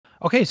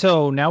Okay,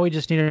 so now we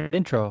just need an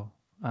intro.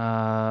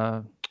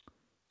 Uh,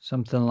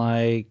 Something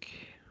like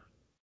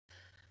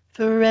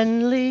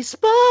Friendly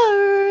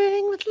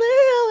sparring with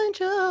Leo and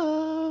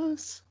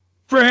Joes.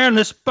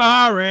 friendly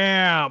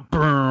sparring.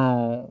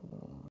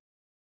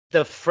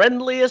 The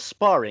friendliest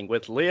sparring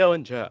with Leo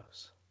and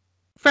Joes.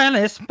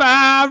 Friendly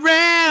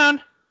sparring.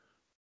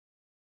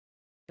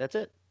 That's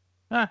it.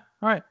 All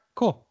right,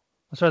 cool.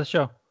 Let's start the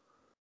show.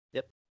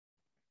 Yep.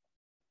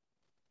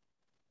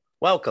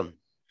 Welcome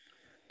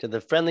to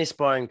the Friendly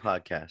Sparring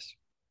Podcast.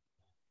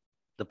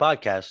 The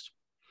podcast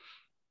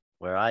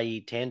where I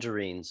eat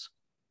tangerines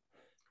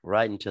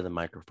right into the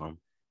microphone.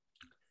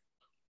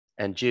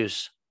 And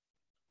Juice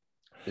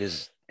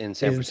is in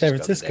San He's in Francisco. San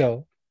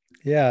Francisco.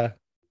 Yeah.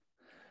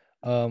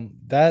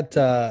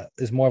 That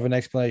is more of an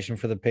explanation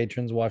for the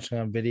patrons watching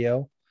on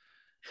video.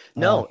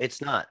 No,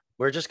 it's not.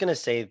 We're just going to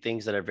say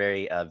things that are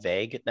very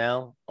vague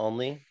now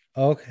only.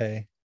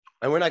 Okay.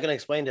 And we're not going to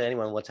explain to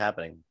anyone what's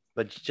happening.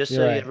 But just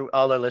You're so right.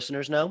 all our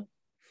listeners know,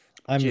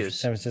 I'm in Juice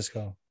San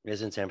Francisco.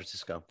 is in San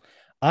Francisco.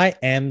 I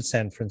am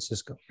San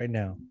Francisco right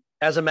now.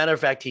 As a matter of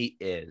fact, he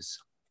is.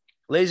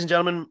 Ladies and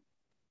gentlemen,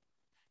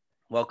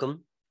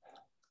 welcome.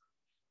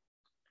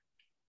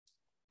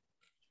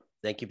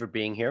 Thank you for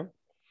being here.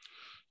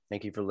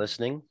 Thank you for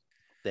listening.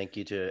 Thank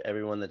you to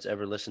everyone that's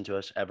ever listened to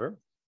us ever.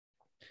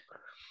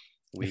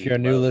 If you're a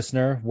new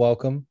listener,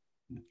 welcome.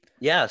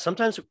 Yeah,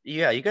 sometimes,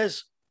 you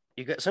guys,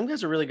 some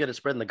guys are really good at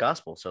spreading the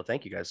gospel. So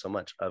thank you guys so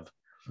much of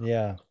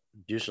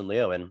Juice and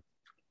Leo. And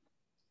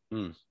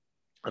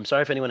I'm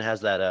sorry if anyone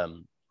has that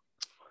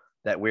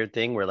weird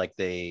thing where like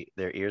their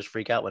ears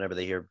freak out whenever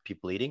they hear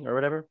people eating or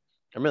whatever.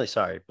 I'm really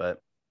sorry, but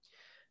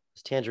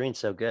this tangerine's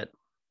so good.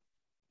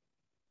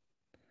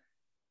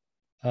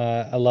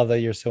 I love that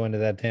you're so into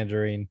that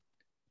tangerine.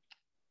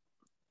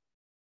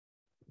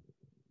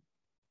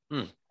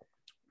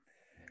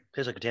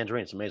 Tastes like a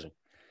tangerine. It's amazing.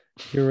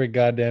 You're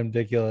goddamn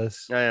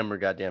ridiculous. I am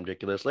goddamn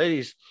ridiculous.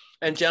 Ladies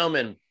and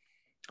gentlemen,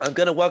 I'm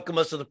going to welcome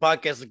us to the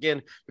podcast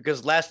again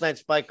because last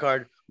night's fight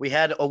card, we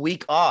had a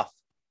week off.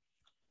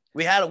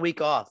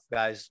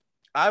 Guys.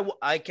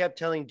 I kept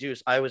telling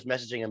Juice, I was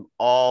messaging him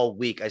all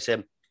week. I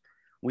said,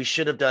 we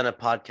should have done a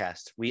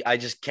podcast. I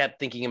just kept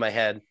thinking in my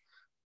head.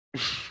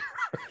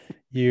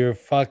 You're a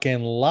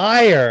fucking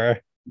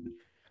liar.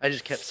 I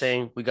just kept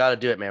saying, we got to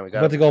do it, man. We got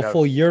about to go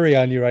full Yuri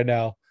on you right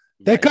now.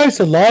 That guy's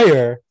a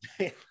liar.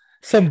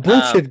 Some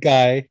bullshit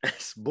guy.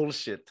 It's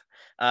bullshit.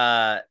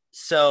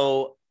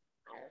 So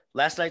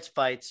last night's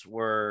fights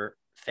were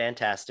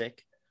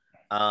fantastic.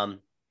 A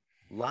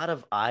lot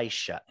of eye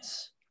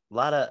shuts. A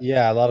lot of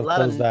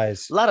closed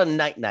eyes. A lot of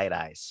night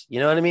eyes. You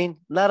know what I mean?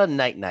 A lot of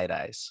night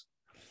eyes.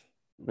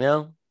 You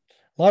know?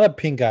 A lot of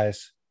pink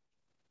eyes.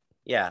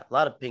 Yeah, a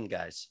lot of pink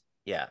guys.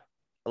 Yeah,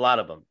 a lot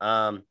of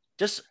them.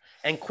 Just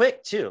and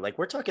quick too. Like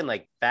we're talking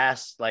like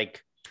fast.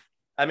 Like,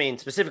 I mean,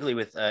 specifically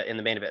with in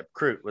the main event,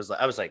 Crute was.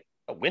 I was like,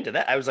 oh, when did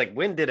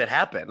it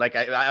happen? Like,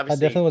 I obviously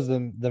that definitely was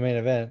the main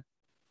event.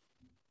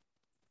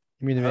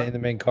 You mean the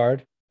main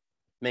card?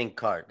 Main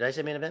card. Did I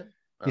say main event?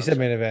 You said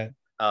main event.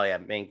 Oh yeah,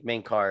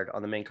 main card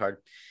on the main card.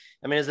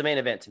 I mean, it's the main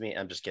event to me.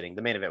 I'm just kidding.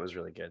 The main event was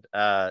really good.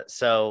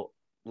 So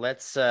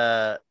let's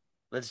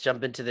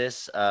jump into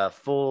this.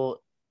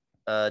 Full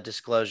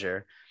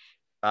disclosure.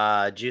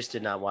 Juice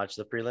did not watch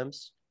the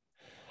prelims.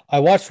 I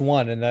watched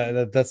one, and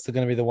that's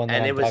going to be the one that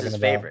and I'm it was his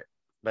about. Favorite.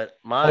 But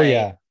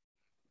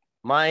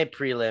my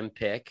prelim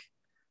pick,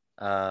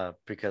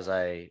 because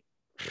I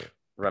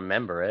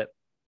remember it,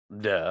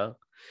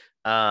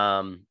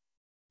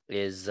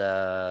 is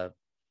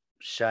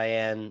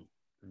Cheyenne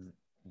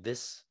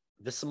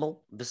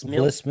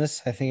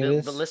Vlismas, I think it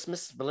is.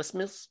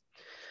 Vlismas.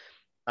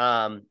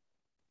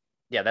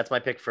 Yeah, that's my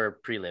pick for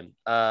prelim.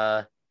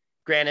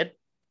 Granted,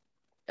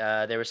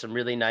 there were some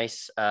really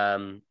nice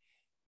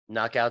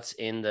knockouts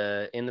in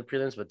the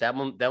prelims, but that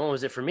one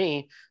was it for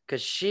me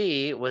because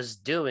she was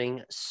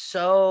doing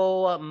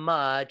so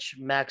much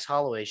Max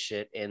Holloway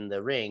shit in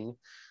the ring.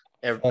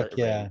 In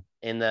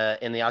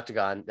the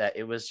octagon that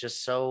it was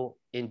just so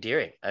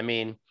endearing. I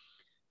mean,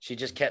 she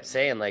just kept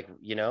saying like,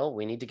 you know,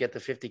 we need to get the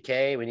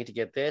 50K. We need to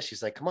get this.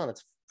 She's like, come on,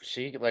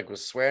 she like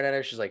was swearing at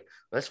her. She's like,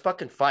 let's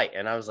fucking fight.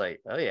 And I was like,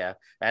 oh yeah.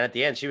 And at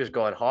the end, she was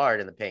going hard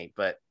in the paint,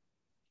 but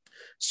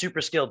super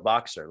skilled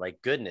boxer.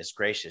 Like goodness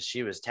gracious,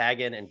 she was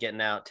tagging and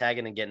getting out.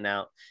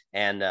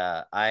 And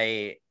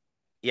I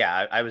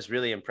was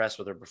really impressed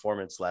with her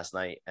performance last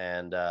night.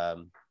 And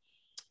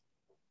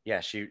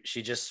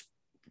she just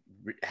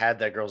had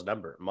that girl's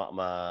number.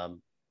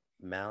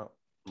 Mallory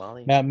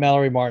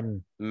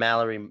Martin.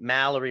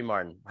 Mallory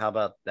Martin. How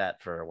about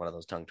that for one of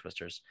those tongue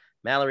twisters?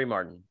 Mallory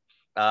Martin.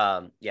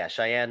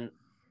 Cheyenne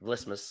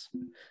Vlismas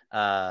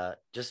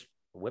just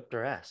whipped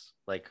her ass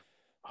like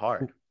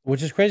hard.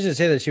 Which is crazy to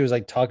say that she was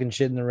like talking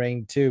shit in the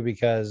ring too,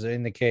 because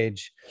in the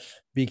cage,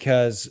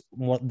 because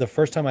the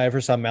first time I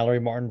ever saw Mallory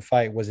Martin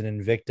fight was in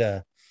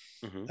Invicta.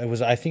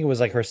 Mm-hmm. I think it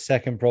was like her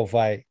second pro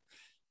fight.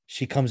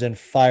 She comes in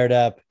fired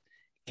up,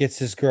 gets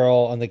this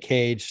girl on the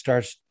cage,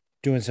 starts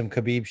doing some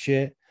Khabib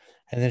shit.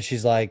 And then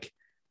she's like,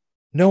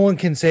 no one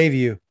can save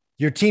you.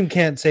 Your team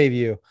can't save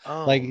you.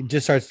 Oh, Like it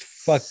just starts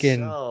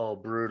fucking so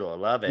brutal. I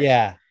love it.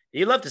 yeah.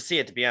 You love to see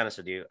it, to be honest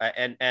with you.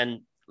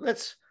 And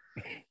let's,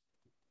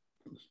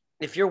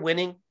 if you're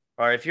winning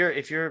or if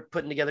you're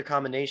putting together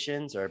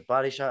combinations or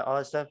body shot, all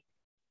that stuff.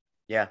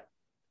 Yeah.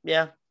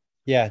 Yeah,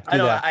 I do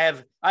don't,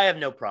 that. I have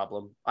no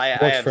problem. I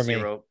Works have for me.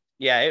 zero.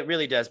 Yeah, it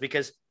really does.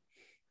 Because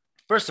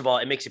first of all,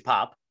 it makes you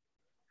pop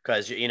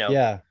because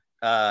Yeah,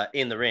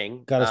 in the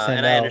ring. gotta stand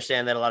And I out.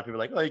 understand that a lot of people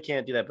are like, oh, you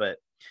can't do that, but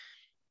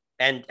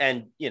and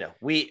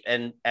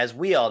as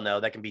we all know,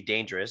 that can be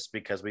dangerous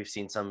because we've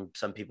seen some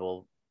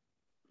people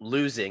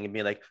losing and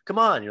being like, come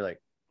on. You're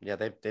like, yeah,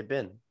 they've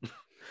been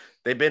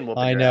they've been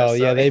whooping I your know. ass.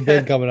 Yeah, So they've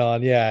been coming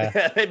on.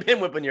 Yeah. they've been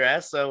whipping your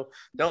ass. So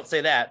don't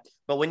say that.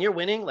 But when you're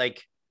winning,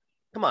 like,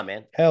 come on,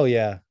 man. Hell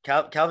yeah.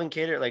 Calvin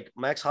Kattar, like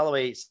Max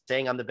Holloway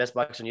saying I'm the best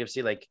boxer in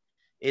UFC, like,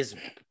 is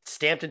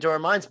stamped into our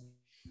minds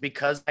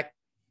because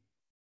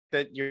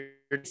that you're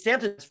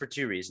stamped in for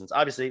two reasons.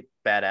 Obviously,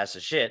 badass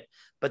as shit,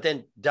 but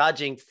then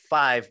dodging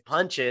 5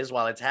 punches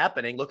while it's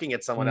happening, looking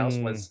at someone else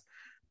was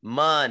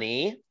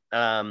money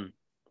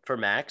for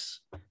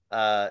Max.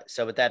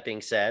 So with that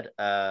being said,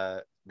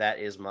 that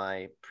is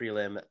my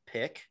prelim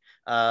pick.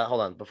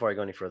 Hold on before I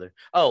go any further.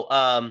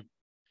 Also,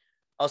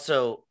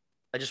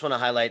 I just want to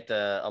highlight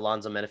the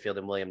Alonzo Menifield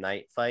and William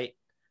Knight fight.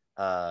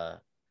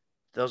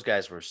 Those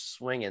guys were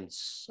swinging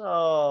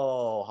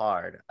so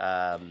hard.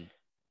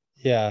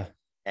 Yeah.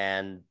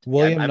 And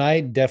William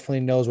Knight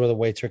definitely knows where the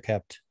weights are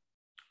kept.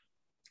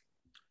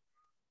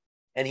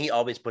 And he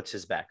always puts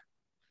his back.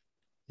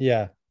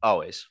 Yeah.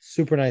 Always.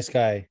 Super nice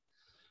guy.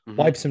 Mm-hmm.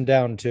 Wipes him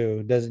down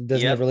too. Doesn't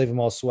ever leave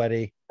him all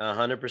sweaty.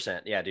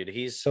 100%. Yeah, dude.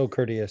 He's so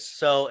courteous.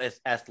 So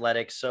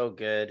athletic, so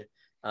good.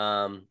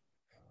 Dang,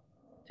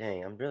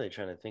 I'm really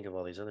trying to think of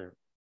all these other.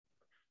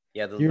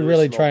 Yeah, you're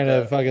really trying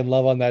to fucking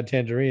love on that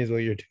tangerine is what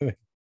you're doing.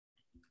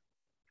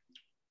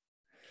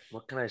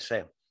 What can I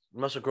say?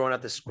 I'm also growing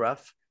out this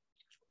scruff.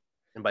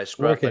 And by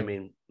scruff, I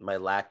mean my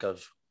lack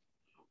of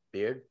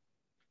beard.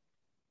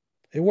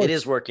 It works. It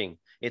is working.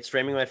 It's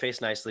framing my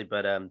face nicely,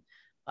 but I'm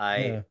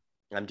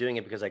doing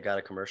it because I got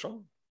a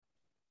commercial.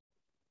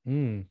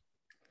 Your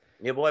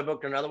boy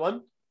booked another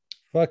one.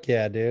 Fuck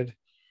yeah, dude.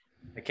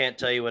 I can't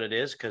tell you what it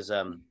is because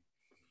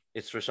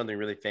it's for something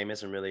really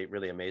famous and really,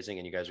 really amazing,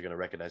 and you guys are going to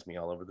recognize me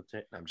all over the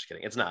place. I'm just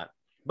kidding. It's not.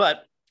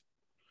 But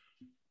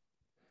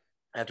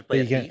I have to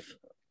play a thief.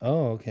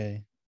 Oh,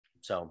 okay.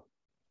 So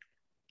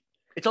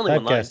it's only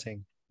one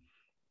line.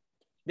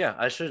 Yeah,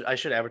 I should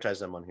advertise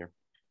them on here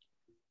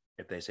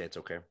if they say it's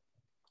okay.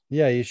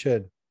 Yeah, you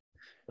should.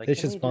 Like, they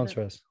should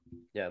sponsor us.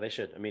 Yeah, they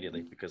should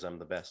immediately because I'm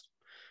the best.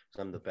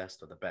 So I'm the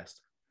best of the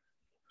best.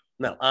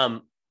 No,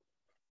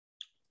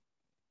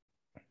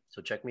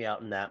 so check me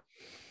out in that.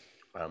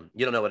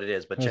 You don't know what it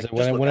is, but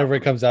whenever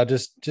it comes out,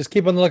 just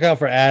keep on the lookout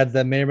for ads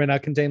that may or may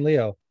not contain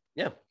Leo.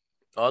 Yeah,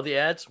 all the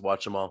ads,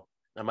 watch them all.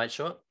 I might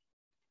show up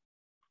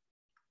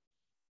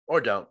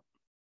or don't.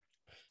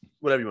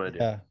 Whatever you want to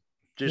do. Yeah.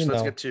 Just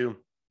let's get to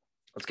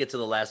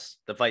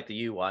the fight that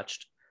you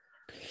watched.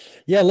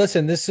 Yeah,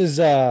 listen, this is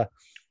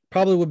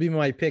probably would be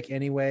my pick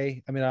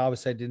anyway. I mean,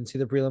 obviously I didn't see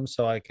the prelims,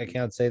 so I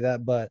can't say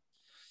that, but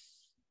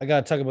I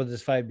gotta talk about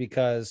this fight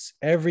because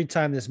every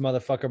time this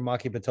motherfucker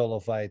Maki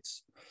Pitolo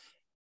fights,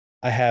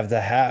 I have the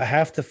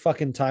half the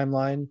fucking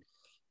timeline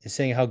is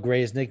saying how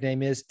great his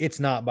nickname is. It's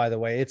not, by the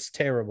way. It's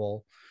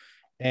terrible.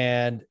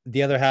 And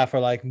the other half are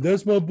like,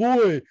 that's my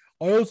boy.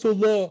 I also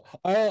love,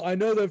 I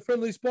know that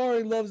Friendly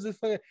Sparring loves this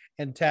fucking,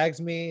 and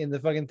tags me in the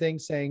fucking thing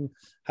saying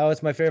how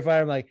it's my favorite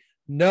fighter. I'm like,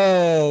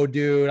 no,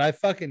 dude, I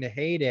fucking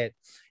hate it.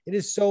 It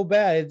is so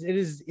bad. It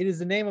is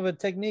the name of a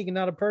technique and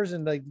not a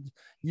person. Like,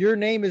 your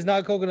name is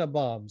not Coconut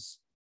Bombs.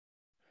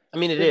 I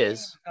mean, it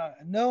is.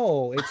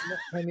 No, it's not.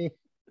 I mean,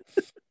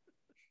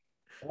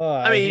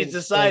 he's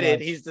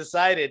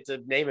decided to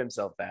name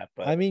himself that.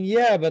 But I mean,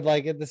 yeah, but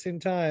like at the same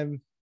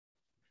time,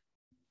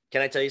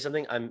 can I tell you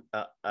something?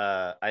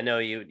 I know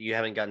you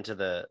haven't gotten to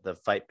the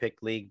Fight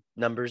Pick League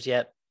numbers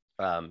yet.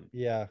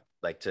 Yeah,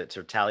 like to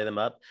tally them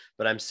up,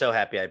 but I'm so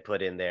happy I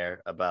put in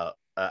there about.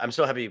 I'm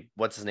so happy.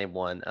 What's his name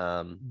won?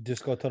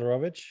 Dusko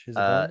Todorovic.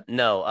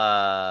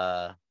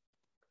 No.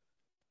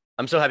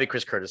 I'm so happy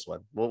Chris Curtis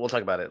won. We'll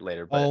talk about it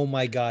later. But, oh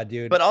my god,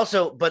 dude! But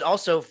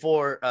also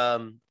for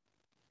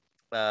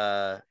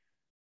Todorovic.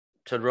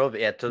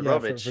 Yeah,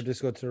 Todorovic. For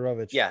Dusko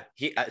Todorovic. Yeah,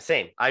 he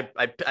same. I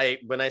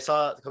when I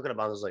saw the Coconut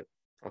Bombs, I was like,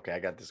 okay, I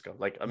got Dusko.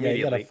 Like immediately.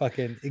 Yeah, you gotta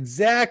fucking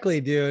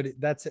exactly, dude.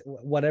 That's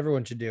what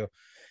everyone should do.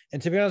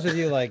 And to be honest with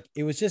you, like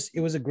it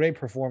was a great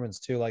performance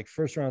too. Like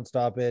first round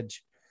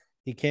stoppage,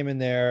 he came in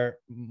there.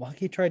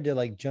 Maki tried to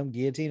like jump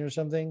guillotine or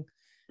something,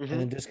 and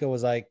then Dusko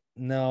was like,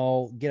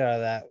 "No, get out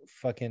of that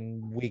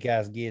fucking weak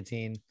ass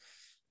guillotine."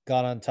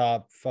 Got on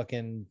top,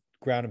 fucking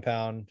ground and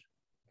pound,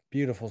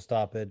 beautiful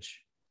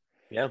stoppage.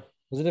 Yeah.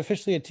 Was it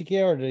officially a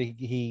TKO or did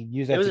he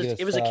use that?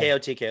 It was a KO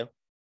TKO.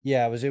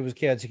 Yeah, it was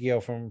KO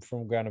TKO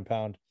from ground and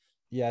pound.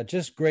 Yeah,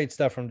 just great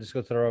stuff from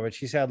Dusko Todorovic.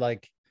 He's had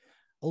like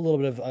a little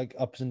bit of like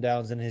ups and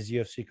downs in his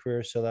UFC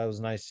career, so that was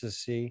nice to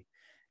see.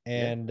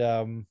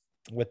 And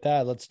with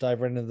that, let's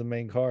dive right into the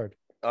main card.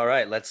 All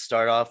right, let's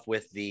start off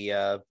with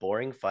the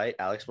boring fight: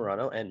 Alex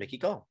Morano and Mickey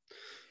Gall.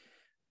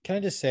 Can I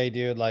just say,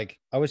 dude, like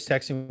I was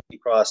texting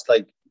Cross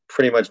like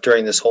pretty much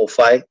during this whole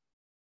fight.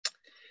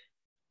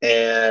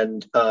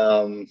 And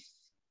sorry,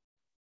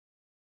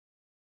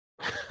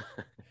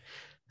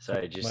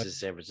 just as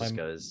San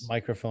Francisco's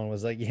microphone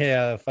was like,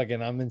 yeah,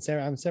 fucking I'm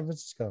San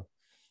Francisco.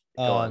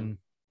 Go on.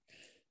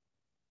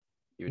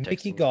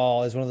 Mickey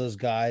Gall is one of those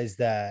guys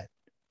that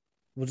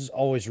we'll just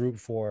always root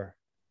for.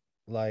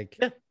 Like,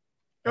 yeah.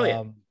 Oh,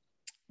 yeah.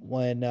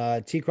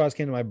 When T Cross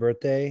came to my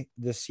birthday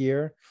this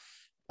year,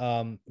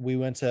 we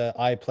went to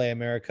I Play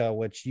America,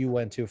 which you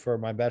went to for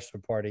my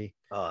bachelor party.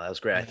 Oh, that was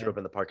great. I threw up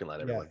in the parking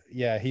lot. Everyone.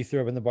 Yeah, he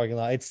threw up in the parking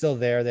lot. It's still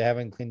there. They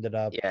haven't cleaned it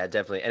up. Yeah,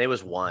 definitely. And it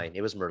was wine.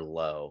 It was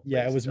Merlot.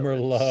 Yeah, it was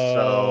Merlot.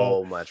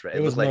 So much.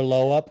 It was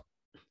Merlot up.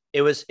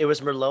 It was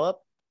Merlot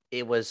up.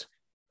 It was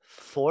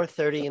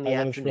 4:30 in the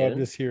afternoon.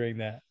 Just hearing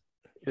that.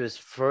 It was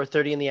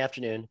 4:30 in the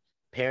afternoon.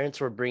 Parents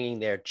were bringing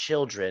their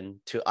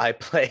children to I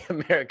Play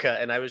America,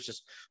 and I was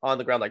just on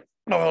the ground like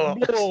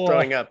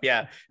throwing up.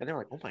 Yeah, and they're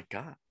like, "Oh my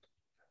god."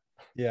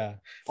 Yeah.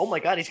 Oh my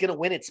god, he's gonna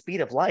win at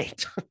speed of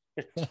light.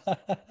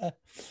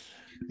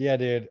 Yeah,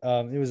 dude.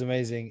 It was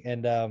amazing,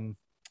 and I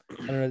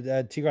don't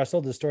know. T-Cross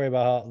told the story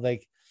about how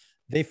like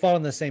they fought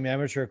on the same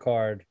amateur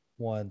card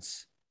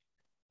once.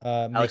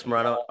 Alex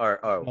Morano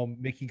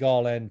Mickey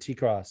Gall and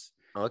T-Cross.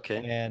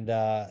 Okay. And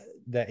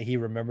that he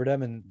remembered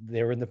him, and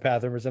they were in the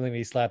bathroom or something. And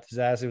he slapped his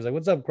ass. He was like,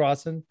 "What's up,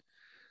 Crossan?"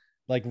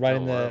 Like right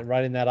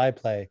in that I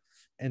Play.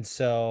 And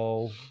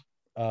so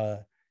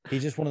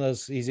he's just one of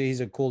those. He's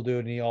a cool dude,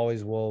 and he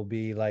always will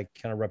be like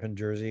kind of repping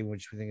Jersey,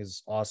 which we think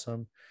is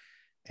awesome.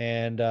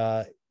 And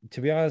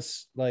to be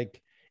honest,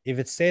 like if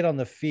it stayed on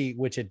the feet,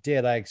 which it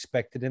did, I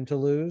expected him to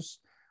lose,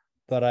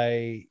 but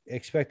I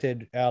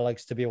expected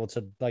Alex to be able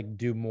to like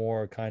do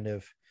more kind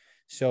of.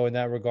 So in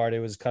that regard, it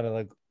was kind of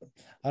like,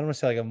 I don't want to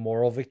say like a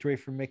moral victory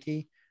for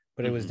Mickey,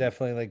 but it was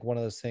definitely like one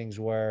of those things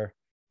where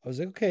I was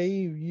like, okay,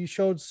 you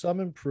showed some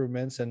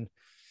improvements, and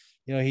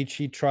you know,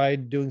 he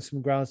tried doing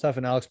some ground stuff,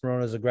 and Alex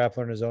Morano is a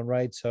grappler in his own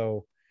right,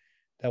 so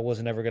that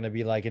wasn't ever going to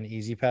be like an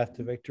easy path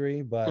to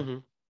victory. But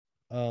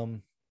I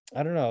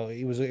don't know,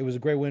 it was a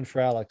great win for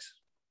Alex.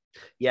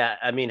 Yeah,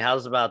 I mean,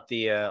 how's about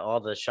the all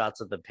the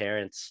shots of the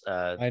parents?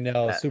 I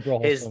know, super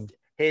wholesome.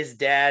 His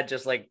dad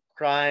just like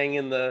crying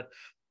in the.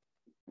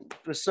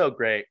 It was so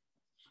great.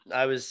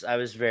 I was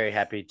very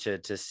happy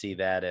to see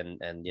that,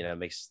 and you know,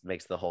 makes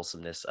the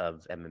wholesomeness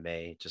of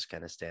MMA just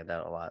kind of stand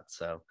out a lot.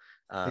 So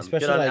especially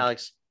good on like,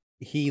 Alex.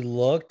 He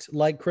looked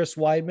like Chris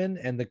Weidman,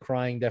 and the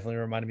crying definitely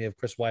reminded me of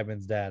Chris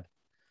Weidman's dad.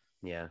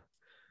 Yeah,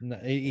 no,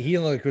 he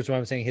didn't look like Chris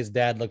Weidman. Saying his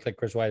dad looked like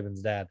Chris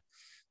Weidman's dad.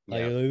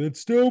 Like,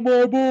 it's still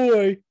my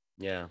boy.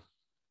 Yeah,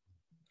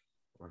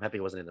 well, I'm happy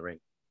he wasn't in the ring.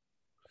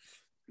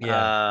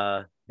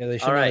 Yeah, they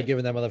should have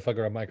given that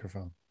motherfucker a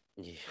microphone.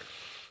 Yeah.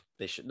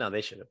 They should. No, they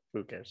should have.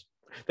 Who cares?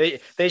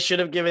 They should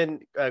have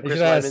given Chris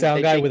Weidman a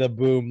sound guy with a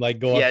boom, like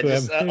go up to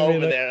just, him.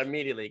 Over there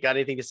immediately. Got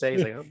anything to say?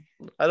 He's like,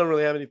 I don't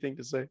really have anything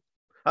to say.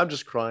 I'm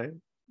just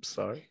crying. I'm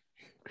sorry.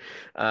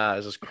 I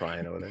was just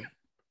crying over there.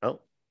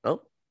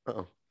 Oh.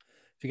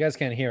 If you guys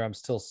can't hear, I'm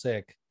still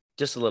sick.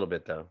 Just a little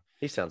bit though.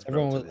 He sounds.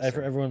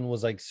 Everyone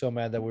was like so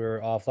mad that we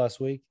were off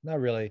last week. Not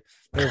really.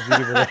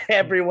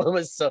 Everyone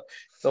was so.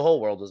 The whole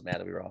world was mad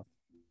that we were off.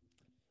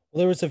 Well,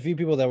 there was a few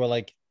people that were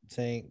like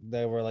saying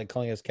they were like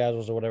calling us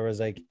casuals or whatever. Is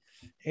like,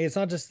 hey, it's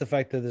not just the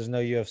fact that there's no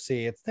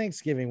UFC. It's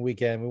Thanksgiving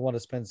weekend. We want to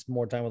spend some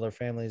more time with our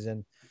families,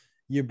 and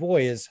your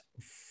boy is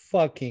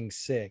fucking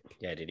sick.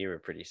 Yeah, dude, you were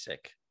pretty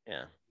sick.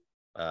 Yeah.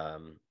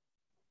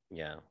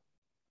 Yeah.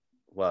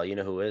 Well, you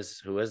know who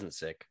isn't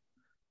sick?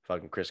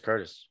 Fucking Chris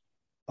Curtis.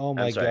 Oh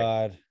my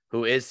god.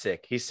 Who is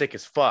sick? He's sick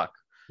as fuck.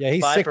 Yeah,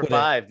 he's 5 sick for with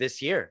 5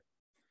 this year.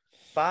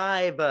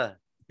 5.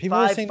 People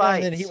were saying that,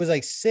 and then he was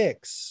like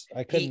 6.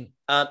 I couldn't.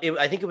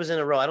 I think it was in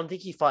a row. I don't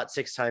think he fought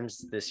 6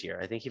 times this year.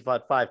 I think he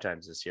fought 5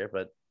 times this year,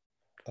 but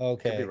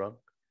okay, could be wrong.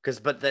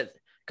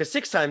 Because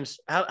 6 times.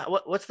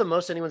 What's the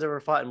most anyone's ever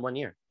fought in 1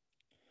 year?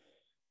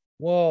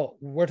 Well,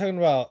 we're talking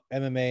about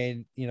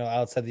MMA, you know,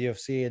 outside the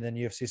UFC, and then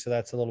UFC. So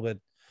that's a little bit,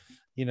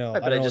 you know,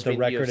 right, I don't know what the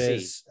record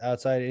is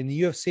outside. In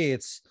the UFC,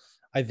 it's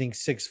I think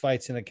 6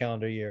 fights in a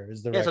calendar year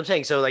is the record. Yes, I'm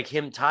saying. So like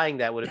him tying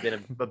that would have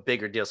been a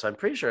bigger deal. So I'm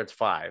pretty sure it's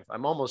 5.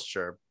 I'm almost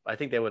sure. I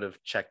think they would have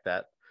checked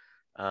that.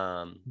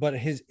 But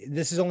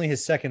this is only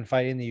his 2nd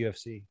fight in the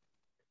UFC.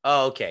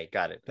 Oh, okay,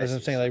 got it. As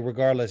I'm saying, like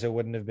regardless, it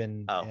wouldn't have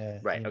been. Oh,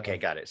 right. Okay,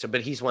 got it. So,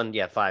 but he's won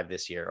 5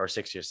 this year or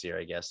 6 this year,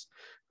 I guess,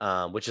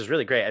 which is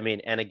really great. I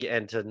mean, and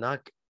again,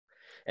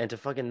 to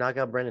fucking knock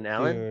out Brendan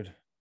Allen, dude.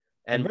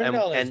 And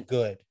Brendan Allen is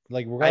good.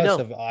 Like regardless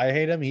of I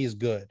hate him, he's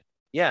good.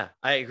 Yeah,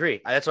 I agree.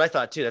 That's what I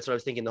thought too. That's what I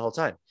was thinking the whole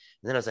time.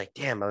 And then I was like,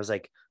 damn, I was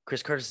like,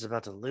 Chris Curtis is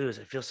about to lose.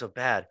 I feel so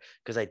bad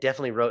because I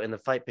definitely wrote in the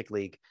Fight Pick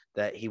League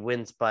that he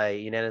wins by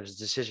unanimous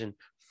decision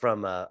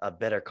from a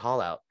better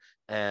call out.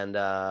 And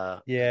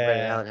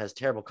Brendan Allen has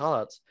terrible call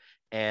outs.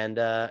 And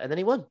then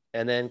he won.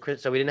 And then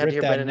Chris, so we didn't have to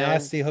hear Brendan Allen.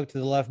 Nasty hook to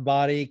the left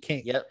body.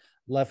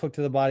 Left hook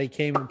to the body,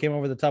 came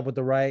over the top with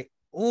the right.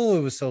 Oh,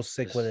 it was so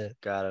sick with it.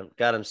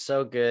 Got him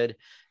so good.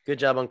 Good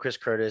job on Chris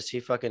Curtis. He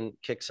fucking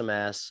kicked some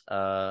ass.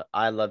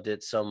 I loved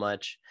it so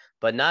much,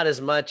 but not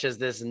as much as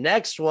this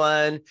next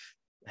one.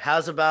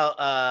 How's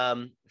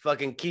about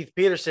fucking Keith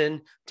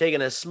Peterson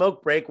taking a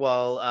smoke break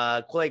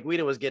while Clay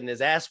Guida was getting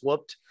his ass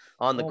whooped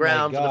on the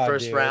ground for the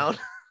first round?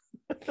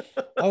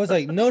 I was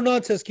like, no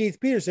nonsense, Keith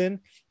Peterson.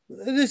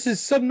 This is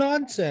some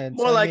nonsense.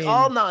 More like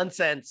all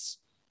nonsense.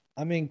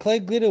 I mean, Clay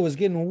Guida was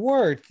getting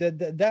worked.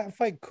 That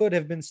fight could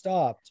have been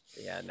stopped.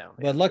 Yeah, no.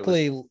 But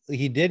luckily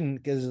he didn't,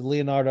 because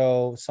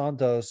Leonardo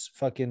Santos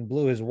fucking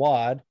blew his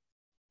wad.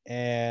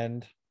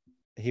 And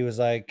he was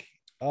like,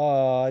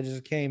 oh, I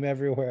just came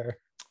everywhere.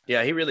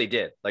 Yeah, he really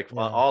did. Like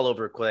all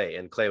over Clay.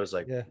 And Clay was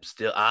like,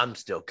 I'm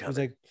still coming. He's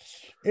like,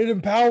 it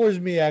empowers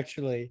me,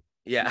 actually.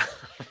 Yeah.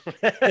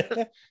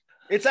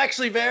 It's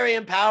actually very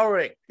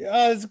empowering.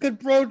 Yeah, it's good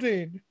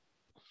protein.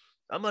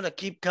 I'm going to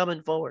keep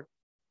coming forward.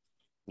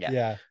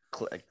 Yeah.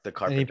 The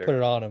carpenter. And he put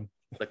it on him.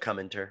 The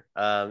commenter.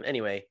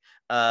 Anyway,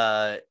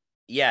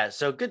 yeah.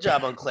 So good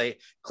job on Clay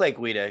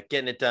Guida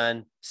getting it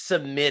done,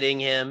 submitting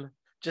him,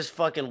 just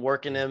fucking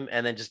working him,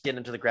 and then just getting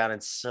him to the ground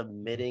and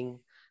submitting.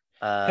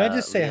 Can I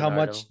just say Leonardo? How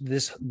much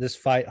this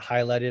fight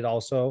highlighted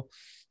also,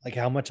 like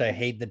how much I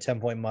hate the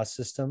 10-point must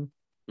system?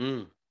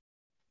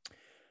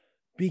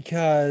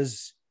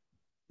 Because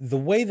the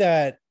way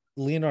that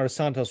Leonardo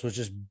Santos was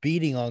just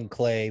beating on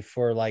Clay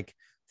for like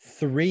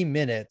 3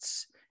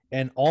 minutes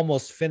and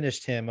almost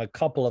finished him a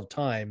couple of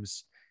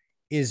times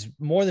is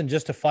more than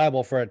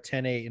justifiable for a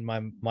 10-8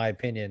 in my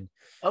opinion.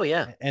 Oh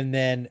yeah. And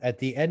then at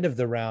the end of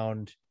the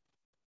round,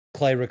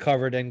 Clay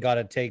recovered and got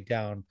a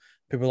takedown.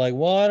 People are like,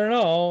 well, I don't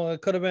know.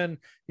 It could have been,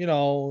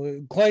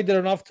 Clay did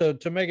enough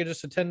to make it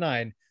just a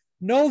 10-9.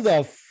 No,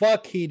 the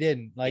fuck he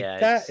didn't. Like,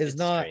 that is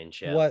not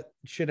strange, what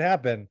should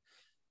happen.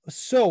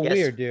 So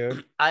weird,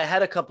 dude. I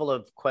had a couple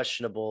of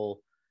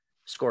questionable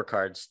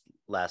scorecards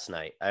last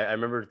night. I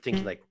remember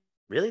thinking like,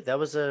 really? I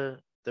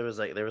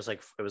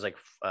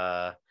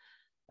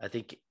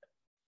think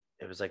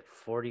it was like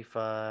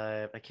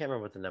 45. I can't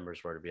remember what the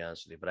numbers were, to be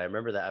honest with you, but I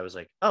remember that I was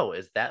like, oh,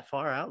 is that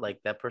far out? Like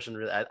that person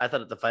really, I thought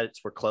that the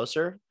fights were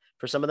closer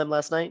for some of them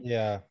last night.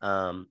 Yeah.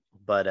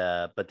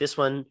 But this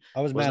one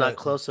I was not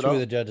close at all. Two of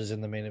the judges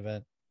in the main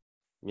event.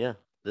 Yeah.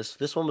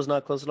 This one was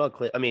not close at all.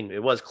 I mean,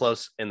 it was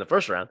close in the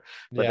first round,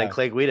 but then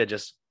Clay Guida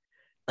just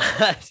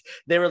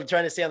they were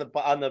trying to say on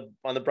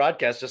the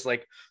broadcast, just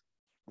like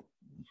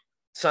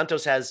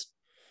Santos has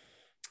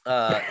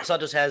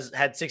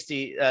had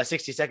 60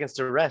 seconds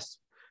to rest.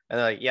 And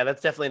they're like, yeah,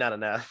 that's definitely not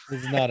enough.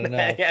 It's not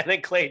enough. And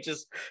then Clay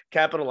just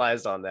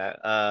capitalized on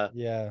that.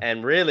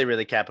 And really,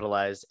 really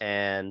capitalized.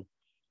 And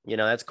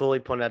that's cool. He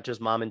pointed out to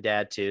his mom and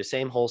dad too.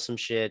 Same wholesome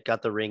shit.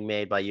 Got the ring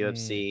made by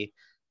UFC.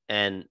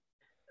 And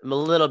I'm a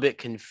little bit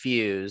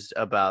confused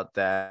about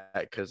that,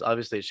 because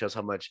obviously it shows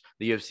how much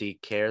the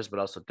UFC cares, but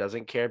also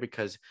doesn't care,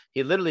 because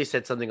he literally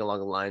said something along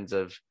the lines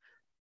of,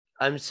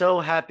 I'm so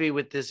happy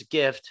with this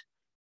gift,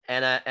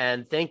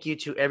 and thank you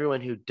to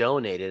everyone who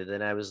donated.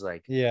 And I was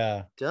like,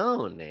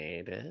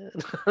 donated?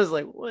 I was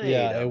like, wait.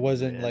 Yeah, it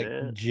wasn't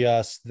minute. Like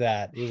just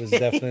that. It was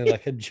definitely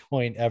like a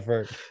joint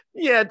effort.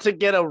 Yeah, to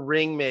get a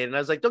ring made. And I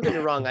was like, don't get me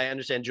wrong, I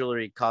understand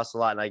jewelry costs a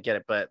lot and I get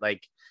it, but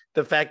like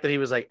the fact that he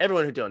was like,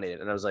 everyone who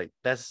donated, and I was like,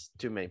 that's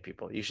too many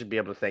people. You should be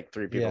able to thank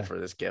 3 people for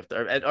this gift,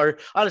 or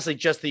honestly,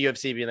 just the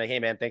UFC being like, hey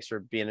man, thanks for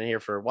being in here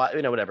for a while,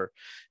 whatever.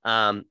 So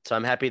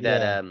I'm happy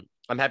that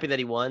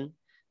he won.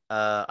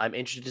 I'm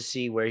interested to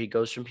see where he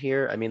goes from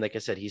here. I mean, like I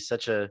said, he's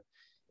such a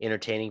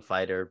entertaining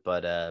fighter,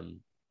 but I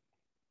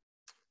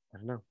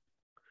don't know.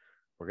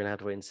 We're gonna have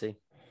to wait and see.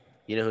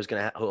 You know who's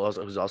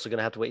also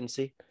gonna have to wait and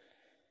see?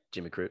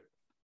 Jimmy Crute.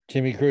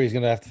 Jimmy Crute is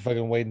gonna have to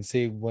fucking wait and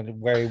see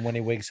when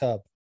he wakes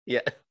up.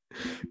 Yeah.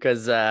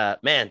 Because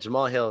man,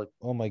 Jamal Hill.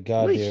 Oh my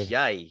god, dude.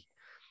 Yay.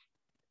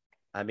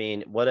 I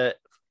mean, what a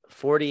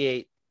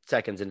 48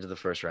 seconds into the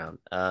first round.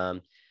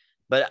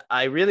 But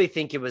I really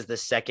think it was the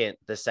second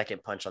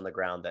punch on the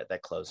ground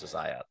that closed his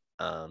eye up.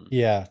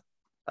 Yeah,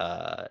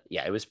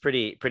 it was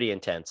pretty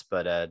intense.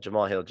 But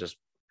Jamal Hill just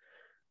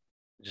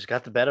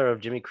got the better of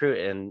Jimmy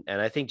Crute,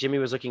 and I think Jimmy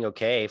was looking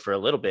okay for a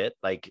little bit.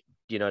 Like,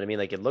 you know what I mean?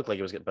 Like it looked like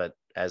it was good, but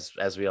as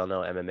we all know,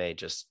 MMA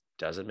just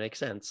doesn't make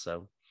sense.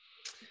 So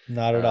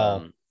not at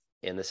all.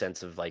 In the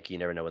sense of like, you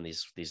never know when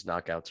these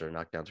knockouts or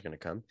knockdowns are going to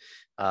come.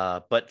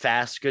 But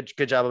fast, good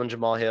job on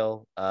Jamal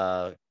Hill.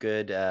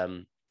 Good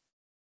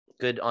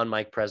on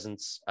mic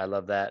presence. I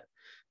love that.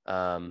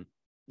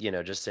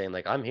 Just saying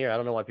like, I'm here. I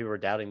don't know why people are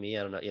doubting me.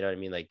 I don't know. You know what I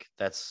mean? Like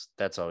that's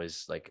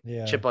always like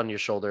chip on your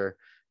shoulder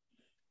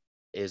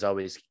is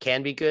always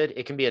can be good.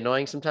 It can be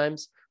annoying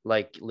sometimes,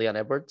 like Leon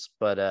Edwards,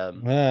 but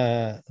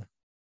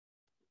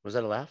was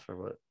that a laugh or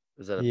what?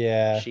 Was that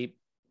a sheep?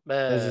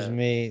 That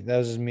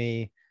was just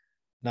me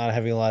not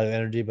having a lot of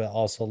energy, but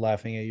also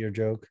laughing at your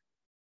joke.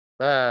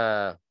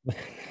 It's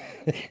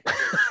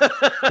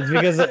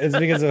because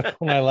of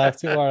when I laugh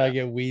too hard, I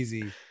get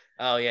wheezy.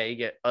 Oh yeah, you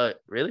get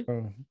really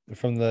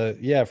from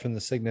the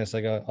sickness.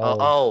 I go,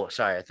 oh,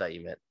 sorry, I thought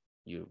you meant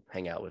you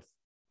hang out with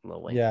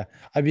Lil Wayne. Yeah,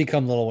 I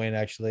become Lil Wayne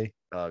actually.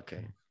 Oh,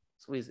 okay,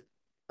 squeeze it.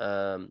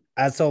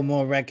 I sold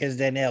more records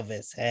than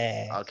Elvis.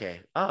 Hey.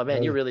 Okay. Oh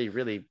man, you're really,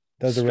 really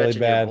those are really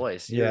stretching your bad.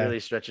 voice. Yeah. You're really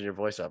stretching your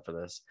voice out for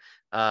this.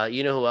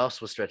 You know who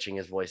else was stretching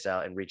his voice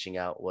out and reaching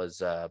out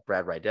was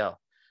Brad Rydell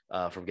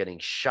from getting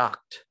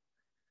shocked.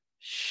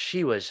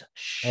 She was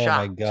shocked.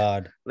 Oh my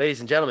God. Ladies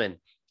and gentlemen,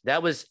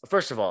 that was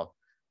first of all,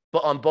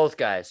 but on both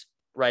guys,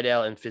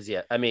 Rydell and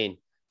Fiziev. I mean,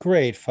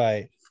 great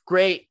fight.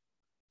 Great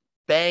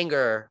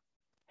banger,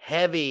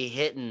 heavy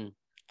hitting,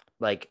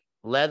 like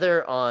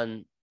leather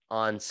on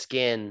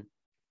skin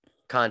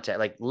content.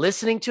 Like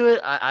listening to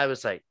it, I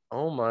was like,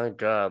 oh my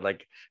God.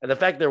 Like, and the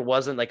fact there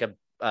wasn't like a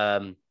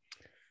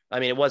I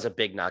mean, it was a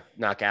big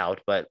knockout,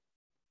 but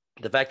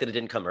the fact that it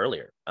didn't come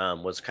earlier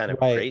was kind of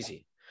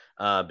crazy.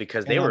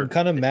 Because I'm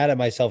kind of mad at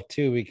myself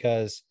too,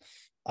 because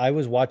I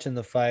was watching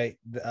the fight.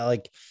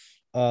 Like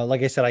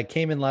I said, I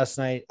came in last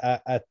night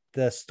at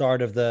the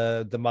start of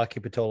the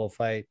Maki Pitolo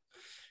fight.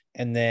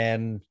 And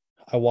then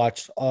I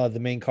watched the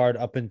main card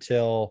up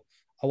until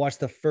I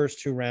watched the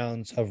first 2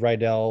 rounds of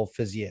Rydell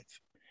Fiziev.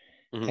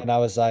 Mm-hmm. And I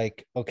was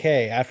like,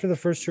 okay, after the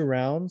first 2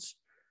 rounds,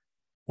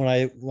 when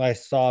I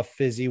saw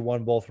Fizzy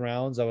won both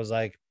rounds, I was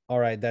like, all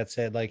right, that's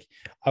it. Like,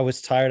 I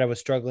was tired. I was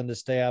struggling to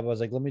stay up. I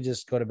was like, let me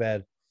just go to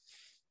bed.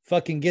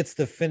 Fucking gets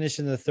the finish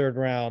in the 3rd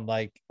round.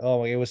 Like,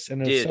 oh, it was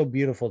so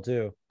beautiful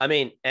too. I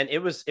mean, and it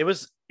was a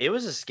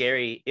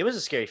scary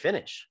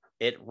finish.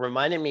 It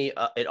reminded me,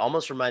 it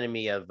almost reminded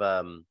me of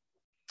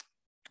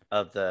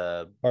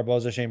the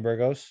Barboza Shane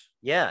Burgos.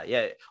 Yeah,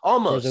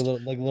 almost. There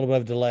was a little bit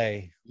of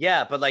delay.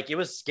 Yeah, but like it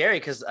was scary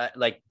because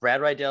like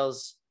Brad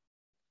Rydell's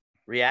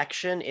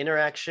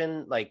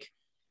interaction, like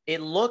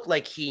it looked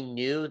like he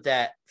knew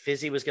that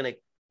Fizzy was gonna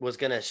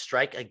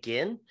strike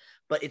again,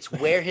 but it's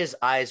where his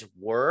eyes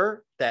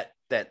were that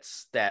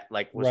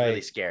like was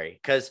really scary,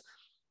 because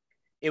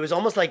it was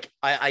almost like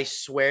I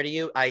swear to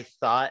you, I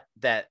thought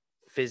that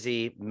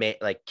Fizzy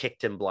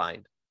kicked him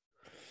blind.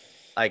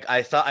 Like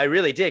I thought, I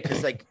really did,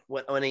 because like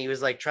when he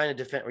was like trying to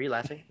defend, were you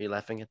laughing? Are you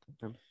laughing at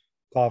him?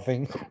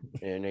 Coughing.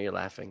 Yeah, no, you're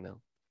laughing though.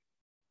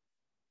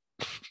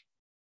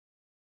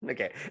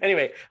 Okay.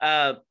 Anyway,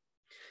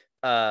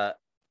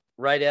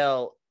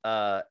 Rydell,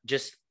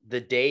 just the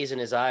daze in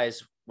his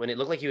eyes when it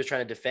looked like he was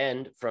trying to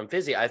defend from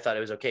Fizzy, I thought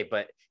it was okay,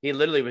 but he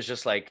literally was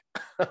just like,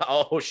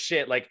 oh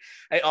shit. Like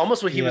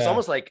he was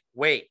almost like,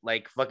 wait,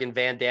 like fucking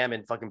Van Damme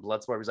and fucking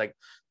Bloodsport was like,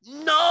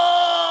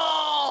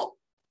 no,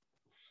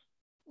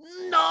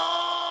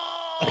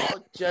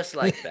 just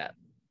like that.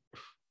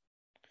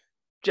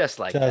 Just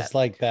like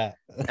that.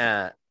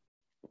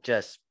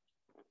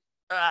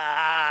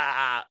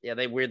 Yeah,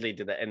 they weirdly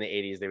did that in the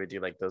 80s. They would do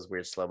like those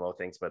weird slow-mo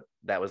things, but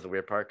that was the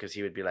weird part, because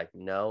he would be like,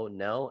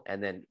 no,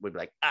 and then would be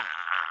like, and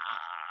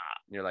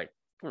you're like,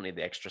 I don't need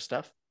the extra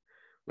stuff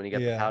when he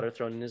got the powder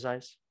thrown in his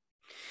eyes.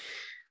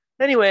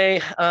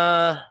 Anyway,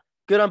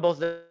 good on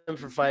both of them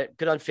for fight.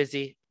 Good on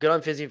Fizzy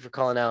for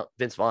calling out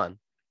Vince Vaughn.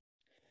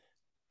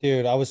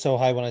 Dude, I was so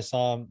high when I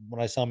saw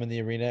him in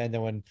the arena, and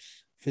then when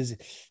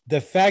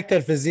the fact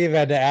that Fiziev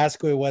had to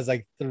ask who it was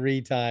like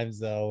 3 times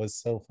though was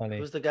so funny.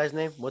 Who's the guy's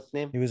name? What's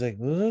name? He was like,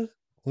 who's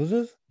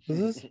this?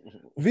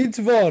 Vince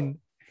Vaughn.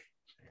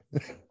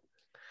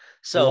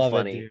 So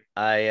funny.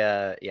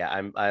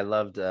 I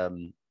loved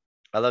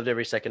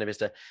every second of his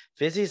time.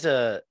 Fizzy's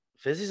a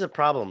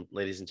problem,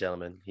 ladies and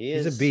gentlemen.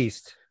 He's a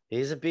beast.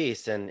 He's a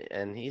beast,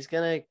 and he's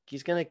gonna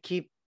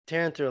keep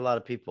tearing through a lot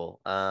of people.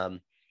 I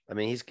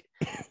mean,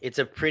 it's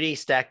a pretty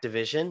stacked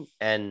division,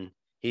 and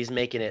he's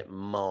making it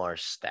more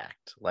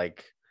stacked.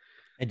 Like,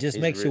 it just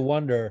makes you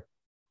wonder,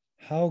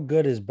 how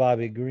good is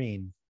Bobby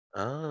Green?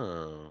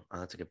 Oh,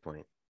 that's a good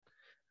point.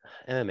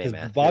 MMA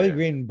math. Bobby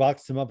Green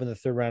boxed him up in the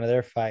 3rd round of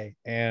their fight,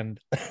 and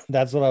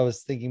that's what I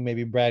was thinking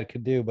maybe Brad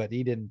could do, but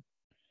he didn't.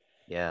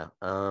 Yeah.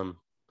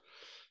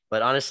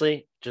 But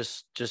honestly,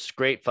 just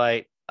great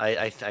fight.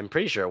 I'm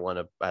pretty sure it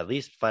won at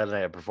least Fight of the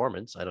Night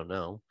performance. I don't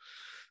know.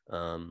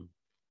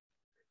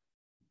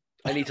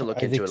 I need to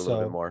look into it a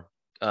little bit more.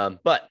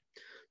 But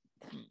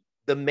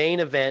the main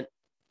event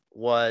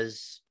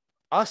was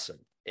awesome.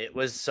 It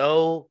was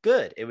so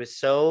good. It was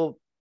so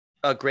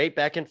a great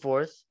back and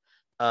forth.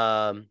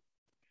 Jose,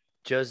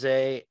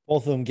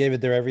 both of them gave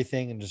it their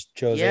everything, and just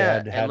Jose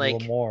had like, a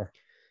little more.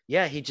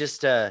 Yeah, he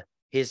just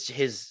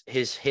his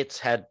hits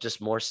had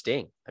just more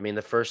sting. I mean,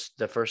 the first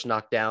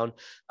knockdown,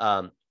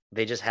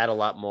 they just had a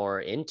lot more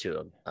into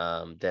him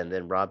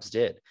than Rob's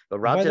did. But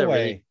Rob did a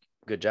really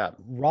good job.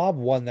 Rob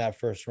won that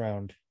first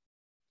round.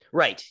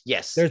 Right.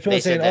 Yes. There's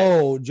people saying,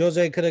 "Oh,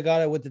 Jose could have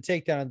got it with the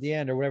takedown at the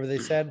end," or whatever they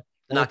said.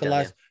 It was the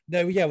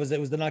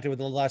knockdown with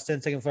the last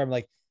 10 second floor. I'm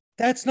like,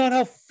 that's not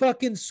how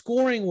fucking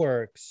scoring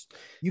works.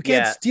 You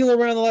can't steal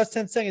around the last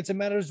 10 seconds. It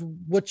matters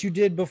what you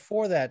did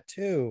before that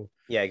too.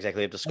 Yeah,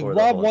 exactly. You have to score.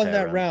 Like, Rob won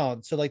that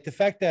round. So like the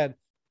fact that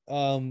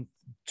 2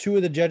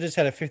 of the judges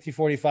had a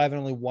 50-45 and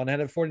only one had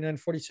a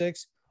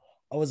 49-46,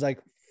 I was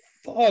like,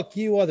 fuck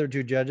you, other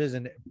 2 judges,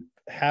 and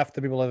half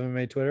the people have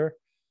MMA Twitter.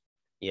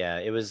 Yeah,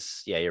 it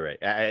was. Yeah, you're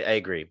right. I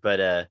agree.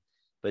 But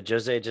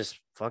Jose just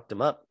fucked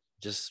him up.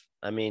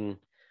 I mean,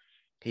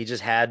 he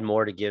just had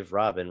more to give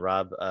Rob, and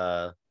Rob.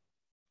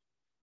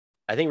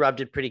 I think Rob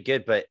did pretty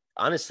good, but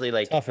honestly,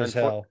 like Tough as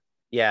hell.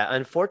 Yeah,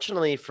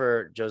 unfortunately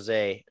for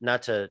Jose,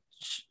 not to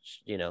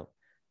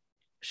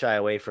shy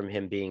away from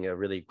him being a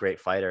really great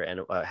fighter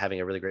and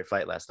having a really great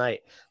fight last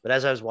night, but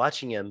as I was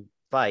watching him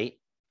fight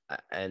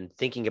and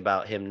thinking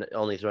about him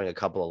only throwing a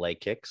couple of leg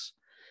kicks,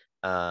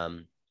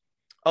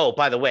 oh,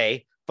 by the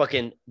way,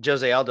 fucking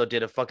Jose Aldo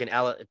did a fucking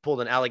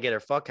pulled an alligator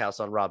fuck house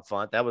on Rob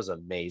Font. That was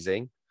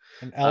amazing.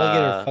 An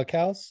alligator fuck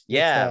house?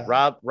 Yeah,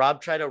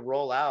 Rob tried to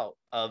roll out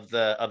of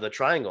the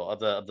triangle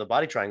of the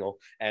body triangle,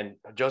 and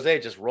Jose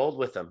just rolled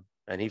with him,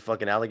 and he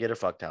fucking alligator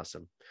fucked house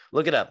him.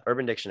 Look it up,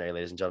 Urban Dictionary,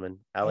 ladies and gentlemen.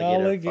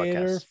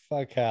 Alligator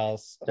fuck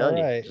house. All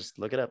right, just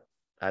look it up.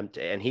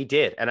 And he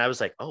did, and I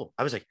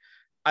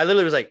I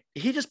literally was like,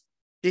 did he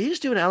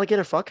just do an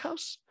alligator fuck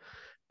house?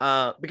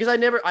 Because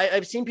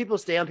I've seen people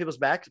stay on people's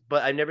backs,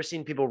 but I've never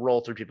seen people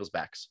roll through people's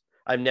backs.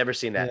 I've never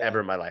seen that ever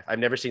in my life. I've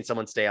never seen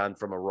someone stay on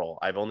from a roll.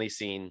 I've only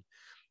seen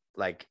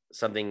like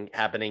something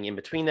happening in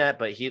between that,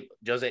 but he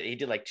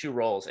did like 2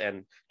 rolls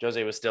and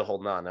Jose was still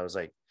holding on. I was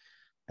like,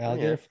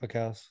 alligator fuck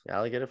house.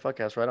 Alligator fuck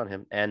house right on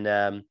him.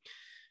 And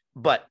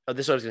but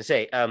this is what I was gonna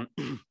say.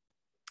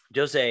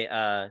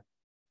 Jose,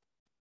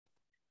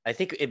 I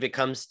think if it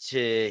comes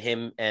to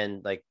him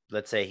and like,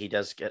 let's say he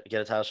does get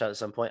a title shot at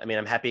some point. I mean,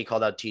 I'm happy he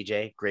called out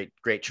TJ.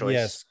 Great choice.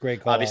 Yes,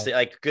 great call. Obviously,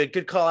 like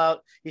good call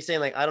out. He's saying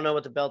like, I don't know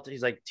what the belt.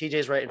 He's like,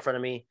 TJ's right in front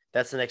of me.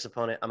 That's the next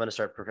opponent. I'm gonna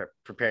start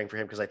preparing for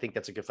him because I think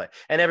that's a good fight.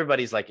 And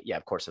everybody's like, yeah,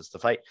 of course that's the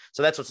fight.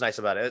 So that's what's nice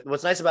about it.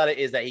 What's nice about it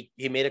is that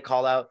he made a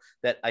call out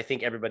that I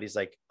think everybody's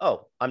like,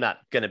 oh, I'm not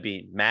gonna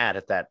be mad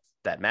at that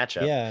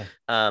matchup. Yeah.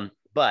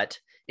 But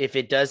if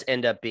it does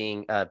end up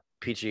being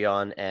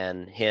Petrion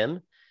and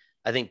him,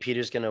 I think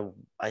Peter's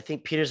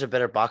a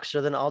better boxer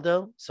than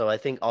Aldo. So I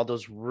think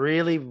Aldo's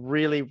really,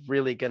 really,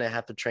 really going to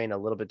have to train a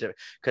little bit different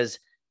because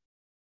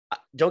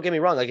don't get me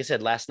wrong. Like I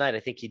said, last night, I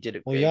think he did a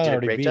great job.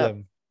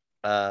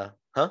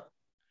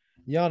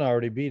 Jan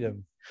already beat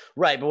him.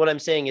 Right. But what I'm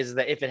saying is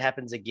that if it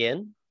happens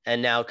again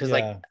and now, cause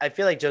like, I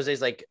feel like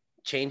Jose's like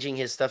changing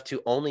his stuff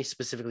to only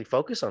specifically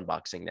focus on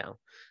boxing now.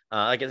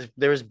 Like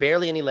there was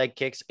barely any leg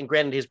kicks, and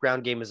granted his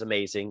ground game is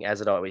amazing as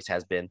it always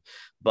has been.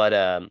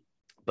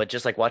 But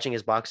just like watching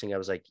his boxing, I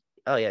was like,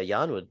 oh yeah,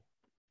 Jan would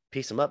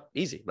piece him up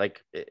easy.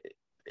 Like,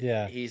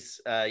 he's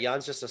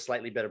Jan's just a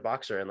slightly better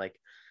boxer, and like,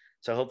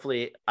 so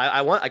hopefully,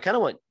 I kind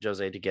of want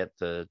Jose to get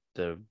the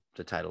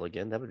title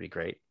again. That would be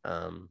great.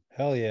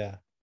 Hell yeah.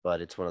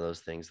 But it's one of those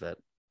things that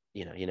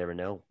you never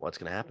know what's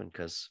gonna happen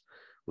because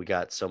we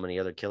got so many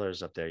other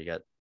killers up there. You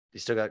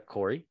still got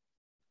Corey,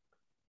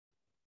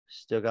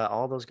 still got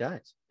all those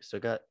guys. Still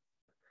got.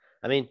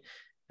 I mean,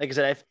 like I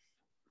said,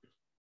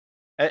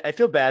 I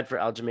feel bad for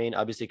Aljamain,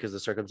 obviously, because of the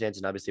circumstance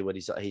and obviously what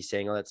he's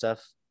saying, all that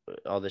stuff,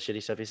 all the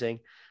shitty stuff he's saying.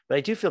 But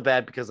I do feel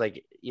bad because,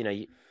 like,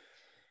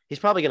 he's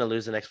probably going to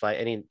lose the next fight.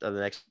 Any of the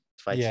next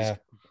fights. Yeah.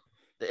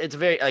 It's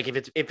very, like,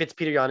 if it's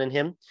Peter Yan and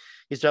him,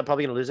 he's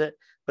probably going to lose it.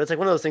 But it's like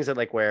one of those things that,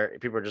 like, where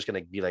people are just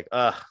going to be like,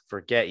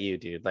 forget you,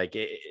 dude. Like,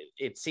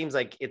 it seems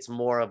like it's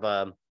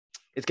going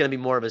to be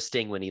more of a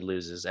sting when he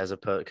loses as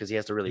opposed, because he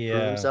has to really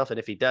prove himself. And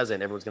if he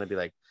doesn't, everyone's going to be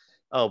like,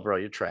 oh, bro,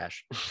 you're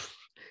trash.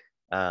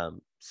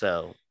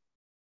 So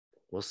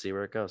we'll see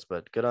where it goes,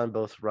 but good on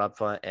both Rob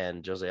Font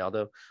and Jose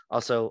Aldo.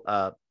 Also,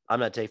 I'm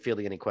not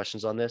fielding any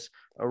questions on this.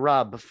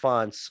 Rob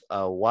Font's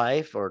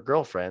wife or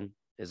girlfriend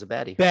is a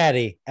baddie.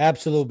 Baddie,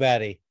 absolute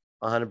baddie.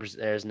 100%.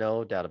 There's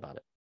no doubt about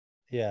it.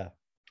 Yeah.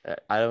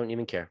 I don't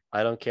even care.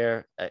 I don't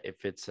care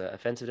if it's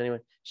offensive to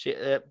anyone.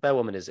 That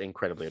woman is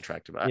incredibly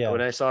attractive. Yeah.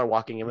 When I saw her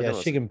walking in with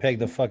him, she can peg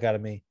the fuck out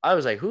of me. I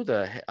was like, who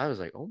the heck? I was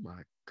like, oh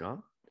my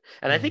God.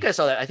 And I think I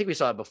saw that. I think we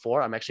saw it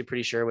before. I'm actually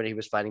pretty sure when he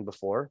was fighting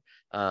before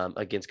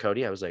against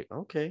Cody. I was like,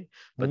 okay.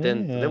 But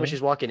then when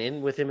she's walking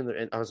in with him,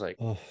 and I was like,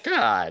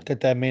 God. Got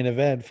that main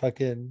event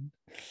fucking.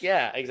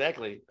 Yeah,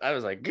 exactly. I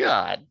was like,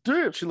 God,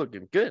 dude, she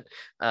looking good.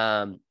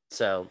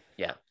 So,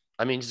 yeah.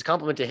 I mean, just a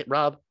compliment to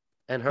Rob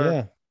and her.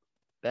 Yeah.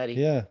 Baddie.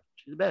 Yeah.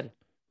 She's a baddie.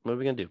 What are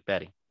we going to do?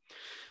 Baddie.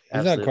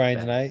 He's not crying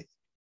tonight.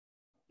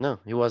 No,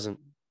 he wasn't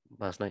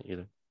last night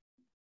either.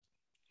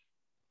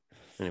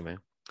 Anyway.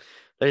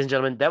 Ladies and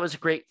gentlemen, that was a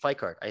great fight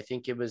card. I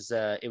think it was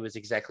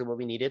exactly what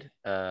we needed.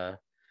 If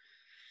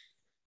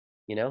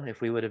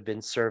we would have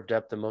been served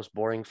up the most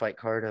boring fight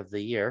card of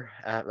the year,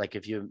 like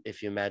if you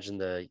imagine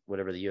the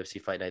UFC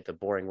fight night, the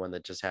boring one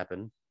that just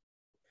happened,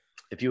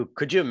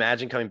 could you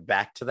imagine coming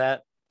back to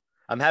that?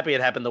 I'm happy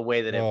it happened the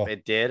way that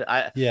it did.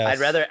 I'd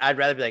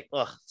rather be like,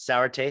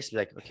 sour taste. Be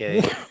like, okay,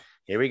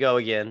 here we go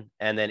again,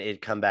 and then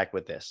it'd come back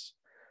with this.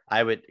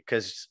 I would,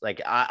 because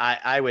like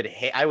I would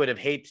have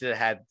hated to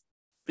have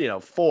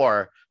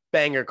 4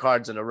 banger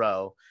cards in a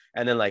row,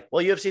 and then like,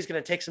 well, UFC is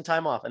going to take some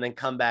time off and then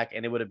come back,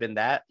 and it would have been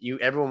that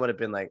everyone would have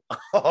been like,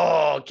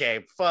 oh,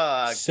 okay,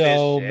 fuck,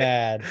 so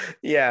mad.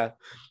 Yeah.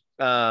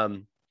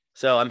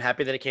 So I'm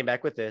happy that it came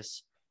back with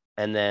this.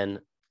 And then,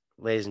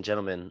 ladies and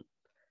gentlemen,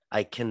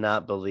 I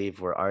cannot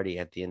believe we're already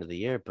at the end of the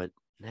year, but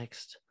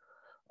next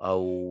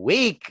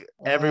week,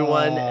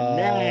 everyone,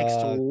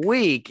 next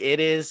week, it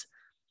is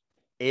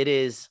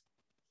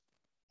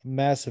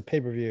Massive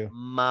pay-per-view.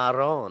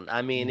 Maron.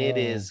 I mean, it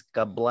Wow. is,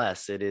 God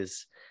bless. It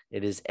is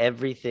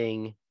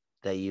everything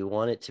that you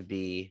want it to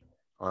be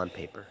on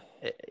paper.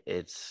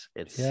 It's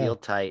Yeah.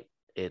 sealed tight.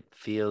 It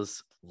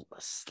feels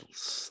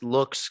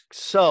looks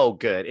so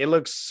good. It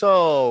looks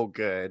so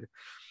good.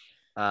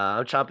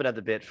 I'm chomping at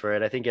the bit for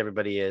it. I think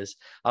everybody is.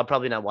 I'll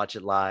probably not watch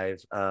it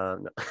live. I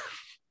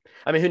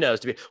mean, who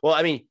knows?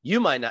 I mean, you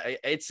might not.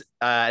 It's.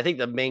 I think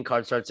the main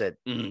card starts at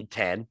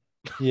 10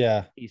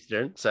 Yeah.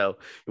 Eastern, so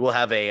we'll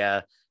have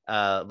a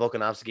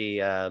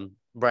Volkanovski,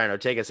 Brian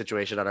Ortega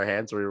situation on our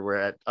hands where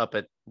we're up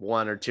at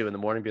 1 or 2 in the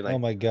morning, being like, Oh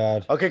my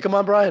God. okay, come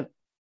on, Brian.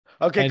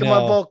 Okay, I come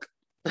on, know. Volk.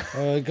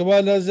 Come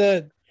on, that's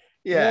it.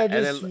 Yeah,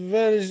 No, just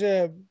finish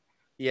him.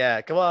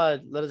 Yeah, come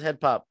on, let his head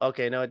pop.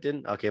 Okay, no, it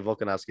didn't. Okay,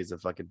 Volkanovski's a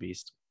fucking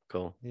beast.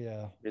 Cool.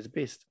 Yeah. He's a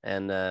beast,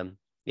 and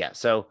yeah,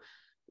 so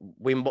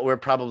we're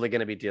probably going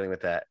to be dealing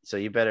with that. So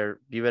you better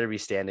be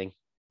standing.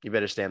 You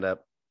better stand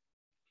up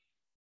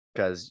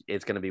because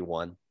it's going to be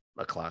 1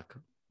 o'clock.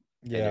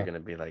 Yeah. And you're going to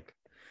be like,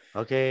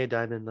 okay,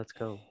 Diamond, let's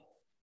go.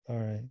 All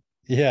right.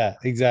 Yeah,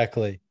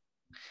 exactly.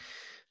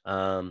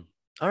 All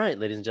right,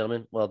 ladies and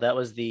gentlemen. Well, that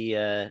was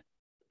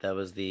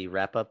the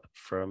wrap up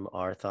from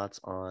our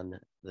thoughts on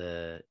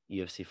the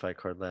UFC fight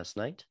card last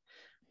night.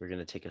 We're going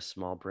to take a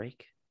small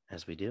break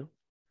as we do,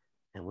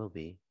 and we'll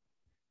be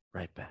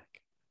right back.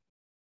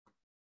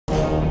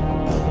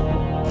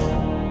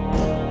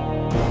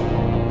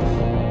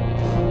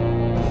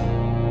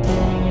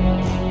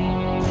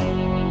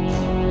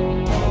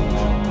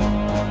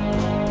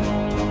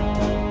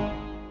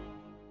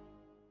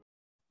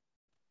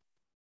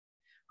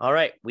 All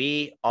right,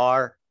 we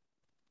are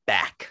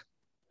back.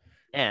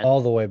 And all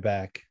the way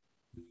back.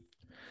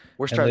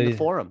 We're starting the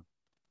forum.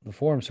 The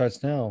forum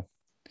starts now.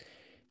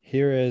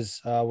 Here is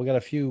we got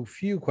a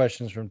few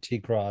questions from T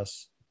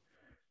Cross.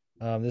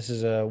 This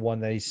is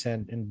one that he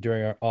sent in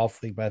during our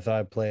off week, but I thought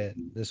I'd play it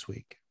this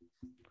week.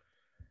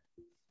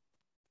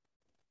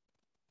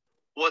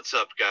 What's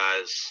up,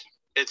 guys?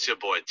 It's your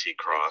boy T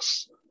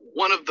Cross.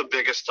 One of the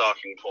biggest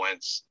talking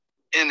points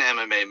in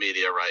MMA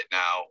media right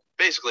now,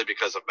 basically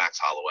because of Max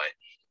Holloway,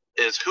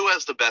 is who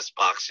has the best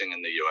boxing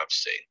in the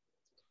UFC.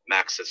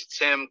 Max says it's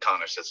him.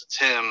 Connor says it's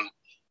him.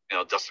 You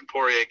know, Dustin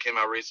Poirier came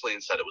out recently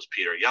and said it was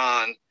Peter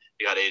Yan.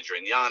 You got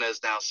Adrian Yanez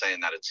now saying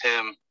that it's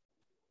him.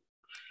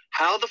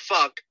 How the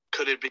fuck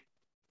could it be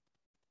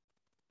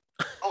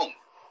Holm,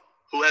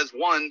 who has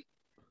won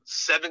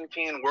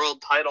 17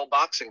 world title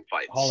boxing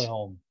fights? Holly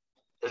Holm.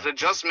 Is it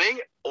just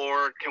me,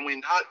 or can we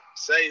not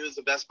say who's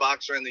the best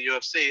boxer in the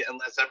UFC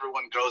unless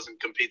everyone goes and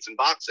competes in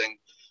boxing?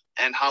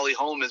 And Holly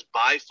Holm is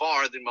by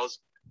far the most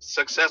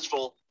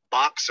successful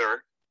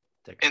boxer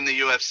in the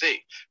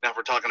UFC. Now, if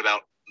we're talking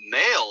about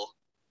male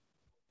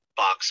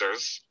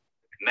boxers,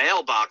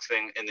 male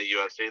boxing in the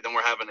UFC, then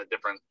we're having a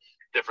different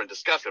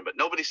discussion. But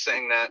nobody's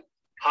saying that.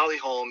 Holly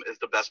Holm is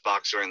the best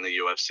boxer in the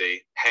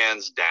UFC,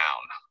 hands down.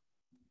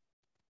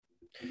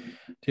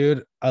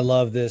 Dude, I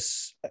love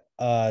this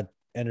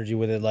energy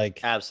with it. Like,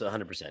 absolutely,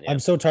 100%. Yeah. I'm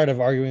so tired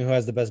of arguing who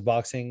has the best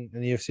boxing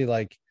in the UFC.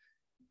 Like,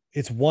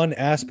 it's one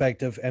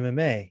aspect of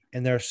MMA,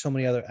 and there are so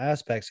many other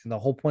aspects. And the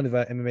whole point of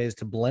MMA is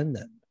to blend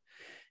them.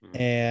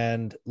 Mm-hmm.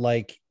 And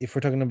like, if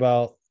we're talking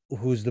about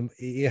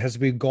it has to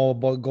be go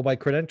by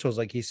credentials,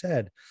 like he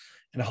said.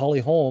 And Holly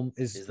Holm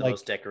is the like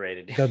most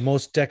decorated, the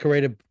most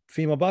decorated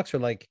female boxer.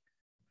 Like,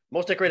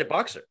 most decorated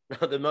boxer,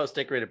 the most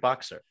decorated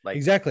boxer. Like,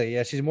 exactly.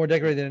 Yeah. She's more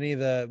decorated than any of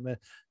the,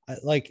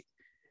 like,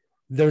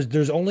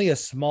 there's only a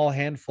small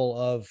handful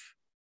of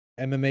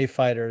MMA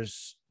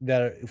fighters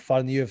that are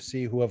fought in the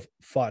UFC who have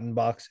fought in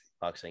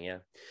boxing. Yeah.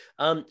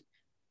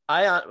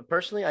 I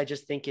personally, I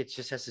just think it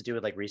just has to do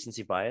with like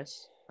recency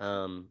bias.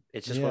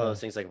 It's just one of those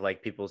things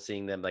like people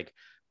seeing them like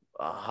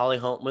Holly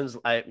Holm.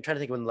 I'm trying to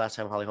think when the last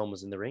time Holly Holm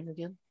was in the ring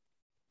again.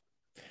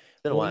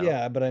 It's been a while.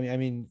 Yeah, but I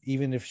mean,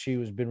 even if she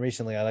was been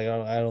recently, I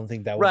don't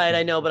think that. Right,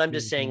 I know, but I'm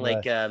just saying,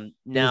 like,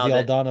 now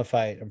the Aldana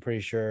fight, I'm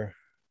pretty sure.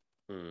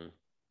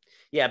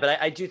 Yeah,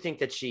 but I do think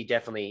that she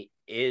definitely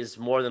is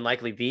more than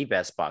likely the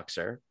best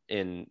boxer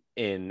in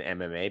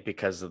MMA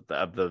because of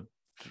the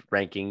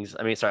rankings.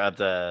 I mean, sorry, of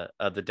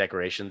the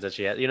decorations that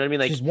she has. You know what I mean?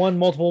 Like, she's won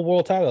multiple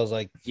world titles.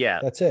 Like, yeah,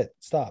 that's it.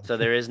 Stop. So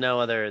there is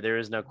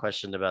no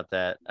question about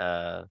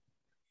that.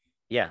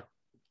 Yeah,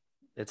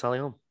 it's Holly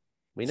Holm.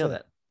 We know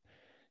that.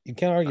 You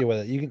can't argue with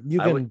it. You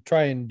can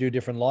try and do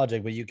different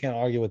logic, but you can't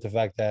argue with the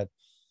fact that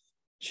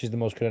she's the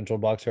most credentialed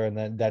boxer,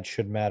 and that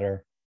should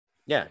matter.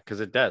 Yeah, because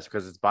it does,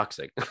 because it's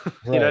boxing.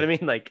 You know what I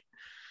mean? Like,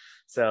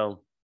 so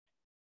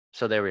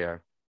there we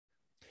are.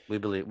 We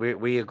believe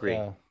we agree.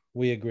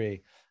 We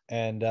agree.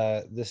 And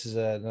this is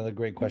another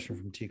great question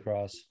from T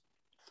Cross.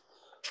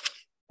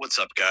 What's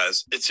up,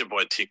 guys? It's your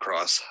boy T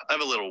Cross. I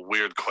have a little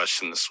weird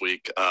question this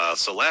week.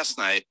 So last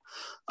night,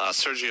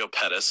 Sergio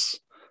Pettis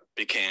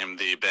became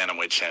the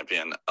bantamweight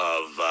champion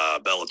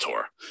of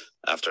Bellator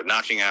after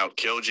knocking out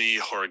Kyoji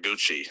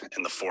Horiguchi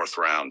in the 4th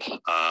round.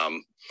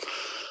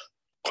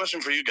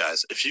 Question for you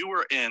guys. If you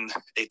were in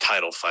a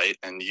title fight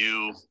and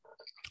you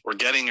were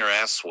getting your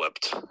ass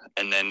whipped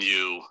and then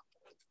you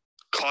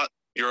caught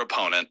your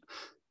opponent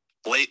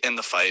late in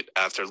the fight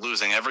after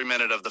losing every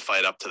minute of the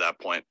fight up to that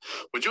point,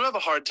 would you have a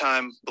hard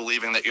time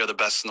believing that you're the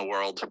best in the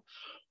world?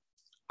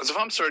 Because if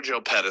I'm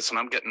Sergio Pettis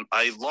and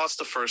I lost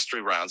the first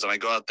 3 rounds and I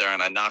go out there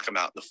and I knock him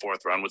out in the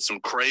 4th round with some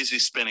crazy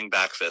spinning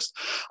back fist,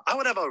 I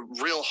would have a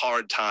real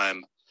hard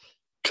time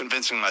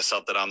convincing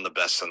myself that I'm the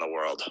best in the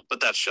world. But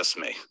that's just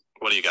me.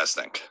 What do you guys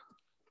think?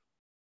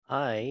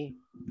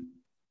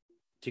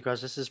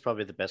 T-Cross, this is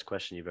probably the best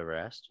question you've ever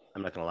asked.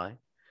 I'm not gonna lie.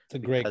 It's a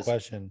great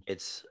question.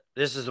 This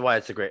is why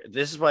it's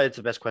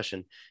the best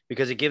question,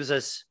 because it gives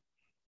us,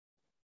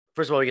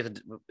 first of all,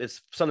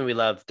 it's something we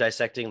love,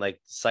 dissecting like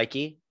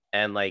psyche,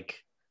 and like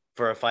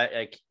for a fight,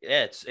 like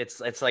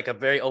it's like a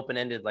very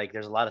open-ended, like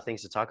there's a lot of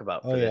things to talk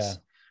about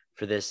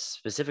for this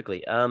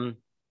specifically.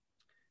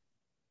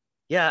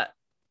 Yeah,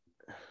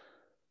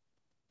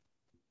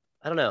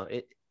 I don't know.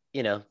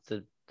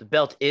 The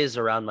belt is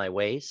around my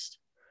waist,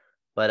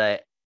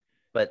 but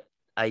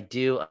I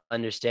do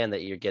understand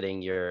that you're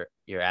getting your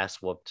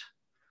ass whooped.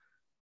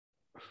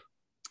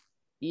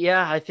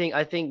 Yeah, I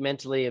think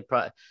mentally,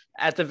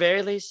 at the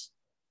very least,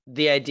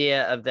 the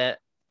idea of that,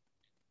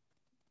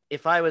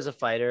 if I was a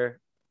fighter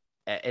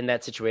in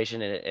that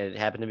situation and it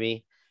happened to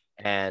me,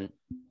 and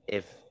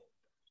if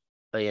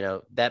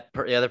the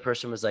other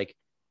person was like,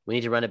 we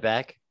need to run it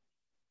back,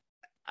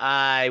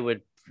 I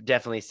would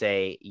definitely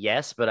say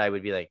yes, but I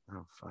would be like,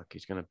 oh fuck,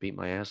 he's gonna beat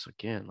my ass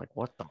again. Like,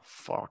 what the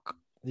fuck?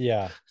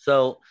 Yeah.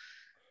 So,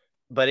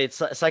 but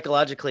it's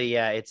psychologically,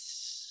 I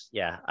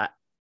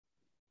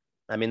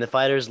mean, the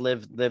fighters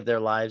live their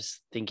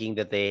lives thinking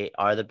that they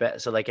are the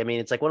best. So, like, I mean,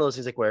 it's like one of those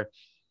things, like where,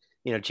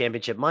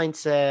 championship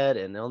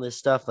mindset and all this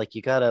stuff. Like,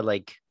 you gotta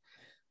like.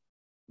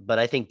 But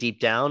I think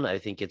deep down, I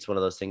think it's one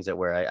of those things that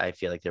where I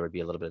feel like there would be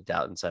a little bit of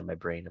doubt inside my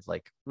brain of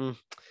like,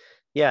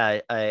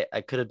 yeah,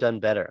 I could have done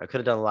better. I could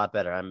have done a lot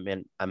better.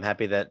 I'm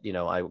happy that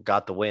I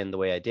got the win the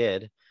way I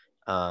did,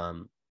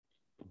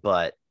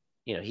 but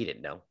he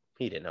didn't know.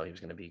 He didn't know he was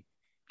going to be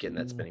getting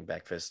that spinning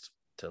back fist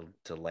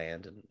to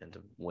land and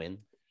to win.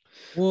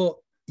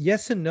 Well,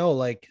 yes and no.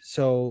 Like,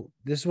 so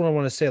this is what I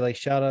want to say. Like,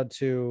 shout out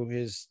to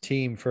his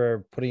team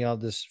for putting out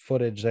this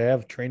footage. They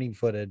have training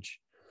footage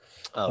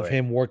of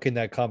him working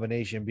that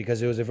combination,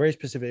 because it was a very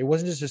specific. It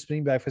wasn't just a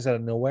spinning back fist out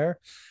of nowhere.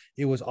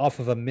 It was off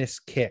of a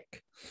missed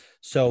kick.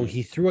 So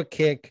he threw a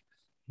kick,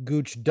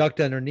 Gooch ducked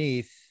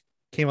underneath,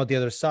 came out the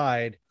other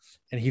side,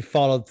 and he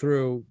followed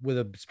through with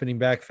a spinning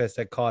back fist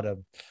that caught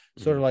him.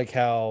 Sort of like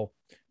how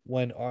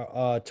when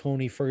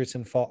Tony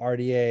Ferguson fought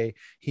RDA,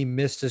 he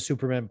missed a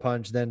Superman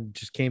punch, then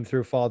just came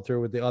through, followed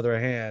through with the other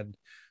hand,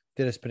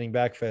 did a spinning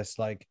back fist.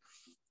 Like,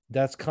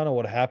 that's kind of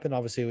what happened.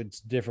 Obviously,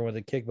 it's different with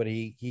a kick, but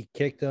he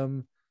kicked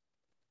him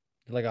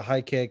like a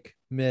high kick,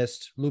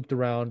 missed, looped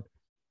around,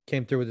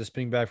 came through with a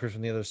spinning back fist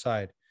from the other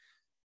side.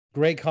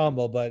 Great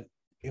combo, but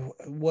it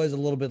was a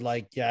little bit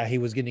like, yeah, he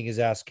was getting his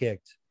ass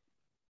kicked.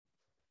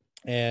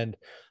 And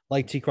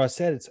like T-Cross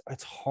said,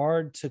 it's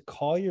hard to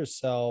call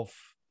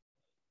yourself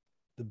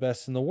the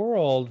best in the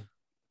world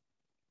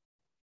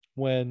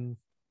when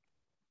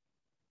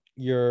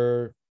you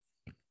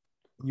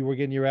were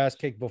getting your ass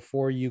kicked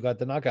before you got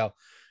the knockout.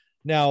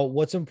 Now,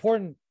 what's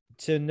important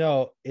to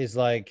know is,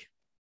 like,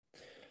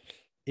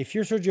 if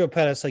you're Sergio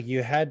Pettis, like,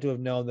 you had to have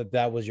known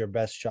that was your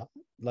best shot.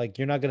 Like,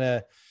 you're not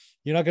gonna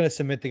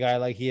submit the guy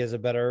like he has a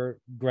better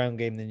ground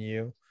game than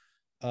you.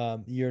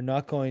 You're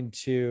not going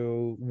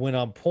to win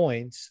on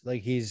points.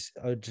 Like, he's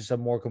just a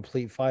more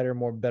complete fighter,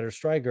 more better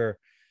striker.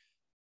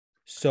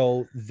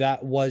 So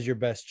that was your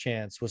best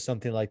chance, was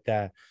something like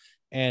that.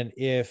 And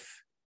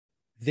if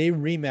they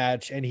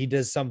rematch and he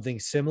does something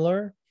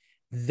similar,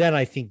 then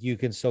I think you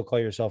can still call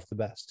yourself the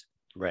best.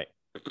 Right.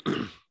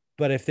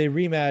 But if they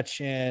rematch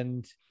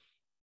and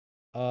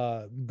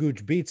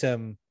Gooch beats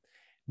him,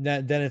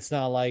 then it's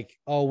not like,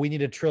 oh, we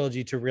need a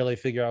trilogy to really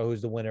figure out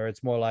who's the winner.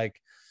 It's more like,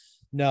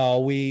 no,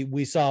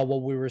 we saw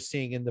what we were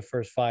seeing in the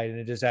first fight, and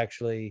it just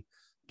actually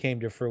came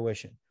to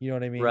fruition. You know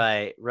what I mean?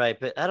 Right.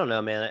 But I don't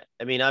know, man.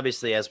 I mean,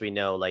 obviously, as we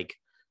know, like,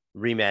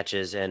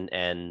 rematches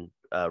and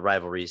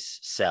rivalries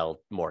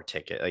sell more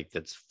ticket. Like,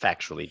 that's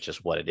factually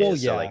just what it is. Well,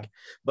 yeah. So, like,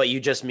 but you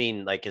just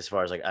mean, like, as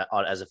far as like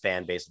as a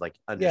fan base, like,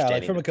 understanding,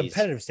 like from a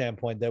competitive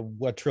standpoint, that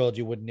what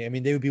trilogy wouldn't. I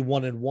mean, they would be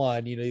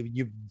 1-1.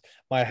 You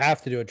might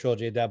have to do a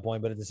trilogy at that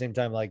point, but at the same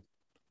time, like,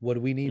 what do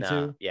we need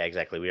to? Yeah,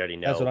 exactly. We already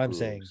know. That's what I'm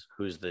saying.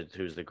 Who's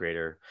the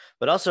greater?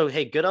 But also,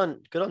 hey, good on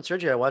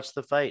Sergio. I watched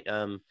the fight.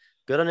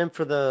 Good on him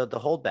for the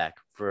holdback,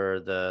 for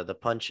the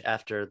punch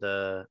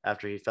after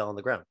he fell on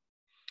the ground.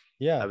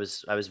 Yeah,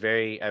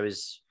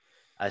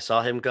 I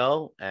saw him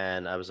go,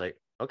 and I was like,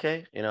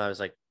 okay, I was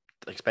like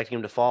expecting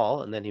him to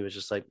fall, and then he was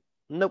just like,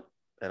 nope,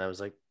 and I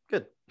was like,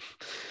 good.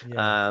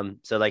 Yeah.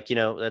 So, like,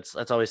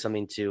 that's always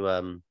something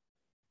to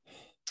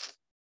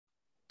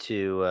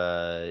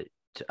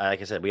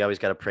like I said, we always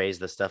got to praise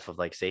the stuff of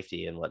like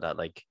safety and whatnot.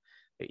 Like,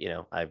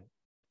 I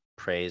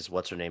praise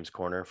what's her name's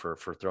corner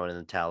for throwing in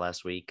the towel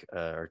last week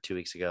or 2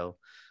 weeks ago,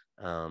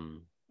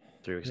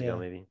 3 weeks ago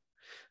maybe.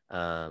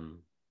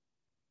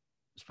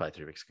 It's probably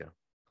 3 weeks ago.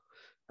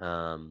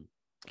 I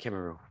can't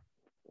remember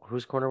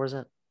whose corner was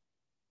it.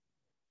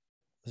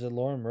 Was it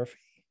Lauren Murphy?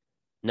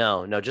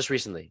 No, just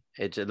recently.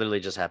 It literally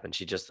just happened.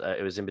 She just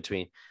it was in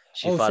between.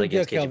 She fought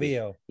Cynthia against KGB.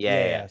 Calvillo.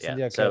 Yeah.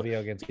 Cynthia So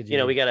Calvillo against KGB. you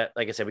know, we gotta,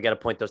 like I said, we gotta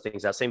point those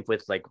things out. Same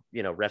with like,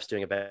 you know, refs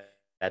doing a bad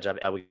job.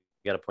 We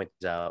gotta point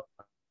these out,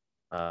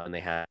 and they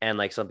have, and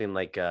like something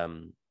like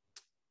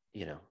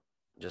you know,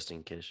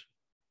 Justine Kish.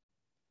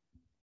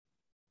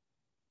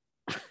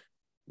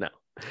 No,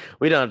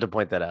 we don't have to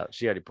point that out.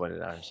 She already pointed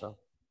it out herself.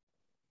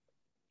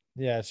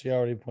 Yeah, she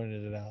already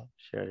pointed it out.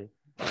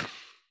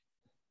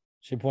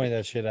 She pointed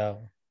that shit out.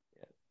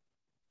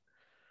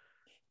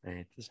 I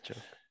hate this joke.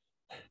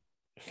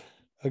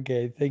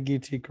 Okay, thank you,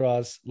 T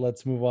Cross.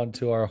 Let's move on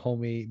to our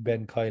homie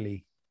Ben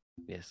Kiley.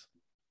 Yes.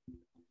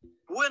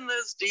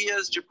 Buenos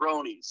dias,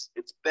 jabronis.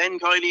 It's Ben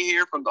Kiley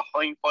here from the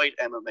Hindfight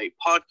MMA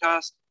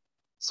podcast.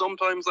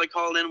 Sometimes I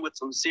call in with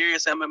some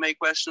serious MMA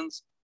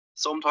questions.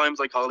 Sometimes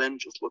I call in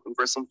just looking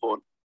for some fun.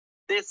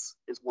 This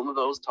is one of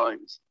those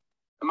times.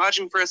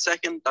 Imagine for a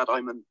second that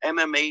I'm an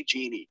MMA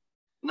genie.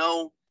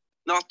 No,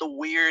 not the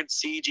weird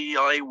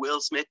CGI Will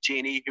Smith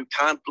genie who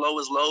can't blow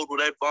his load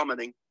without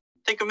vomiting.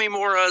 Think of me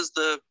more as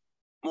the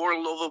more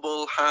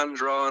lovable,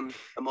 hand-drawn,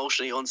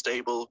 emotionally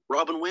unstable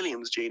Robin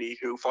Williams genie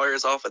who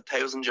fires off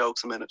 1,000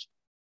 jokes a minute.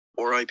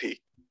 R.I.P.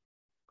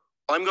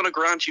 I'm going to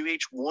grant you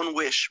each one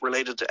wish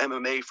related to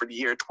MMA for the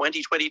year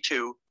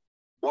 2022.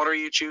 What are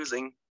you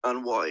choosing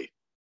and why?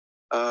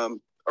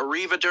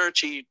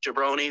 Arrivederci,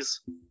 jabronis.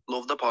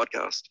 Love the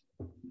podcast.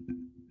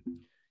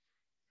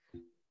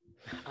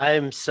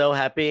 I'm so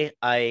happy.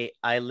 I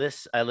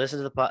listened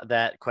to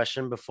that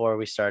question before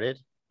we started.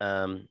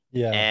 And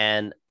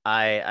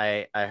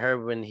I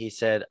heard when he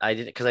said I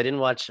didn't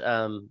watch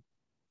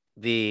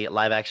the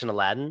live action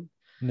Aladdin.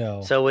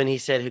 No. So when he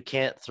said who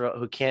can't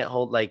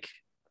hold like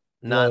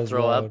not Blows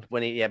throw load. up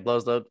when he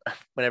blows load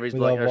whenever he's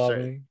Without blowing, or sorry,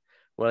 vomiting.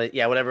 well,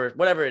 yeah,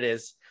 whatever it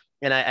is.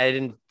 And I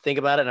didn't think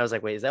about it, and I was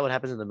like, wait, is that what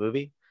happens in the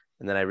movie?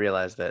 And then I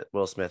realized that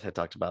Will Smith had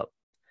talked about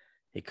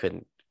he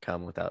couldn't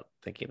come without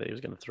thinking that he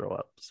was going to throw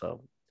up.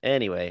 So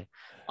anyway,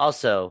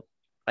 also,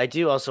 I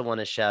do also want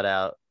to shout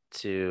out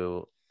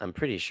to, I'm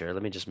pretty sure,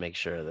 let me just make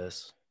sure of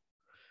this.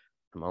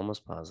 I'm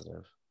almost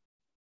positive.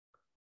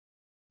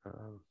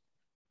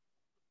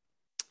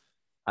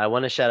 I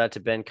want to shout out to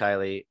Ben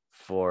Kiley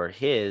for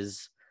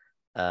his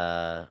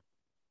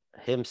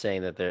him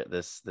saying that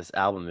this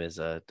album is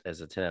a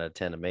 10 out of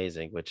 10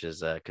 amazing, which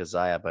is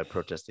Kazaya by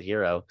Protest the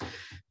Hero.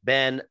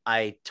 Ben,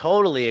 I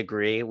totally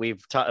agree. We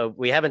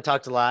haven't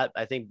talked a lot.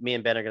 I think me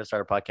and Ben are going to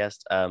start a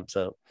podcast.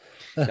 So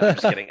no, I'm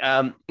just kidding.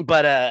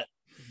 But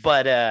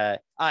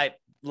I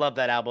love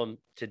that album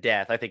to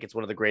death. I think it's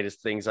one of the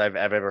greatest things I've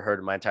ever heard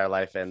in my entire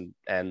life, and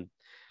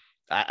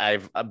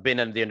I've been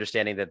under the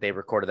understanding that they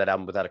recorded that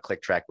album without a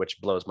click track,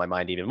 which blows my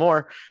mind even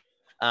more.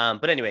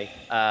 But anyway,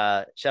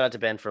 shout out to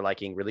Ben for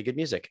liking really good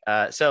music.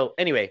 So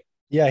anyway,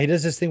 yeah, he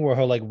does this thing where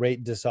he'll like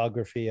rate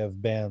discography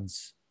of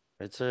bands.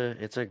 It's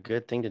a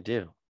good thing to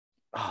do.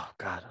 Oh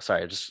God,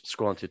 sorry, just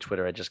scrolling through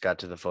Twitter. I just got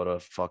to the photo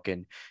of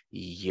fucking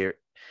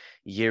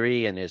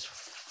Yuri and his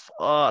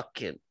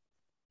fucking.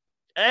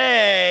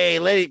 Hey,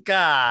 lady,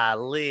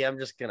 golly, I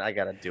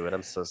gotta do it.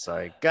 I'm so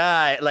sorry,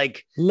 guy.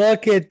 Like,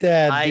 look at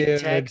that,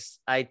 dude.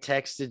 I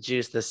texted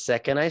Juice the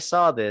second I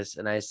saw this,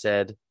 and I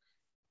said,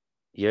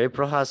 Yuri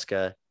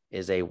Prohaska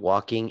is a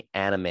walking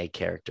anime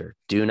character.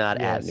 Do not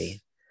at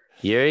me.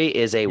 Yuri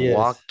is a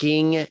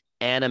walking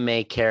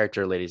anime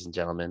character, ladies and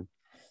gentlemen.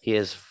 He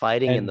is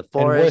fighting in the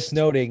forest. And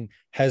worth noting,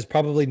 has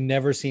probably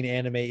never seen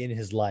anime in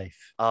his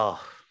life.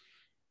 Oh,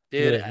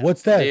 dude,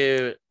 what's that?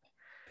 Dude,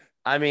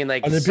 I mean,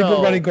 like, are there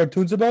people writing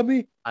cartoons about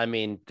me? I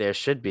mean, there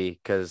should be,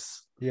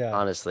 because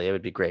honestly, it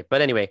would be great.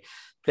 But anyway,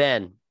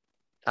 Ben,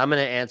 I'm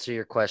going to answer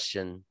your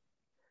question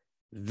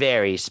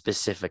very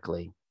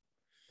specifically.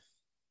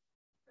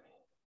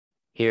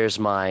 Here's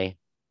my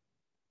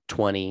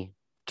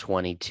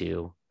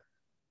 2022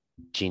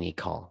 genie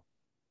call.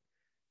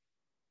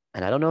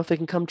 And I don't know if it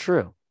can come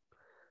true,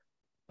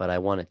 but I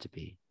want it to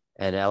be.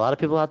 And a lot of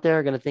people out there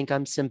are going to think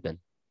I'm simping,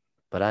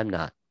 but I'm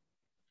not.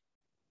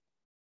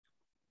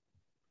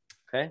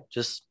 Okay,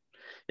 just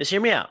hear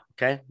me out.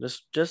 Okay,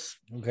 just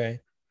okay.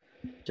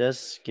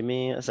 Just give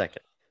me a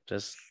second.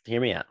 Just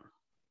hear me out.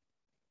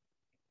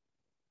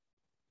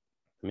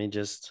 Let me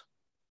just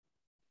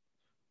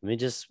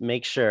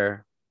make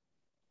sure.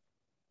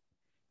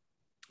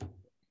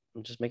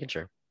 I'm just making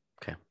sure.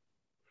 Okay.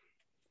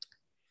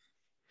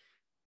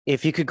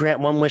 If you could grant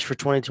one wish for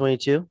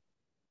 2022,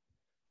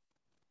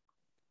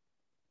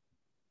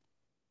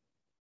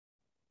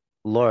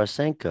 Laura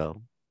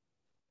Sanko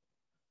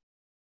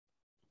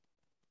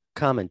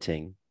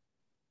commenting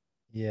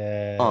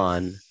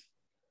on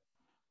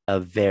a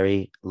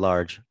very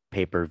large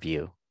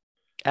pay-per-view.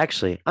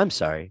 Actually, I'm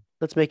sorry.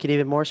 Let's make it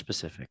even more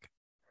specific.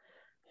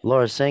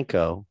 Laura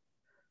Sanko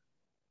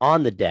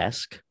on the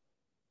desk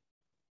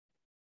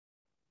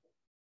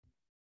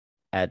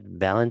at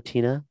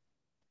Valentina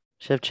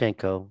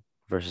Shevchenko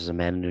versus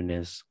Amanda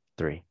Nunes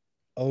 3.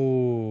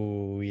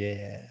 Oh,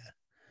 yeah.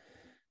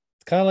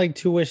 It's kind of like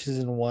two wishes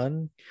in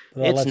one.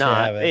 It's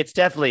not. It's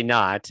definitely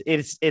not.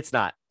 It's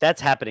not. That's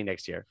happening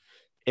next year.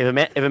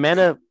 If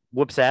Amanda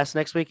whoops ass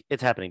next week,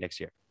 it's happening next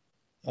year.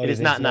 Oh, It you is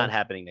think not so? not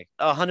happening next.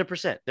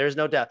 100%. There's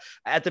no doubt.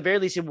 At the very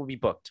least, it will be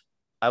booked.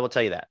 I will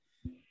tell you that.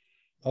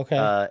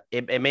 Okay.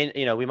 It may,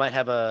 we might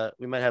have a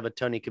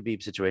Tony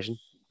Khabib situation.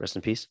 Rest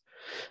in peace.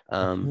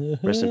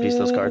 Rest in peace.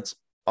 Those cards,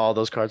 all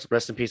those cards.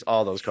 Rest in peace.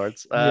 All those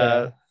cards.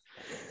 Yeah.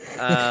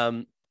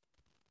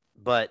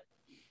 But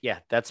yeah,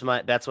 that's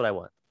what I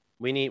want.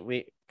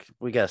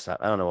 We gotta stop.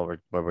 I don't know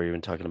what we're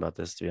even talking about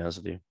this, to be honest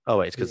with you. Oh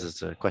wait, it's because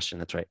it's a question.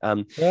 That's right.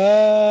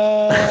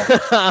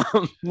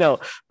 No,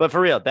 but for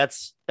real,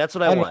 that's what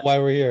I I don't know want. why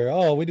we're here.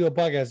 Oh, we do a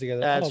podcast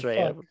together. That's Oh, right.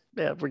 fuck.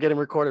 Yeah, we're getting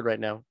recorded right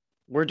now.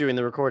 We're doing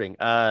the recording.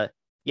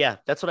 Yeah,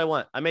 that's what I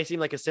want. I may seem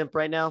like a simp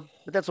right now,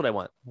 but that's what I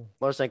want.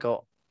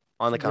 Lorosenko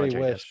on the It's a great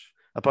commentary desk, wish.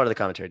 a part of the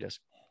commentary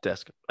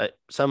desk.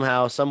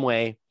 Somehow, some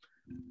way,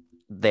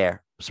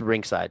 there,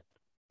 ringside,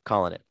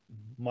 calling it.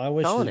 My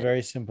wish Calling is it.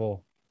 very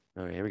simple.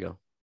 Okay, here we go.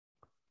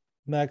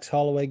 Max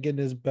Holloway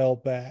getting his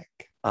belt back.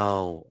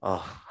 Oh,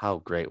 how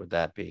great would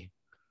that be?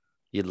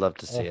 You'd love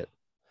to see Oh. it.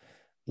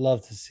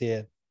 Love to see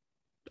it.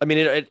 I mean,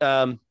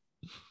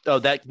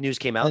 that news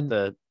came out.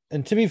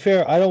 And to be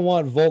fair, I don't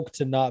want Volk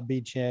to not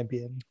be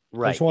champion.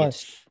 Right. just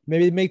want-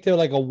 Maybe make there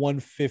like a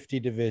 150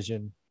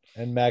 division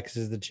and Max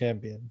is the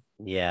champion.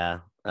 Yeah.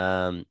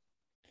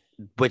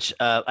 Which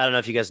I don't know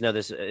if you guys know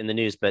this in the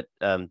news, but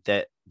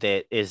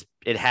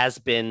it has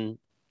been,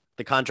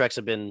 the contracts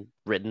have been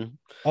written.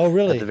 Oh,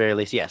 really? At the very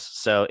least, yes.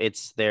 So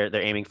they're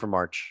aiming for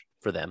March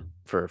for them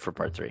for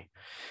part 3.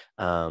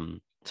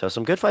 So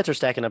some good fights are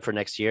stacking up for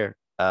next year.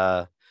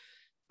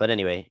 But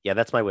anyway, yeah,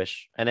 that's my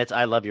wish, and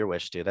I love your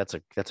wish, dude. That's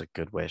a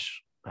good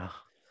wish.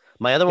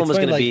 My other one was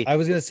gonna be. I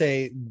was gonna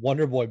say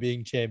Wonder Boy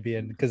being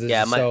champion because it's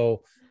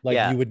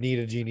Yeah, you would need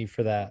a genie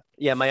for that.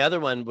 Yeah, my other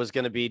one was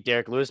gonna be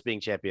Derek Lewis being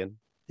champion,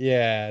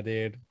 Yeah,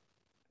 dude.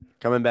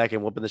 coming back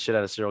and whooping the shit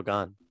out of Cyril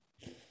Gahn.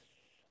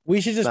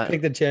 We should just Not-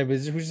 pick the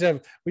champions.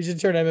 We should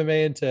turn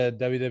MMA into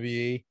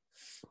WWE,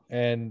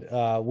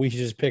 and we should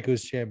just pick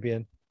who's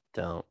champion.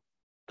 Don't,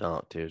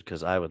 dude,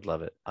 because I would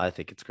love it. I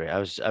think it's great. I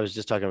was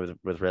just talking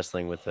with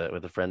wrestling with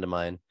a friend of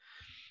mine,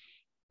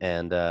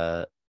 and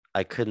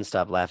I couldn't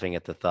stop laughing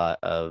at the thought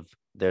of,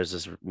 there's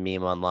this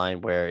meme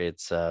online where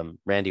it's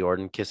Randy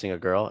Orton kissing a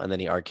girl and then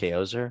he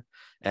RKO's her,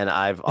 and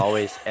I've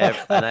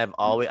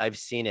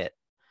seen it.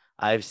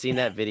 I've seen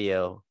that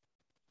video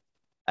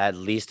at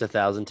least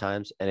 1,000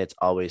 times, and it's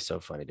always so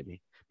funny to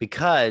me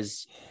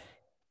because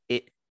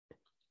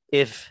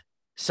if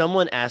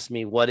someone asked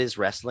me what is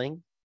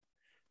wrestling,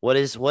 what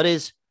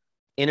is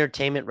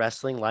entertainment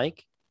wrestling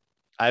like,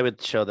 I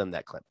would show them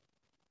that clip,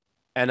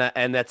 and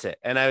that's it,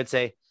 and I would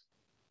say,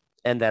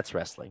 and that's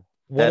wrestling.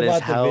 What That is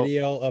about how- the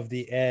video of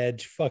the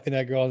Edge fucking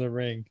that girl in the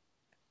ring?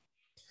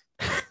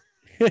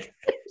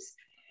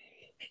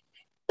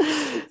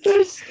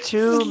 There's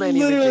too many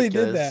Literally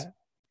ridiculous. did that.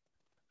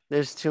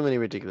 There's too many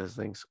ridiculous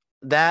things.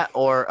 That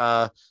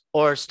or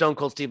Stone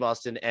Cold Steve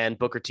Austin and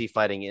Booker T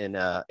fighting in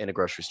a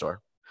grocery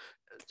store,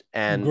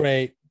 and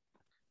Great.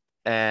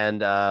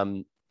 and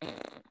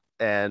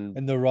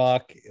And The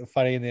Rock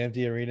fighting in the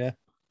empty arena.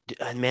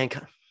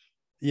 mankind.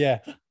 Yeah.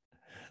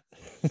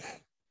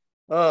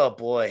 Oh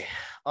boy,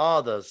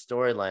 all those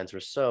storylines were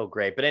so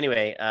great. But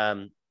anyway,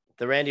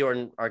 the Randy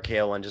Orton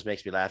RKO one just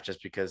makes me laugh,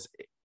 just because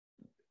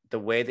the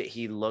way that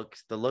he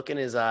looks, the look in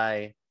his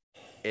eye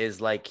is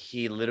like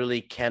he literally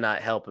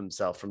cannot help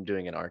himself from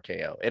doing an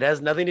RKO. It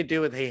has nothing to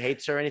do with he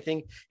hates her or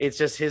anything. It's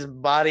just his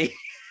body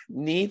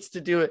needs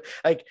to do it.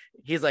 Like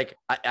he's like,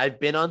 I've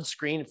been on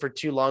screen for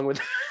too long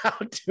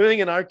without doing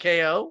an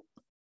RKO,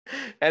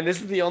 and this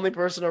is the only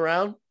person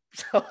around,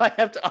 so I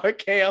have to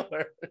RKO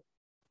her.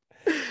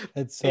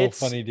 It's so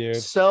funny, dude.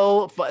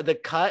 So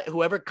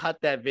whoever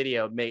cut that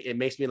video, it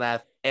makes me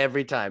laugh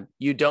every time.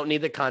 You don't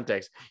need the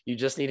context. You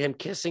just need him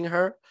kissing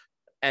her,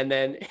 and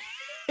then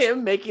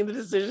him making the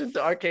decision to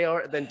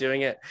RKO her, then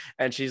doing it,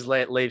 and she's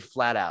laid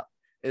flat out.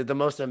 It's the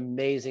most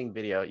amazing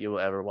video you will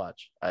ever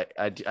watch.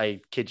 I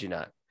kid you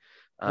not.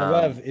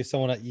 If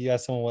you got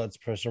someone that's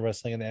professional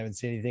wrestling and they haven't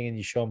seen anything, and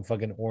you show them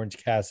fucking Orange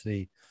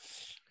Cassidy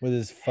with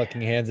his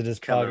fucking hands in his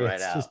Coming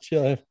pockets, right out. just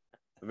chilling.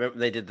 Remember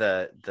they did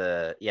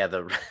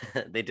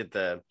they did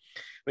the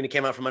when he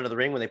came out from under the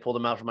ring, when they pulled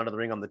him out from under the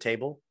ring on the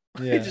table.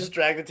 Yeah. He just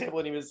dragged the table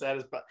and he was at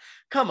his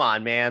come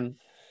on, man.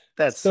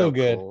 That's So so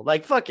good. cool.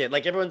 Like fuck it.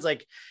 Like everyone's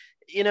like,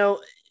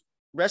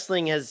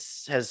 wrestling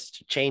has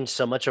changed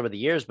so much over the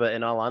years, but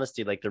in all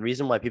honesty, like the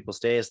reason why people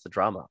stay is the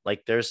drama.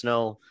 Like there's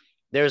no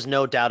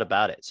doubt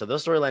about it. So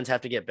those storylines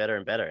have to get better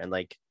and better. And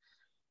like,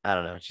 I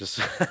don't know, it's just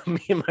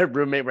me and my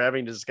roommate were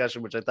having a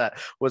discussion, which I thought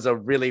was a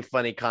really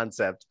funny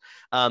concept.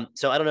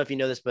 So I don't know if you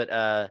know this,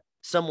 but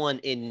someone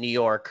in New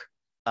York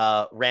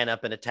ran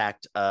up and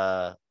attacked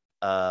a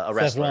Seth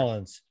wrestler.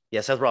 Rollins. Yeah,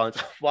 Seth Rollins.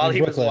 While In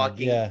he was Brooklyn,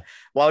 walking, yeah.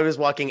 while he was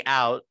walking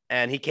out,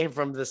 and he came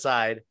from the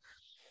side,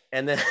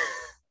 and then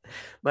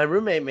my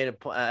roommate made a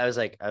point. I was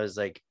like,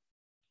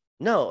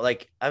 no,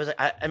 like I was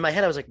like, in my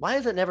head, I was like, why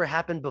has it never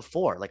happened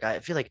before? Like I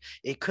feel like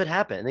it could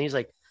happen. And then he's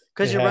like,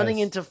 because It you're running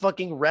has. into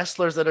fucking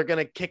wrestlers that are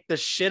gonna kick the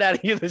shit out of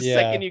you the Yeah.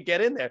 second you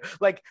get in there.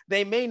 Like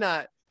they may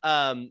not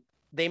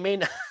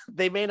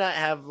they may not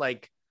have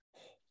like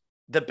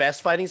the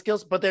best fighting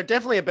skills, but they're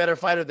definitely a better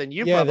fighter than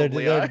you Yeah,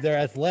 probably are. they're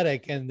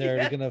athletic and they're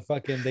Yeah. gonna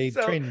fucking they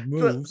So- train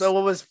moves. So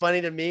what was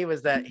funny to me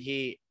was that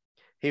he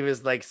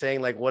was like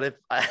saying like, what if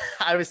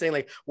I was saying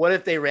like, what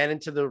if they ran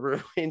into the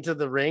room into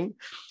the ring,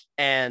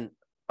 and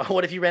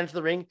what if you ran into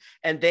the ring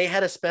and they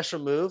had a special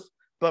move,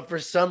 but for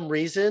some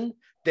reason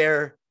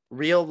their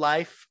real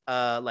life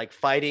like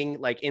fighting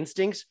like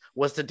instincts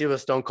was to do a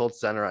Stone Cold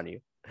Stunner on you.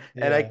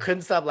 And I Yeah.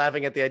 couldn't stop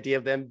laughing at the idea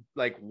of them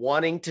like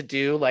wanting to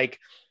do like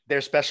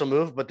their special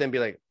move, but then be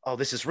like, oh,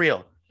 this is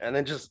real. And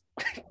then just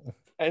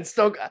and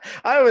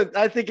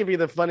I think it'd be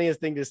the funniest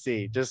thing to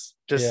see. Just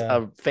Yeah.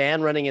 a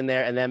fan running in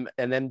there and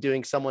then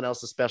doing someone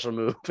else's special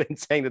move and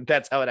saying that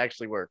that's how it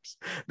actually works.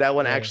 That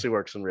one Yeah. actually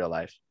works in real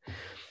life.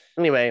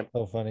 Anyway,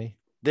 So funny.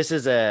 this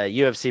is a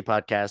UFC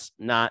podcast,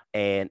 not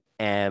I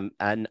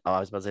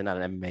was about to say not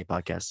an MMA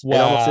podcast.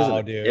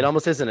 Wow, dude. It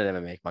almost isn't an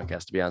MMA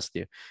podcast, to be honest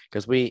with you,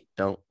 because we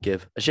don't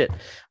give a shit.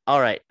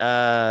 All right.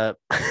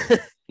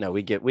 No,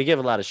 we give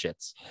a lot of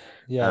shits.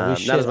 Yeah, we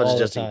shit not as much all as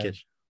the Justin time. Kidd.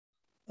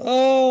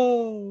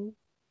 Oh,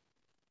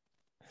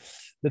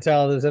 the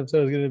title of this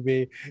episode is going to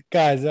be,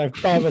 guys, I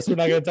promise we're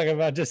not going to talk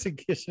about Justin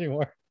Kish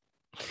anymore.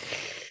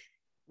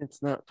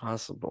 It's not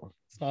possible.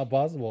 It's not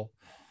possible.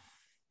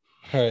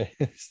 All right.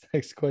 This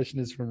next question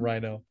is from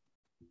Rhino.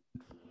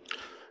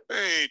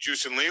 Hey,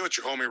 Juice and Leo, it's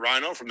your homie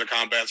Rhino from the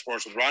Combat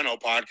Sports with Rhino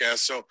podcast.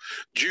 So,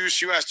 Juice,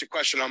 you asked a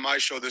question on my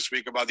show this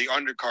week about the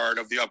undercard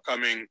of the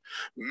upcoming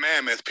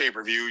Mammoth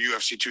pay-per-view,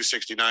 UFC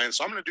 269.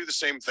 So I'm going to do the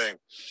same thing.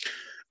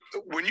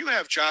 When you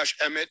have Josh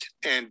Emmett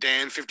and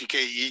Dan 50K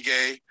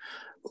Ige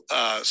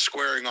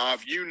squaring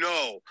off, you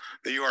know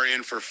that you are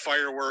in for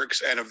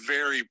fireworks and a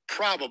very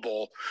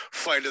probable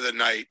fight of the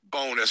night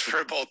bonus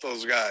for both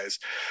those guys.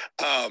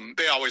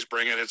 They always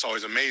bring it. It's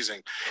always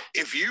amazing.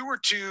 If you were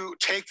to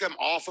take them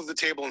off of the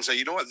table and say,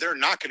 you know what, they're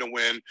not going to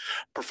win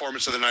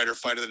performance of the night or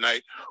fight of the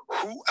night,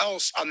 who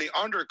else on the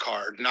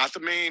undercard, not the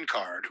main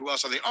card, who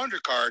else on the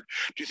undercard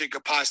do you think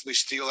could possibly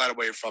steal that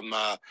away from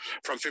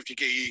 50K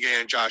Ige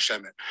and Josh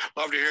Emmett?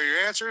 Love to hear your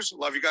answers.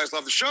 Love you guys.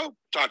 Love the show.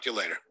 Talk to you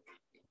later.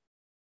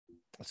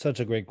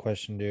 Such a great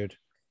question, dude.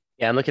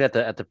 Yeah, I'm looking at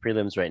the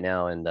prelims right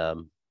now,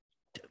 and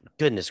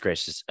goodness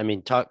gracious, I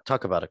mean,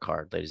 talk about a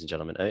card, ladies and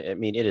gentlemen. I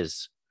mean, it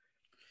is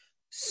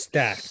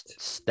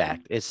Stacked.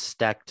 stacked. It's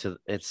stacked to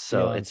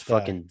Beyond it's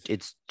fucking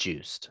it's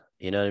juiced.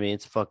 You know what I mean?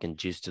 It's fucking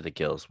juiced to the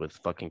gills with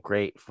fucking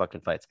great fucking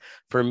fights.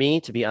 For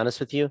me, to be honest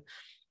with you,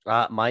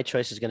 my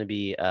choice is going to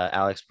be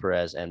Alex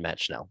Perez and Matt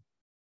Schnell.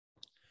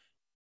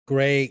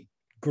 Great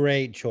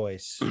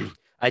choice.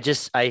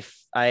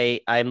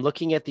 I'm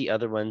looking at the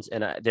other ones,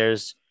 and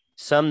there's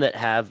some that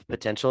have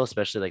potential,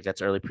 especially like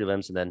that's early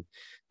prelims. And then,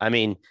 I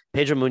mean,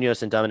 Pedro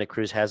Munoz and Dominic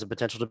Cruz has a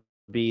potential to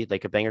be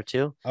like a banger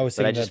too. I was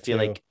But I thinking just feel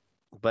that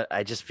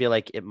too.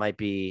 like, it might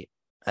be.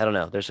 I don't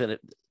know.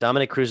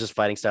 Dominic Cruz's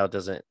fighting style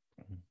doesn't.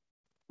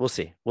 We'll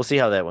see. We'll see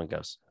how that one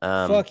goes.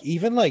 Fuck,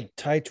 even like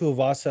Tai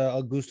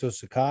Tuivasa, Augusto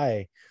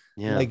Sakai,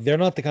 Yeah. like they're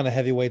not the kind of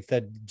heavyweights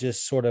that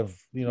just sort of,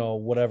 you know,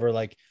 whatever.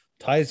 Like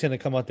Ty's gonna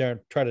come out there and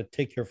try to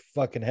take your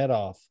fucking head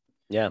off.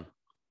 yeah.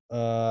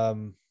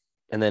 Um,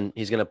 And then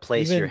he's gonna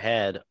place Even- your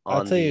head on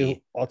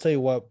I'll tell you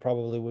what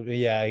probably would be.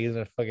 Yeah, he's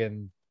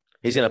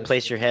gonna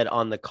place your head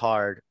on the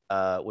card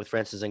with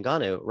Francis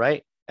Ngannou,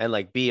 right? And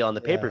like be on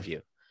the Yeah.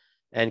 pay-per-view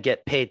and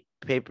get paid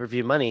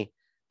pay-per-view money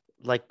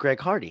like Greg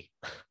Hardy.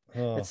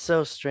 Oh, It's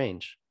so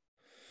strange.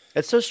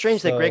 It's so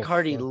strange that So Greg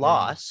Hardy fucking-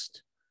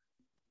 lost.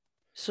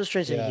 So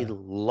strange that he Yeah.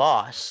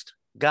 lost,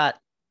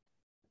 got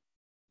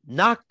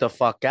knocked the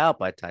fuck out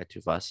by Tai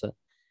Tuivasa,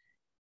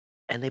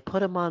 and they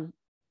put him on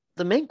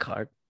the main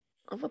card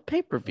of a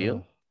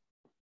pay-per-view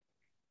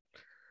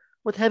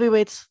with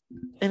heavyweights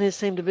in his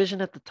same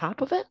division at the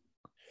top of it.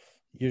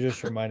 you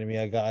just reminded me.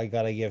 I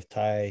gotta give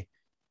Ty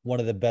one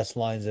of the best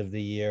lines of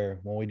the year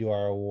when we do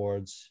our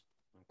awards.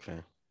 Okay.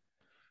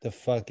 The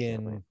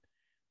fucking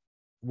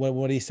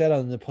what he said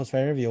on the post-fight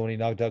interview when he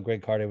knocked out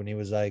Greg Hardy, when he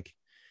was like,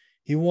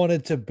 he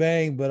wanted to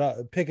bang,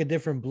 but pick a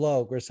different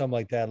bloke or something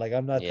like that. Like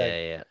I'm not that.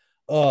 Yeah.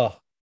 Oh,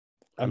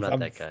 I'm not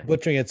that guy.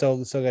 Butchering it.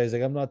 So guys,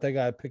 like I'm not that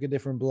guy. Pick a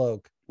different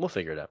bloke. We'll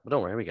figure it out. But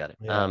don't worry, we got it.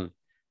 Yeah.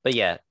 But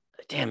yeah,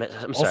 damn it.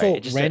 I'm sorry. Also,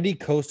 It just, Randy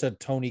Costa,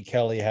 Tony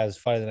Kelly has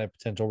fight of the night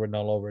potential written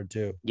all over it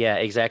too. yeah,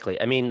 exactly.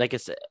 I mean, like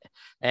it's,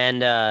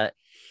 and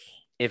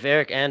if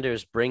Eric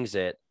Anders brings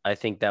it, I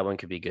think that one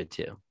could be good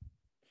too.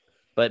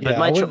 But Yeah,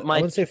 my I cho-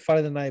 wouldn't say fight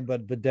of the night,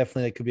 but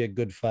definitely it could be a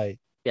good fight.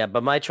 yeah,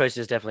 but my choice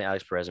is definitely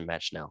Alex Perez and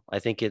Matt Schnell. I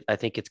think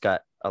it's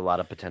got a lot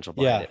of potential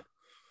behind it.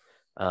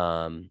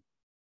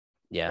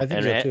 Yeah, I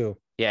think so too.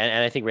 Yeah,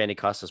 and I think Randy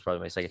Costa is probably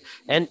my second.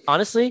 And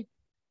honestly,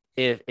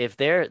 if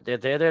they're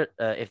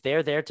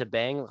there to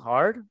bang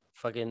hard,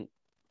 fucking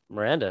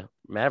Miranda,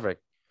 Maverick,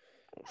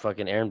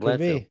 fucking Aaron Could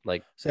be. Blanchfield,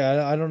 like, See,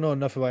 I don't know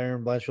enough about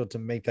Aaron Blanchfield to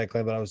make that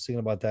claim, but I was thinking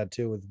about that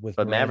too with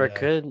but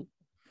Maverick Miranda.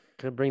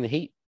 could bring the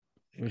heat.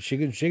 She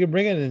could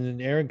bring it,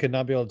 and Aaron could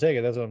not be able to take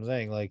it. That's what I'm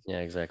saying. Like Yeah,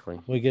 exactly.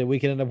 we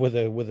can end up with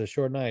a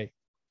short night.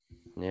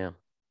 Yeah,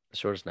 the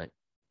shortest night.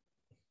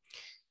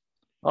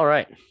 All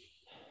right.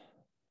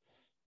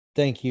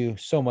 Thank you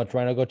so much,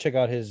 Rhino. Go check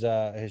out his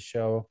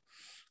show,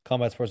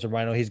 Combat Sports with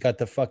Rhino. He's got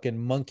the fucking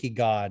monkey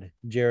god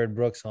Jared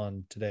Brooks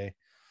on today.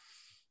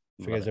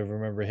 If you guys ever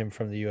remember him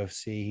from the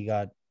UFC, he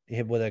got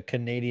hit with a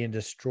Canadian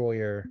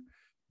destroyer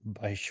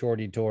by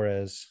Shorty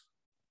Torres,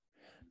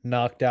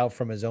 knocked out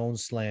from his own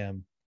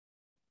slam.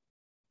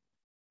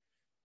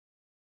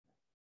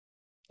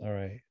 All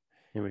right.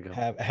 Here we go.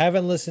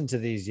 Haven't listened to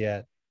these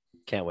yet.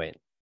 Can't wait.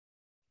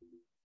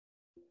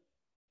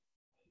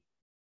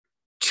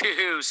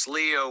 Juice,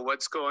 Leo,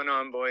 what's going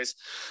on, boys?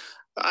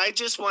 I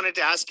just wanted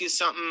to ask you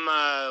something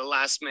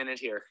last minute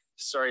here.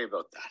 Sorry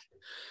about that.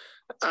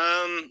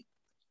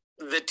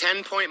 The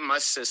 10-point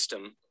must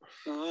system.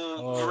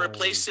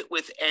 Replace it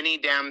with any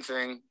damn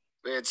thing.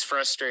 It's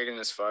frustrating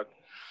as fuck.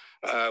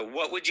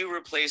 What would you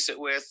replace it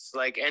with?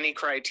 Like any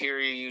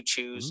criteria you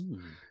choose.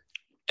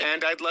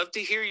 And I'd love to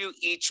hear you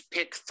each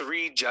pick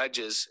 3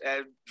 judges.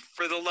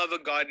 For the love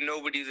of God,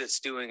 nobody that's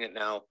doing it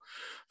now.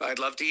 I'd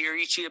love to hear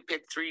each of you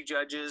pick 3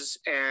 judges.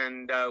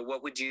 And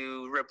what would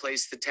you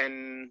replace the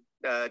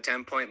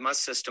 10-point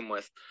must system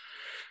with?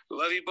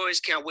 Love you,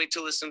 boys. Can't wait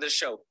to listen to the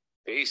show.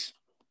 Peace.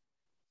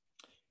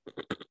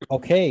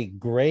 Okay,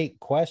 great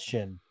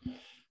question.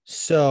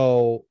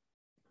 So,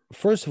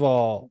 first of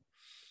all,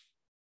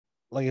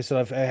 like I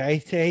said, I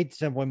hate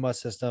the 10-point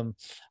must system.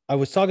 I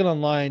was talking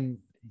online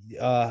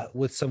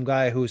with some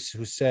guy who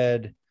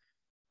said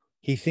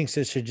he thinks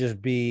it should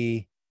just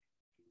be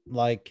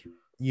like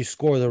you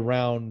score the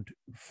round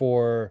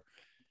for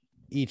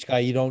each guy.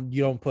 You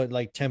don't put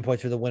like 10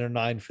 points for the winner,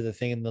 9 for the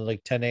thing, and the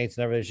like 10-8s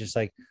and everything. It's just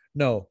like,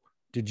 no,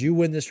 did you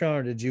win this round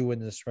or did you win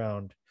this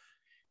round?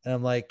 And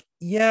I'm like,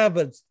 yeah,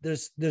 but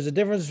there's a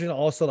difference between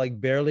also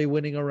like barely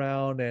winning a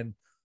round and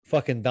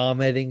fucking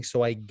dominating.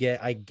 So I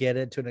get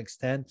it to an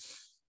extent.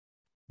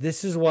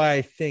 This is why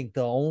I think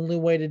the only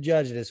way to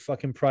judge it is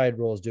fucking pride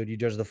rules, dude. You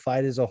judge the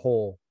fight as a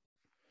whole.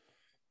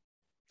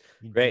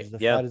 Right. The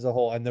fight as a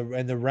whole, and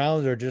the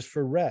rounds are just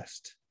for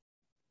rest.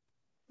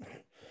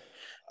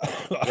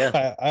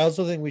 Yeah. I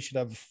also think we should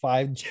have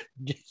 5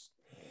 judges.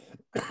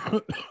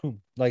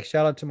 Like,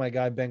 shout out to my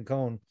guy Ben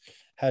Cohn,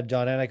 had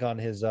John Anik on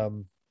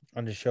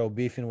his show,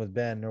 Beefing with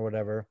Ben or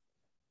whatever,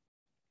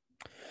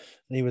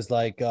 and he was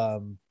like,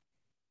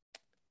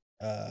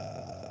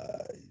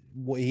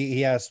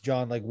 he asked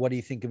John, like, what do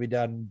you think could be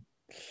done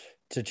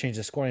to change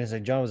the scoring? He's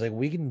like, John was like,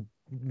 we can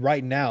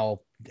right now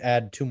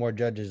add 2 more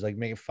judges, like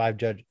make it 5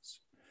 judges.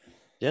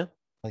 Yeah.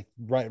 Like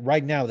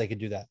right now they could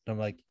do that. And I'm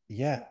like,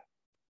 yeah.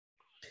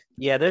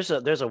 Yeah, there's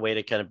a way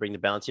to kind of bring the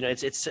balance. You know,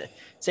 it's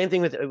same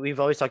thing with,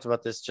 we've always talked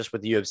about this just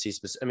with the UFC.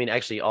 I mean,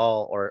 actually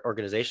all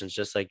organizations,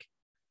 just like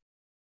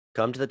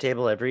come to the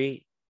table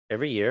every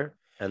year,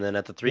 and then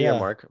at the 3-year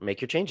mark,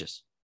 make your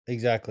changes.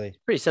 Exactly.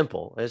 Pretty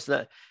simple. It's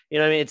not, you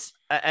know what I mean? It's,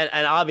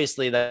 and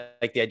obviously that,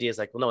 like, the idea is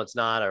like, well, no, it's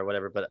not, or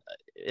whatever, but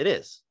it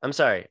is. I'm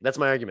sorry. That's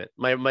my argument.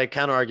 My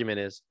counter argument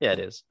is, yeah, it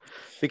is.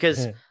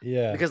 Because,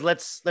 because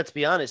let's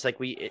be honest, like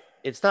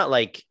it's not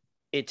like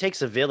it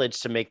takes a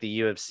village to make the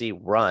UFC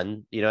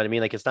run, you know what I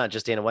mean? Like, it's not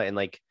just Dana White and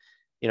like,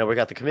 you know, we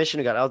got the commission,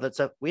 we got all that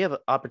stuff. We have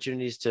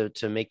opportunities to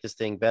make this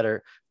thing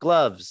better.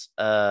 Gloves,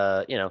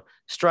 you know,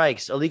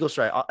 strikes, illegal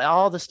strike,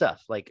 all the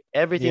stuff, like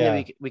everything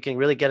that we can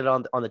really get it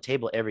on the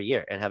table every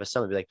year and have a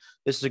summit be like,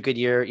 this is a good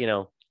year, you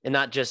know, and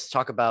not just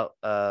talk about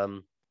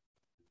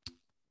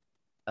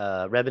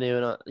revenue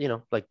and you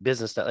know, like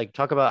business stuff, like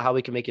talk about how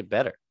we can make it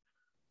better.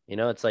 You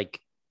know, it's like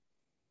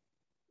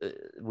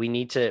we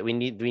need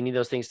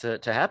those things to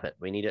happen.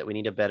 We need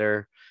a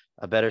better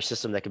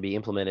system that can be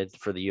implemented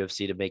for the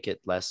UFC to make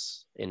it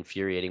less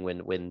infuriating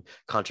when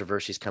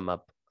controversies come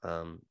up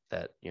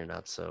that you're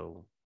not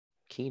so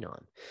keen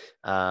on.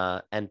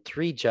 And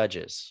 3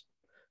 judges.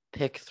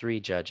 Pick 3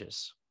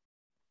 judges.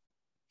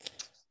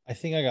 I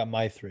think I got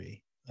my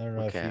 3. I don't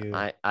know if you.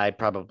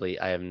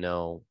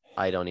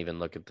 I don't even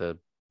look at the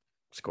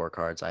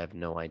scorecards. I have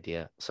no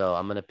idea. So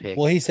I'm gonna pick.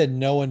 Well, he said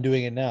no one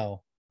doing it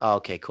now. Oh,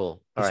 okay,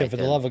 cool. All right, for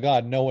the love of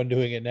God, no one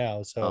doing it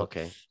now. So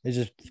okay, it's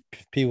just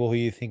people who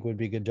you think would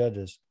be good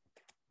judges.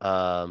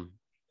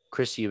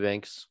 Chris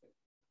Eubanks.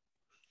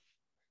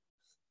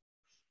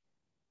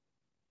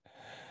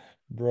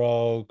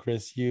 Bro,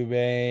 Chris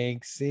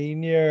Eubanks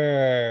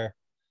Sr.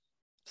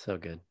 So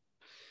good.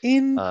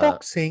 In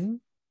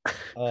boxing.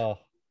 Oh,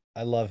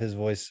 I love his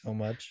voice so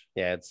much.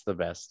 Yeah, it's the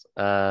best.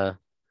 God,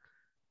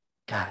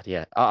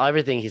 yeah.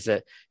 Everything he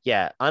said.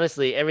 Yeah,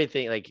 honestly,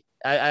 everything, like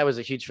I was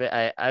a huge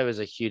fan. I was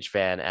a huge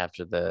fan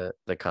after the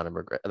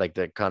Conor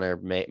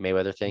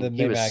Mayweather thing.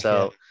 He was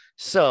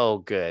so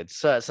good.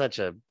 Such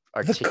a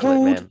articulate the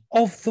code man.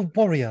 Of the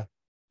warrior.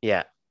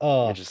 Yeah.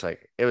 Oh, it's just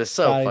like it was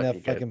so fucking that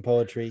good. fucking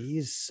poetry.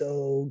 He's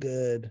so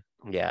good.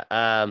 Yeah.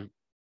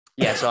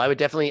 Yeah. So I would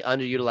definitely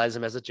underutilize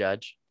him as a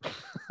judge.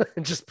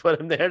 Just put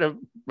him there to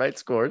write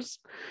scores.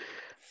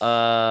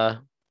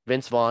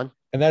 Vince Vaughn.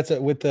 And that's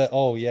it with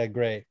the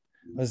great.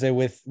 I say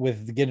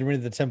with getting rid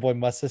of the 10-point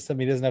must system,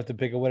 he doesn't have to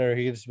pick a winner.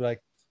 He can just be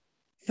like,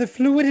 the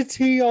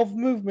fluidity of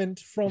movement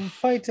from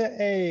fighter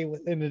A,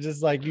 and it's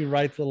just like you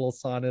write the little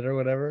sonnet or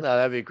whatever. No,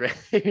 that'd be great.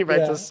 He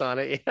writes a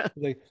sonnet. Yeah.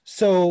 Like,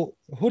 so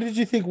who did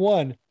you think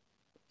won?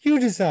 You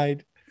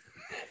decide.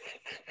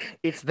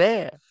 It's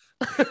there.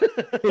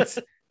 It's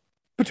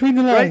between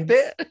the lines. Right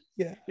there.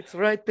 Yeah. It's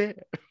right there.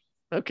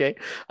 Okay.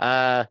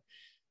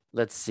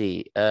 Let's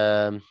see. So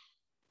trying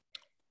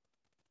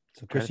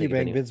to Chris think of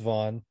Eubank, any- Vince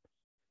Vaughn.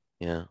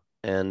 Yeah.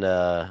 And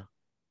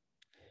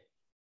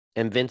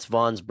Vince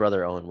Vaughn's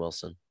brother, Owen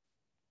Wilson.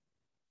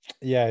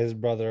 Yeah, his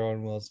brother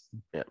Owen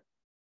Wilson.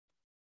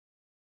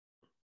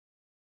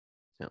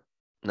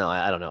 No,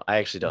 I don't know. I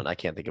actually don't. I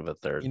can't think of a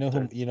third. You know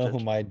who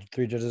judge. my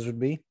three judges would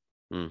be?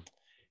 Hmm.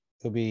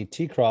 It would be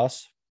T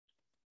Cross.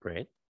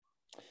 Great.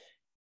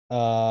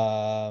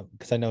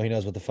 Because I know he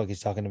knows what the fuck he's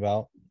talking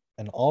about.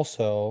 And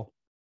also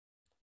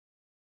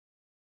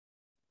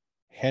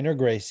Henry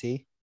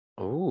Gracie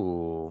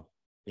Oh,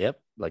 yep.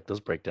 Like those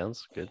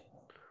breakdowns. Good.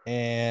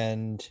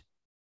 and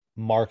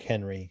Mark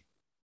Henry.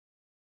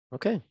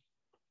 Okay.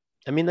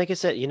 I mean, like I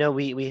said,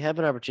 we have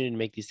an opportunity to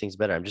make these things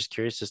better. I'm just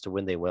curious as to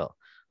when they will.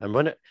 I'm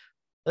wondering.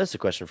 That's a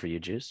question for you,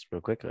 Juice, real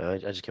quick. I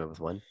just came up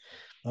with one.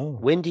 Oh,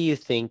 When do you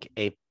think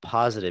a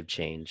positive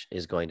change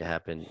is going to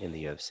happen in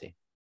the UFC?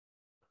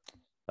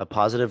 A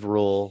positive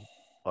rule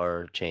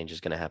or change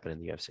is going to happen in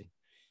the UFC.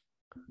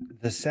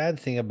 the sad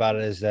thing about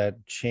it is that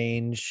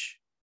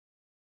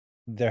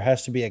there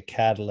has to be a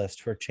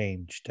catalyst for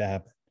change to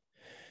happen.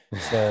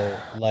 So,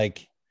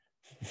 like,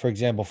 for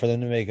example, for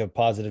them to make a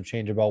positive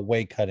change about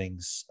weight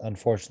cuttings,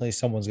 unfortunately,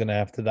 someone's going to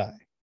have to die.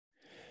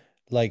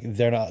 Like,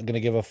 they're not going to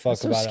give a fuck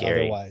That's so about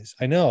scary. it otherwise.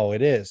 I know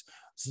it is.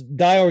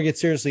 Die or get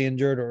seriously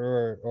injured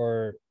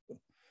or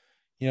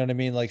you know what I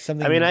mean? Like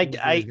something. I mean, major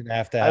is going to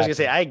have to happen. I was gonna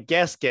say, I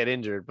guess get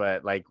injured,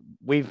 but like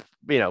we've,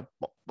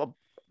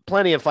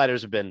 plenty of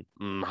fighters have been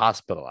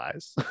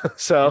hospitalized.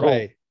 So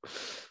Right.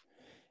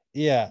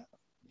 Yeah.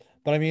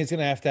 But I mean, it's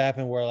going to have to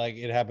happen where like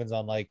it happens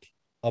on like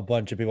a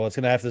bunch of people. It's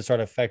going to have to start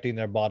affecting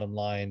their bottom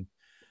line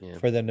Yeah.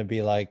 for them to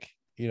be like,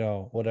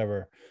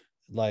 whatever.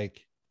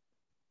 Like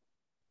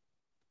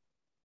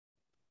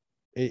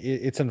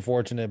it's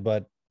unfortunate,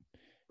 but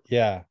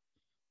yeah,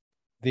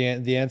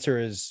 the answer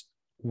is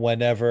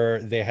whenever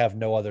they have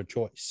no other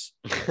choice.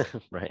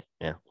 Right.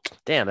 Yeah.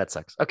 Damn, that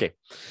sucks. Okay.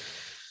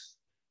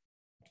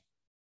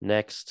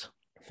 Next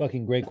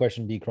Fucking great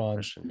question, D-Cron.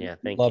 question. Yeah,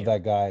 thank Love you.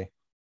 that guy.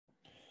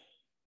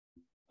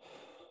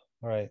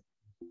 All right.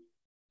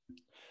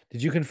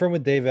 Did you confirm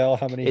with Dave L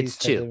how many?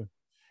 It's he said 2. there-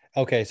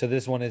 Okay, so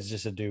this one is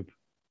just a dupe.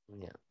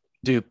 Yeah.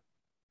 Dupe.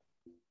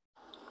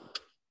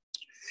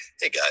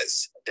 Hey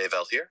guys, Dave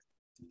L here.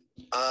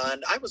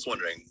 And I was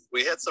wondering,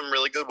 we had some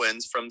really good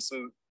wins from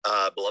some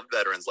beloved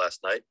veterans last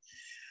night.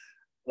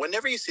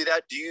 Whenever you see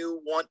that, do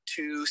you want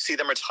to see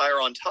them retire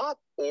on top,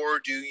 or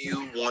do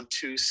you want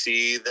to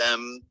see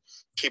them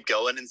keep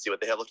going and see what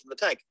they have left in the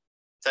tank?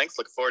 Thanks.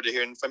 Look forward to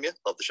hearing from you.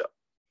 Love the show.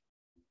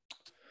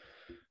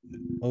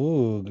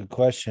 Oh, good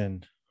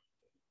question.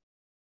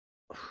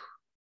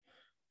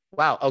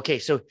 Wow. Okay.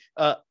 So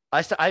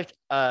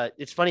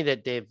it's funny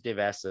that Dave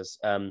asked this.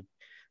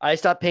 I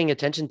stopped paying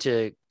attention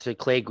to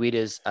Clay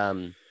Guida's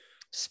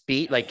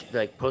speech,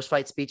 like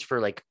post-fight speech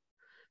for like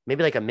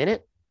maybe like a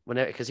minute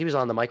because he was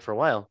on the mic for a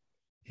while.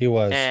 He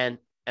was. And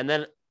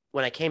then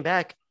when I came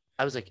back,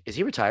 I was like, is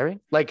he retiring?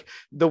 Like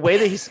the way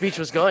that his speech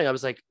was going, I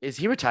was like, is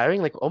he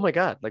retiring? Like, oh my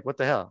God, like what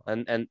the hell?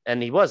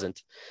 And he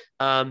wasn't.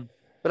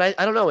 But I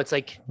don't know. It's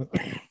like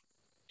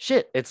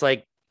shit. It's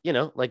like,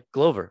 like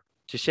Glover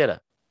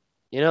Teixeira,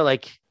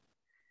 like,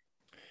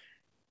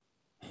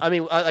 I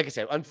mean, like I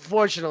said,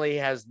 unfortunately, he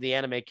has the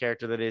anime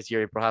character that is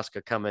Yuri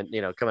Prohaska coming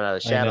out of the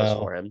shadows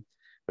for him,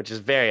 which is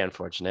very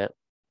unfortunate.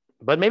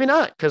 But maybe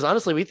not, because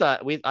honestly,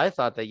 I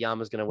thought that Yam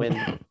was going to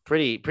win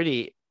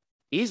pretty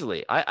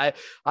easily. I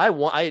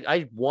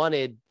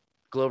wanted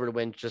Glover to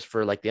win just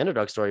for like the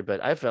underdog story,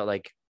 but I felt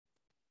like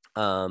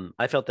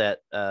that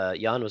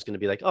Jan was going to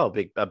be like, oh,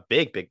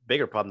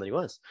 bigger problem than he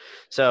was.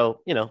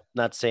 So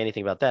not to say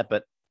anything about that,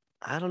 but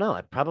I don't know.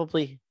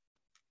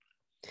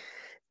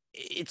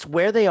 It's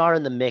where they are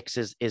in the mix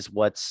is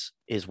what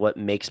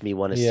makes me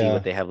want to see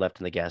what they have left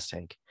in the gas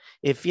tank.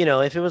 If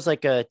it was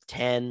like a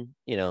 10,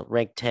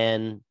 ranked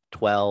 10,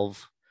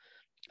 12,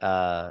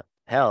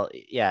 hell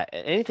yeah,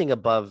 anything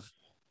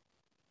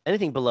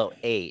below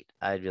 8,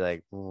 I'd be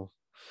like,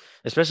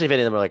 especially if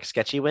any of them are like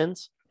sketchy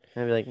wins,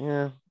 I'd be like,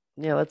 yeah,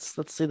 let's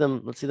see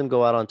them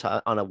go out on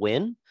top on a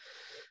win.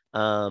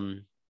 Yeah,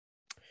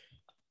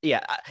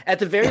 at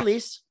the very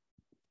least,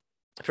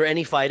 for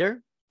any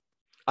fighter,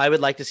 I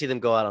would like to see them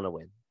go out on a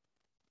win,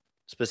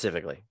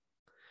 specifically.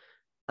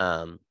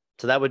 So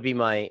that would be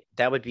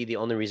the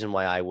only reason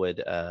why I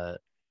would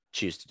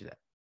choose to do that.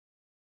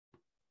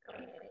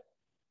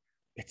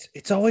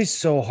 It's always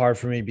so hard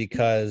for me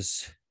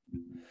because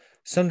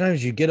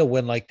sometimes you get a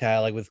win like that,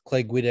 like with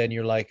Clay Guida, and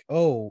you're like,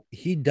 oh,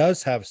 he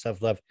does have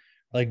stuff left.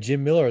 Like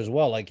Jim Miller as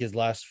well, like his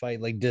last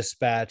fight, like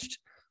dispatched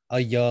a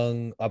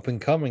young up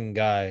and coming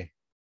guy,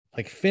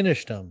 like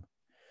finished him.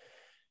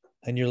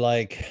 And you're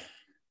like,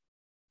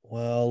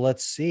 well,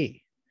 let's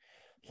see.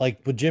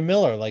 Like with Jim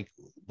Miller, like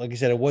you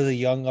said, it was a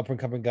young up and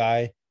coming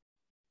guy.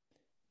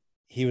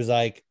 He was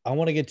like, I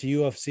want to get to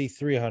UFC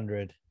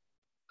 300.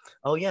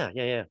 Oh yeah.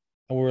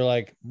 And we're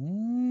like,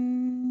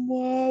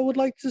 well, I would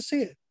like to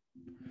see it.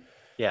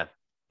 Yeah.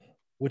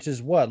 Which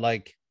is what,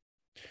 like,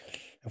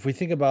 if we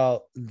think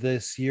about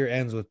this year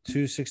ends with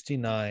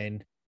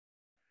 269.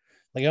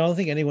 Like, I don't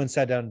think anyone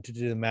sat down to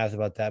do the math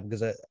about that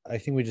because I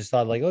think we just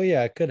thought, like, oh,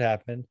 yeah, it could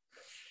happen.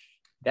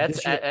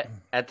 That's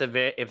at the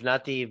very, if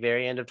not the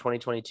very end of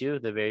 2022,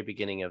 the very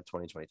beginning of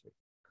 2023.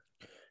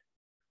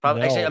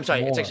 Probably, No, actually, I'm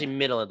sorry, it's more. actually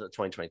middle of the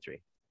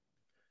 2023.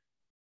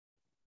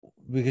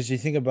 Because you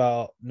think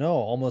about, no,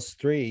 almost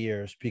 3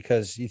 years,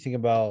 because you think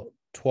about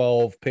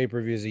 12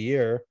 pay-per-views a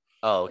year.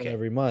 Oh, okay.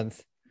 Every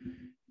month.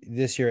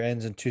 This year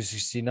ends in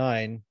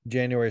 269.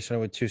 January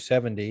started with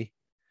 270.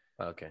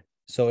 Okay.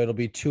 So it'll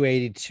be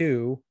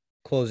 282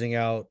 closing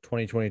out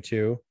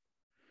 2022.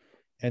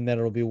 And then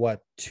it'll be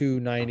what,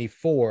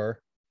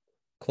 294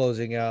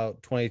 closing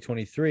out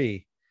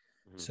 2023.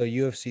 Mm-hmm. So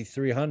UFC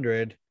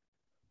 300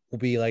 will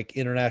be like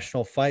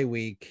International Fight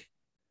Week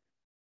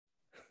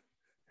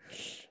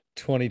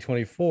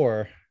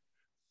 2024.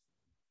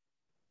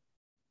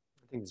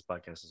 I think this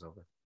podcast is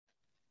over.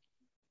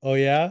 Oh,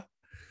 yeah?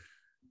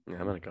 Yeah,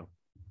 I'm gonna go.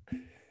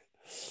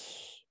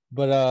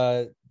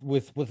 But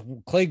with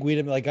Clay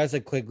Guida, like guys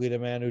like Clay Guida,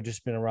 man, who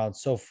just been around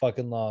so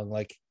fucking long,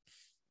 like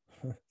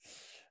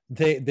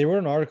they wrote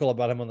an article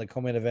about him on the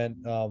Co-Main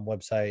Event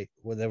website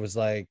where there was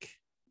like,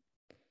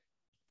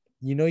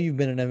 you know, you've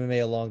been in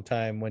MMA a long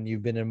time when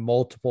you've been in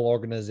multiple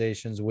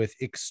organizations with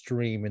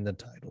Extreme in the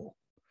title,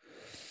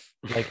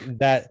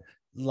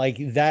 like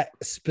that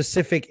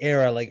specific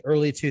era, like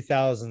early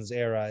 2000s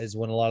era, is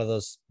when a lot of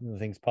those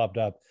things popped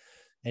up,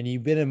 and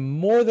you've been in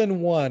more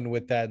than one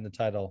with that in the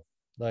title.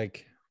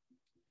 Like,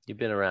 you've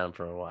been around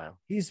for a while.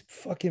 He's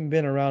fucking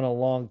been around a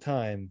long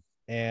time.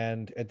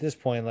 And at this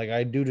point, like,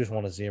 I do just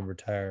want to see him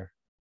retire.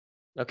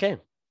 Okay.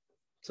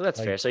 So that's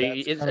Like, fair. So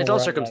that's it's kinda all where I'm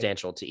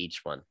circumstantial to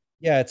each one.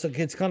 Yeah,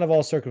 it's kind of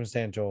all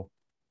circumstantial.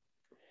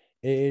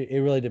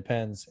 It really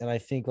depends. And I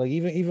think, like,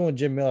 even with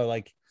Jim Miller,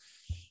 like,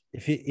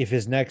 if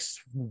his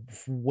next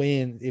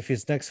win, if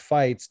his next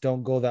fights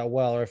don't go that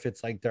well, or if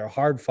it's like they're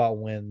hard fought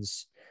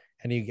wins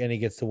and he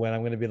gets to win,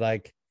 I'm gonna be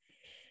like,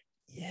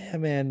 yeah,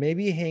 man,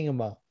 maybe hang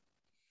him up.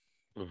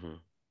 Mm-hmm.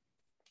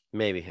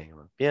 Maybe hang him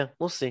up. Yeah,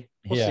 we'll see.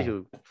 We'll Yeah. see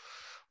who.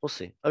 We'll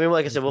see. I mean,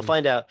 like I said, we'll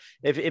find out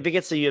if it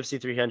gets to UFC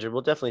 300.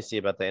 We'll definitely see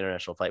about the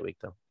International Fight Week,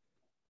 though.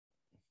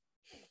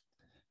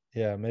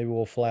 Yeah, maybe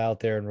we'll fly out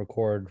there and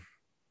record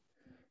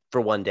for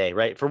one day,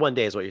 right? For one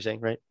day is what you're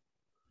saying, right?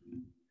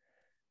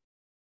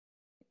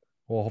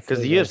 Well, because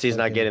the they'll UFC is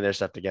not fucking- getting their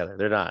stuff together.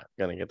 They're not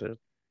gonna get their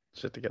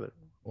shit together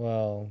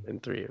Well, in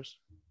 3 years.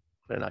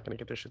 They're not gonna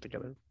get their shit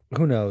together.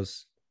 who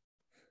knows?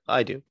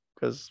 I do,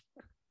 because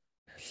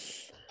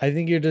I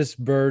think you're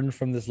just burned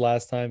from this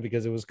last time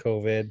because it was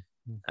COVID.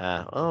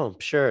 oh,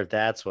 sure,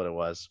 that's what it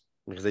was.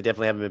 Because they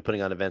definitely haven't been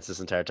putting on events this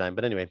entire time.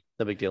 But anyway,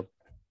 no big deal.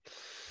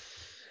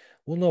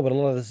 Well, no, but a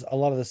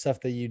lot of the stuff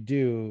that you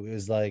do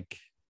is like,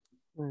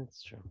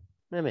 That's true.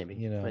 Yeah, maybe.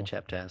 You know. My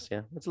chapped ass.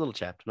 Yeah, it's a little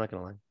chapped. I'm not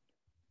gonna lie.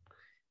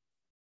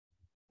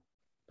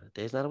 But a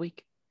day's not a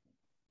week.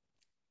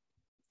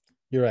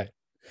 you're right.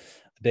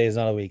 A day is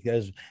not a week.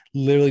 There's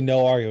literally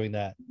no arguing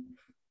that.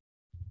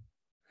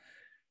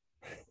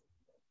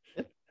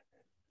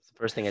 It's the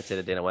first thing I'd say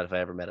to Dana White if I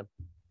ever met him.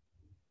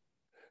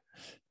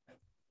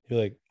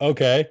 You're like,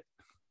 okay.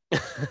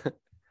 What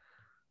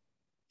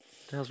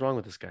the hell's wrong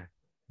with this guy?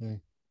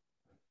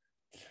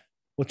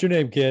 What's your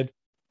name, kid?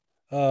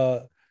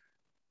 Leo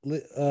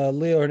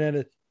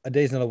Hernandez. A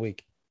day's not a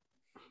week.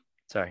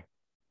 Sorry.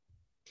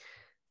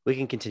 We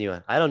can continue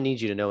on. I don't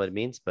need you to know what it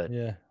means, but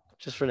Yeah,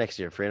 just for next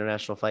year, for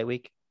International Fight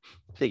Week,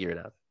 figure it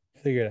out.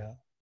 figure it out.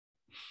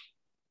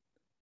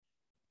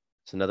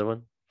 It's another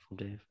one from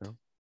Dave. No?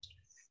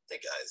 Hey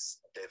guys,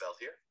 Dave L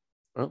here.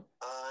 Oh.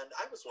 And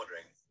I was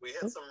wondering, we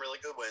had some really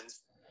good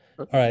wins.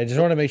 All right, I just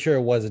want to make sure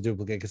it was a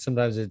duplicate because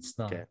sometimes it's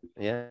not. Okay.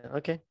 Yeah.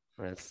 Okay.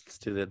 All right, let's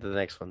do the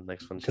next one.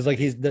 Next one. Because like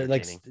he's there,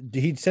 like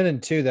he'd sent in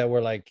two that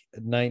were like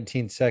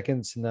 19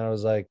 seconds, and then I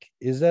was like,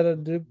 "Is that a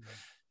dupe?"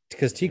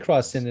 Because T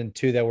Cross sent in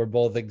two that were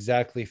both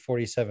exactly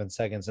 47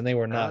 seconds, and they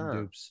were not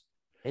dupes.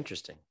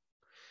 Interesting.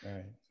 All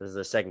right. This is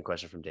the second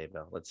question from Dave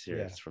Bell. Let's hear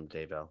Yeah. it from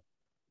Dave Bell.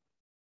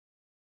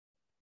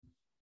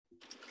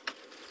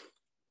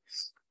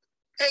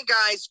 Hey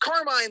guys,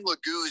 Carmine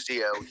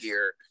Laguzio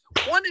here.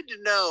 Wanted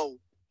to know,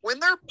 when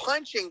they're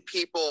punching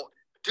people,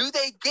 do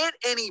they get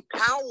any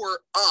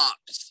power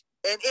ups?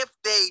 And if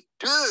they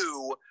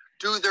do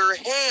their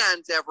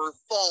hands ever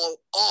fall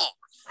off?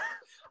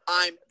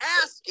 I'm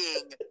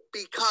asking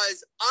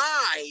because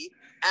I,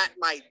 at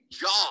my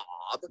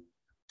job,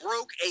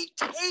 broke a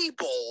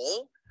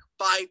table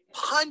by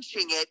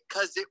punching it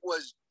because it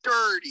was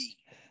dirty.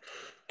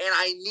 And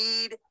I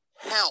need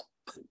help.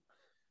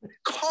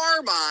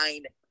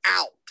 Carmine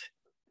out.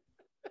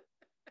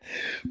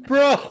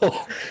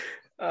 Bro,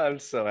 I'm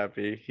so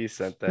happy he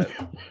sent that.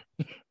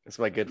 It's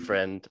my good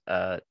friend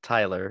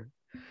Tyler,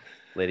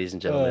 ladies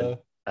and gentlemen.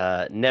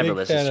 Never big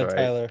listens fan to of our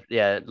Tyler.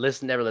 never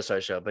listens to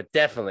our show, but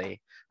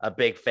definitely a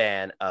big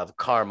fan of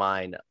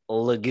Carmine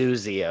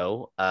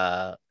Laguzio.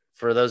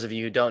 For those of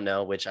you who don't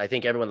know, which I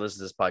think everyone who listens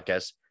to this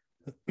podcast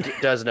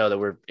does know that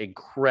we're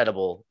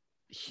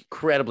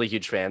incredibly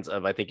huge fans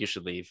of I Think You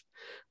Should Leave.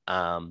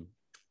 And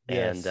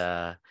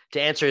to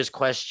answer his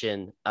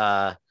question,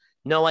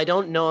 no, I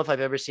don't know if I've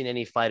ever seen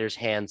any fighters'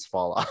 hands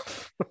fall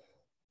off.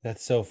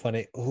 That's so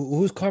funny.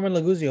 Who's Carmen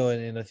Laguzio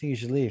in I Think You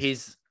Should Leave?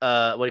 He's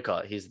what do you call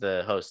it? He's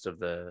the host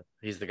of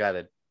he's the guy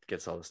that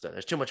gets all this stuff.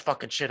 There's too much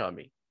fucking shit on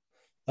me.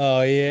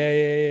 Oh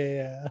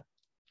yeah.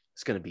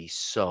 It's gonna be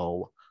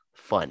so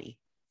funny.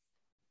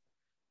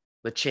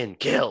 The chin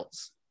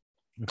kills.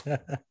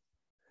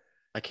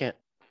 I can't.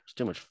 There's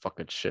too much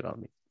fucking shit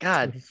on me.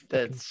 God,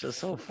 that's just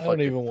so fucking I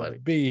don't even funny. want to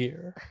be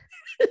here.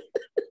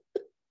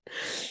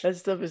 That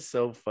stuff is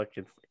so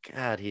fucking.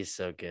 God, he's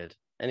so good.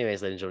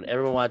 Anyways, ladies and gentlemen,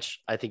 everyone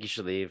watch I Think You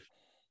Should Leave.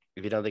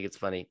 If you don't think it's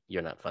funny,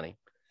 you're not funny.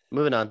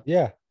 Moving on.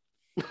 Yeah.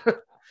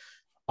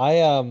 I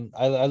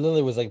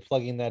literally was like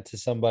plugging that to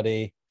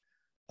somebody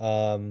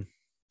in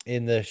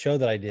the show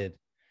that I did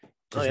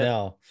just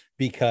now,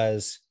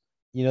 because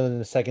you know in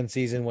the second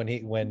season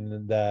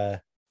when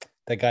that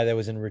guy that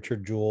was in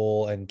Richard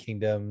Jewell and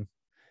Kingdom,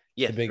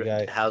 the big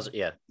guy,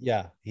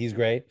 he's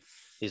great.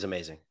 He's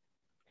amazing.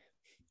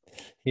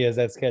 He has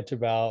that sketch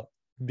about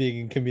being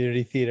in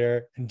community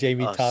theater and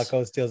Jamie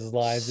Taco steals his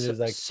lines and is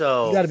like,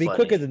 so you got to be funny.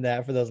 quicker than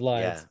that for those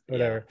lines,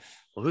 whatever. Yeah.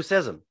 Well, who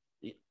says them?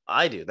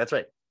 I do. That's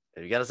right.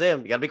 You got to say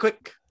them. You got to be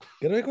quick.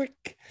 Gotta be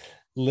quick.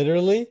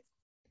 Literally,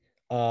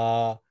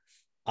 I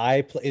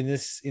play in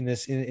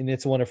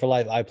It's a Wonderful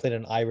Life. I played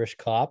an Irish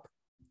cop,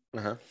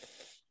 and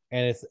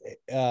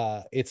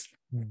it's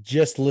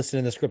just listed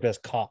in the script as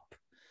cop,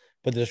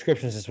 but the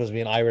description is supposed to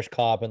be an Irish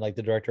cop, and like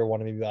the director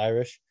wanted me to be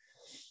Irish.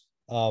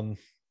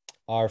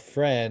 Our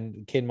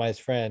friend, Kid Mai's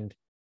friend,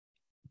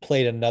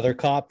 played another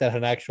cop that had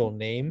an actual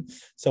name.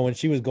 So when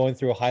she was going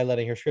through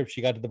highlighting her script,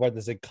 she got to the part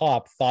that said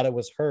cop, thought it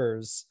was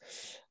hers,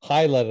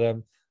 highlighted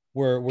them.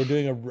 We're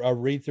doing a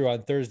read through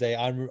on Thursday.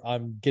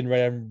 I'm getting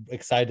ready. I'm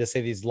excited to say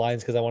these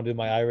lines because I want to do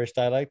my Irish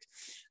dialect.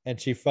 And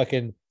she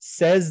fucking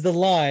says the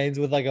lines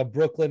with like a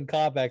Brooklyn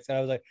cop accent.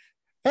 I was like,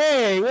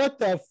 hey, what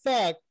the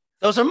fuck?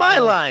 Those are my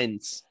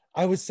lines.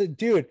 I was,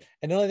 dude,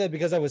 and not only that,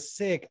 because I was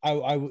sick,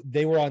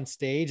 they were on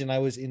stage and I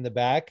was in the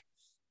back,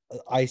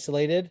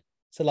 isolated.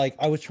 So like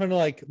I was trying to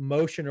like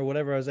motion or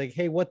whatever. I was like,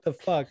 hey, what the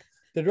fuck?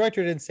 The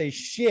director didn't say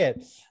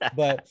shit,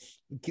 but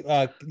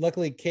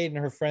luckily Kate and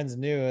her friends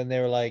knew, and they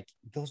were like,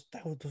 those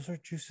are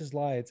Juice's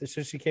lines. It's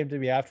just she came to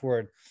me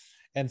afterward,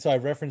 and so I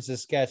referenced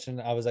this sketch,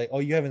 and I was like, oh,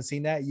 you haven't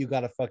seen that? You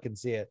gotta fucking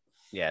see it.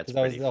 Yeah, it's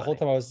the whole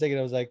time I was thinking,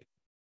 I was like,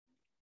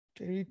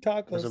 Jamie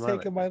Taco's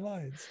taking my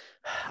lines.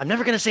 I'm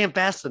never gonna say them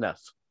fast enough.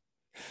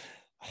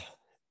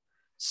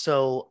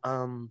 So I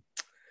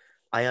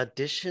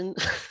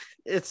auditioned.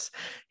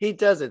 He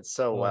does it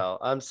so well.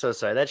 I'm so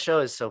sorry. That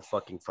show is so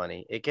fucking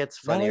funny. It gets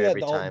funnier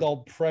every time. The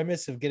whole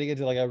premise of getting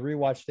into, like, I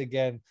rewatched it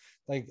again.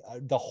 Like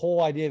the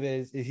whole idea of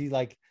it is he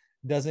like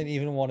doesn't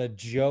even want to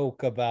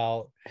joke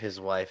about his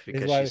wife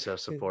because she's so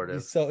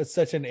supportive. So it's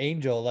such an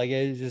angel. Like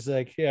it's just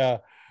like, yeah,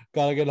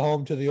 gotta get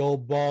home to the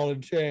old ball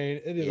and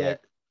chain. And he's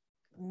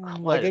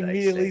like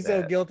immediately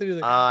so guilty.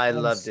 Like, I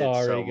loved it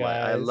so much.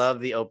 I love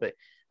the open.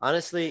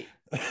 Honestly,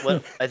 I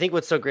think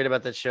what's so great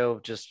about that show,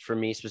 just for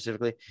me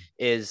specifically,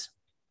 is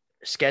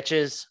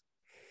sketches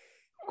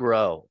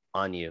grow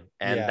on you,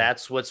 and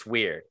that's what's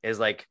weird. Is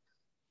like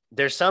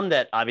there's some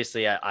that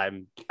obviously I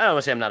don't want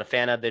to say I'm not a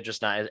fan of. They're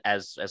just not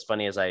as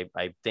funny as I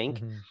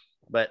think.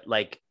 But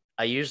like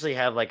I usually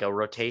have like a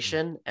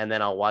rotation, and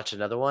then I'll watch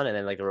another one, and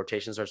then like the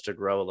rotation starts to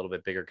grow a little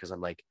bit bigger because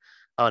I'm like,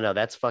 oh no,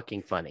 that's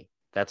fucking funny.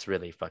 That's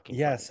really fucking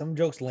funny. Some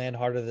jokes land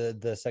harder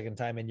the second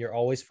time, and you're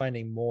always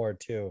finding more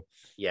too.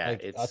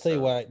 Like, I'll tell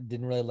you what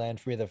didn't really land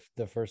for me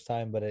the first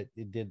time, but it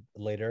did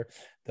later.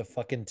 The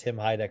fucking Tim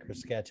Heidecker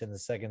sketch in the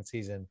second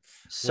season.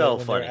 So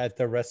when funny. they're at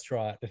the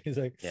restaurant. He's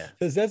like,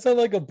 does that sound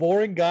like a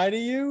boring guy to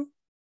you?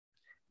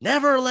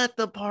 Never let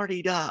the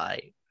party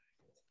die.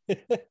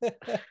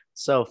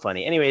 So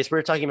funny. Anyways,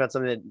 we're talking about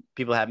something that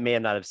people may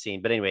not have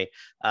seen. But anyway,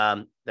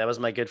 that was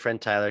my good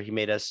friend Tyler. He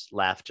made us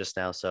laugh just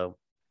now. So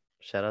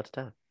shout out to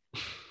Tyler.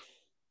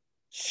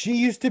 She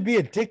used to be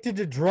addicted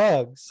to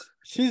drugs.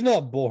 She's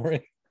not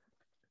boring.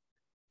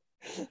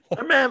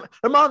 Her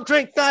mom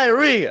drank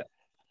diarrhea.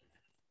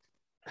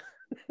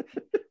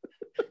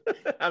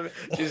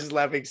 She's just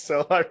laughing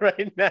so hard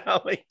right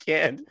now. I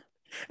can't.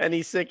 And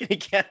he's sick and he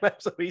can't laugh.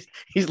 So he's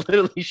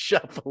literally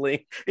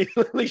shuffling. He's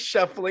literally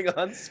shuffling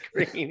on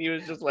screen. He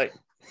was just like,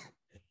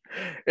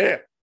 yeah.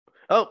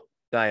 Oh,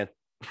 dying.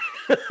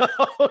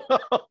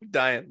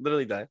 Dying.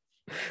 Literally dying.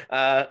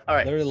 All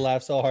right. Literally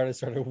laughed so hard I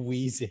started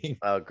wheezing.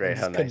 Oh, great.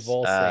 How nice.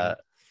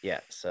 Yeah.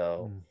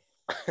 So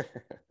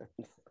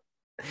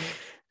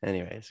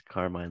anyways,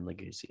 Carmine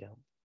Laguzio.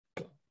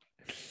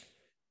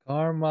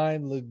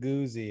 Carmine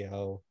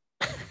Laguzio.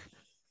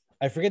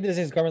 I forget that his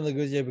name is Carmine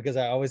Laguzio because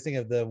I always think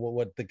of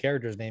what the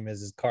character's name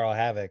is Carl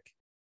Havoc.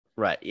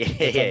 Right.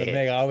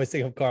 Yeah. I always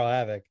think of Carl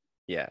Havoc.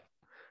 Yeah.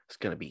 It's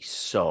gonna be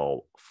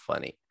so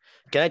funny.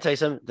 Can I tell you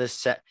something?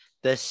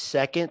 The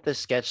second the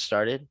sketch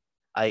started,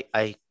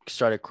 I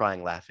started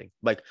crying laughing.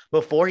 Like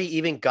before he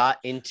even got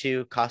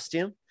into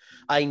costume,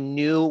 I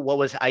knew what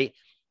was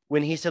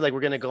when he said like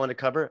we're gonna go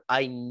undercover,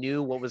 I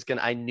knew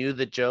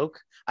the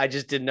joke. I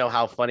just didn't know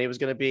how funny it was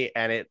gonna be,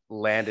 and it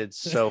landed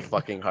so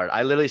fucking hard.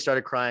 I literally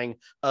started crying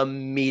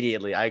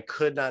immediately. I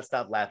could not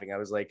stop laughing. I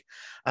was like,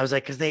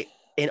 because they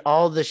in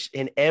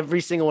every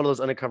single one of those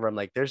undercover, I'm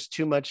like, there's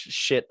too much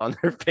shit on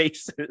their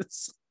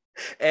faces.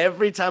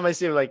 Every time I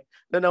see him, like,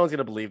 no one's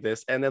gonna believe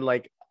this. And then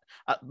like,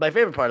 my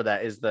favorite part of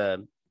that is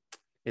the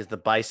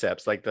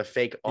biceps, like the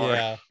fake arm.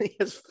 Yeah. He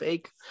has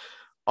fake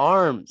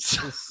arms.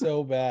 It's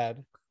so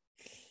bad.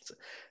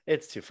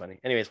 It's too funny.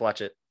 Anyways,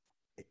 watch it.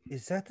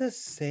 Is that the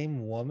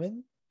same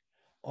woman?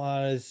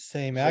 Or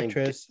same Same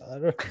actress? I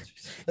don't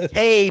know.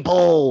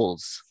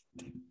 Tables.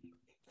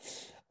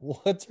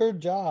 What's her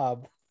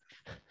job?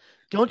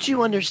 Don't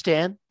you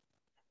understand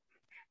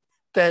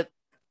that?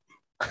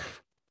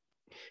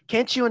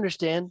 Can't you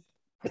understand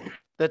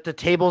that the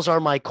tables are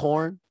my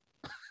corn?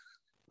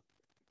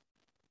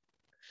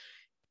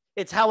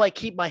 It's how I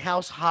keep my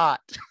house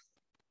hot.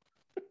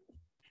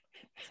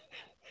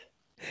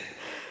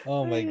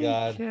 Oh my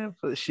god.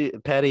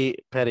 Patty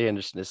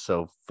Anderson is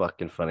so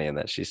fucking funny in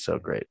that. She's so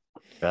great.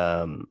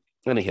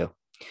 Anywho,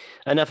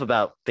 enough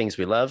about things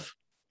we love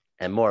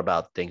and more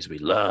about things we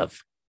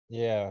love.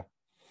 Yeah.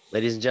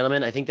 Ladies and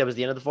gentlemen, I think that was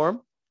the end of the forum.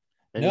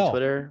 Any No.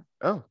 Twitter?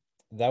 Oh,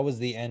 That was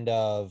the end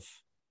of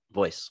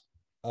voice.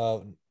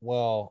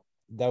 well,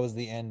 that was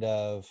the end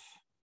of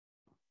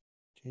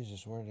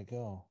Jesus, where did it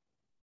go?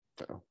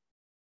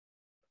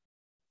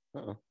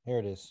 Uh-oh. Here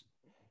it is.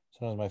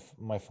 Sometimes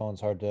my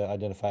phone's hard to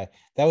identify.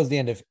 That was the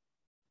end of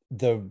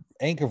the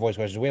anchor voice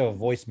questions. We have a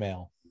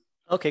voicemail.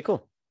 Okay,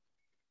 cool.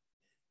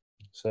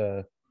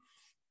 So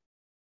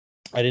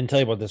I didn't tell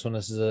you about this one.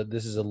 This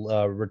is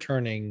a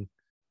returning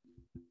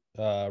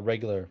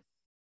regular.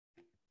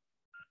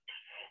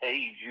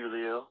 Hey,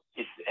 Julio.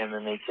 It's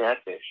MMA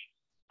Catfish.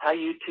 How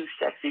you two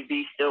sexy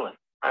beasts doing?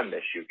 I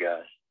miss you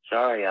guys.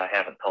 Sorry I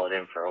haven't called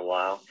in for a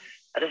while.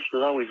 I just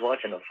was always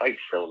watching the fight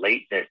so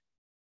late that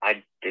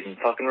I didn't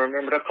fucking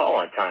remember to call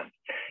on time.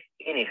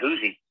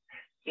 Anywhoozy,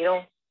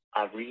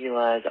 I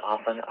realize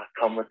often I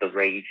come with the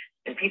rage,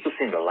 and people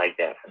seem to like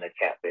that from the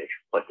Catfish.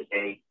 But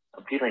today,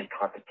 I'm feeling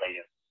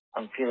contemplative.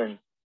 I'm feeling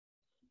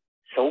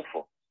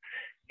soulful.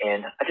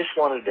 And I just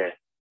wanted to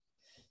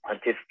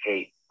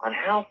pontificate on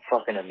how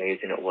fucking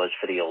amazing it was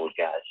for the old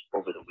guys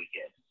over the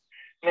weekend.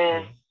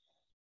 Man,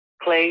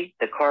 Clay,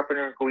 the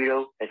Carpenter,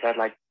 Guido has had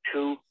like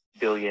 2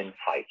 billion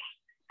fights.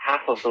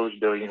 Half of those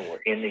billion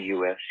were in the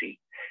UFC.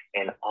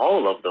 And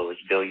all of those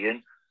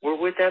billion were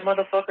with that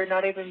motherfucker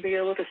not even be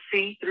able to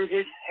see through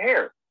his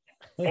hair.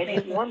 And he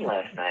won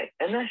last night.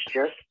 And that's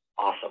just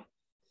awesome.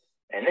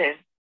 And then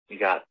you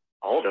got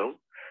Aldo,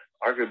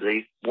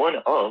 arguably one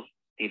of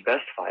the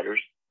best fighters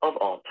of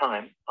all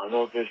time. I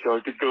know if this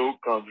starts the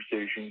GOAT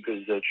conversation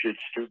because that shit's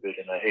stupid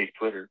and I hate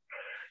Twitter.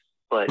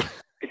 But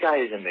the guy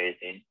is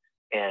amazing.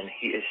 And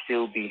he is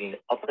still beating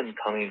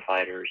up-and-coming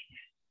fighters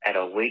at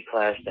a weight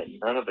class that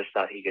none of us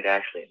thought he could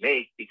actually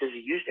make because he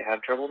used to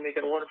have trouble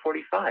making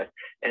 145.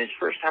 And his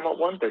first time at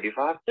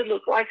 135, it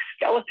looked like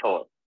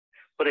Skeletor.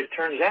 But it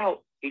turns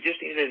out he just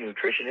needed a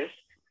nutritionist,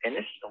 and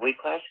this is the weight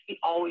class he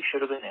always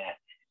should have been at.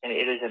 And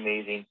it is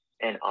amazing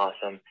and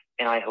awesome,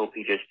 and I hope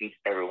he just beats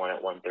everyone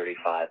at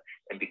 135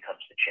 and becomes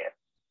the champ.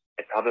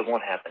 It probably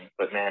won't happen,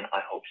 but man, I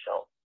hope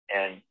so.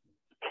 And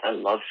I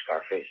love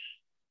Scarface.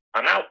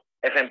 I'm out.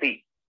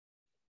 FMP.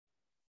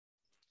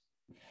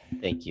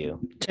 Thank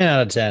you. 10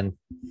 out of 10.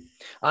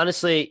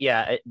 Honestly,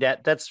 yeah,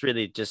 that's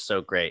really just so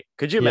great.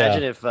 Could you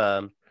imagine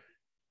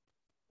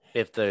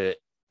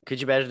could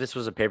you imagine this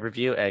was a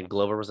pay-per-view and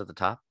Glover was at the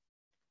top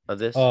of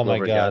this? Oh Glover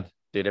my god.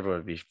 Dude, everyone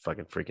would be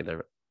fucking freaking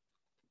there.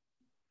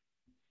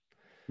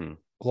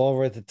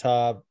 Glover at the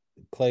top,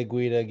 Clay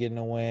Guida getting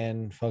a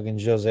win, fucking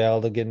Jose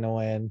Aldo getting a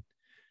win.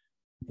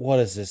 What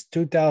is this?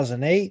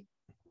 2008?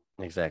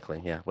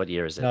 Exactly. Yeah. What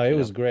year is it? No, it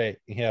was great.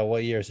 Yeah.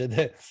 What year is it?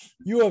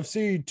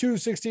 UFC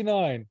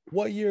 269.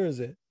 What year is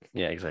it?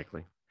 Yeah,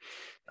 exactly.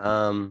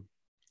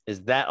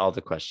 Is that all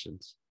the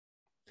questions?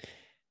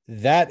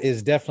 That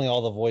is definitely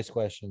all the voice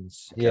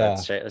questions. Okay, yeah.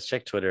 Let's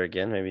check Twitter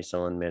again. Maybe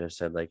someone may have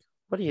said like,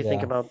 "What do you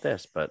think Yeah. about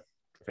this?" But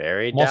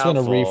very I'm also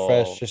doubtful. going to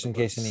refresh just in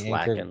case any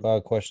Slacking.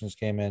 anchor questions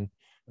came in.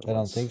 I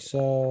don't think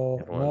so.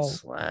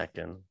 Everyone's No.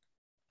 slacking.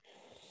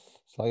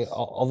 So,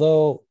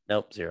 although.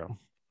 Nope, 0.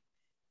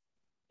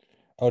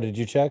 Oh, did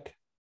you check?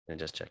 I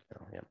just checked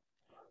now. Yeah.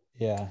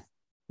 Yeah.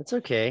 It's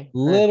okay.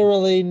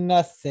 Literally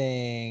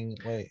nothing.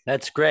 Wait.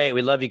 That's great.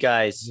 We love you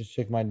guys. Just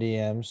check my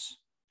DMs.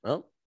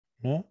 Oh.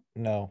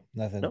 No,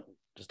 nothing. Nope.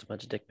 Just a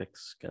bunch of dick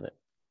pics. Got it.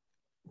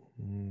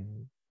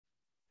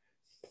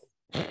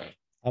 I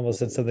almost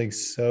said something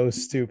so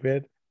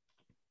stupid.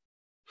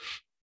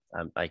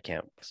 I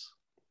can't.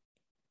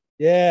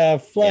 Yeah,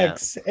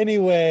 flex. Yeah.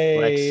 Anyway.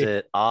 Flex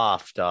it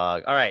off,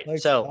 dog. All right.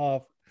 Flex so it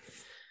off.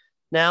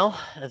 now,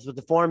 as with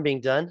the forum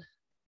being done,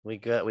 we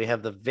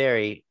have the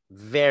very,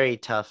 very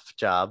tough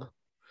job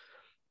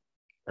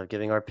of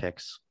giving our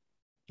picks.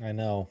 I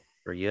know.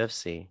 For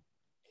UFC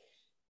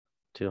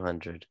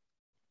 200.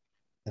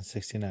 That's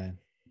 69.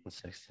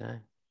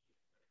 69.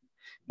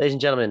 Ladies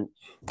and gentlemen,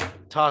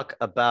 talk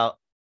about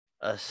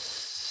a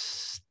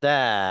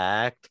stacked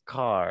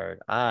card.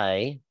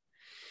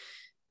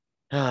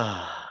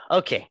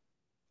 Okay.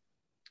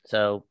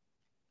 So,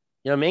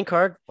 main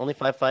card, only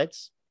 5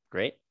 fights.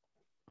 Great.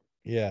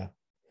 Yeah.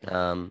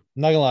 I'm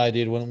not gonna lie,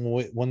 dude. When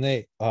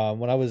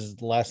I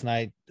was last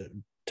night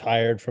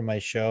tired from my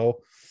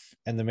show,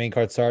 and the main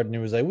card started, and it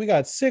was like, we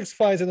got 6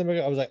 fights, and then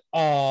I was like,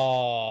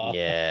 oh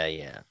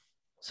yeah.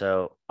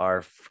 So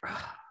our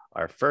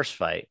first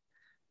fight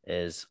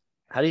is,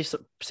 how do you say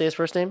his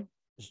first name?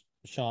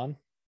 Sean.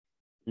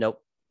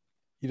 Nope.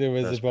 Either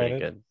was pretty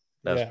good.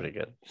 That was pretty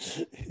good.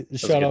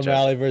 Sean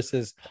O'Malley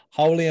versus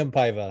Raulian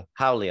Paiva.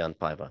 Raulian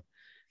Paiva.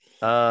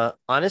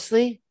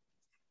 Honestly,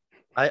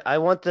 I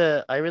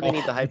really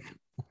need the hype.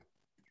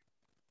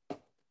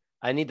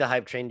 I need the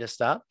hype train to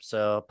stop.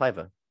 So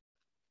Paiva.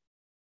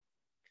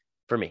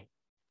 For me.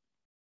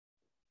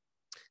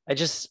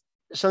 There's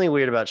something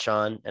weird about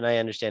Sean, and I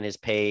understand his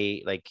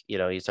pay. Like,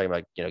 he's talking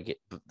about, get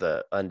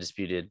the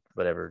undisputed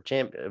whatever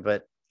champ,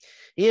 but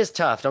he is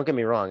tough. Don't get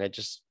me wrong. I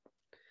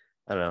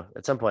don't know.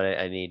 At some point,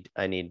 I need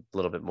a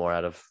little bit more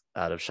out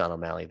of Sean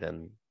O'Malley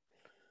than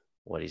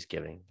what he's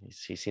giving.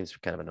 He seems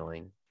kind of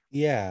annoying.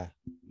 Yeah.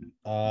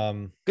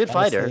 Good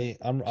fighter.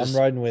 I'm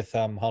riding with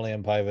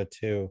Raulian Paiva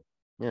too.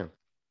 Yeah.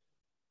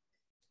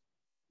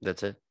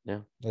 That's it. Yeah.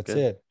 That's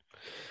it.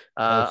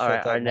 All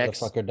right. Our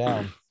next motherfucker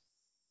down.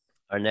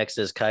 Our next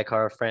is Kai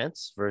Kara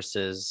France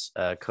versus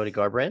Cody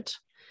Garbrandt.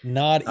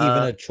 Not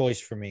even a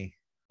choice for me.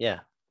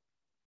 Yeah.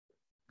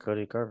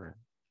 Cody Garbrandt.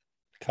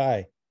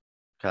 Kai.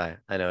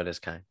 I know it is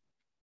Kai.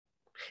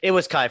 It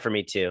was Kai for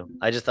me too.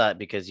 I just thought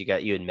because you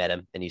had met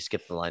him and you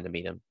skipped the line to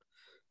meet him.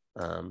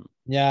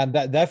 Yeah,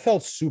 that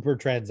felt super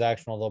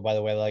transactional though, by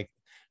the way. Like,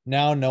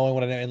 now knowing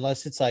what I know,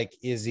 unless it's like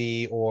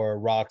Izzy or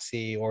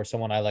Roxy or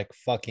someone I like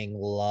fucking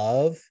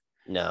love.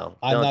 No,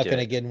 I'm not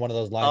gonna get in one of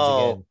those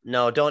lines again.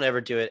 No, don't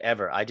ever do it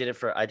ever. I did it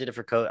for I've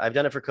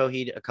done it for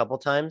Coheed a couple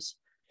times.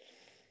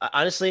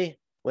 Honestly,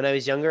 when I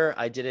was younger,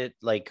 I did it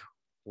like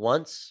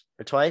once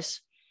or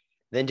twice.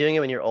 Then doing it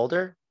when you're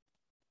older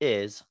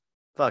is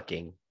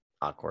fucking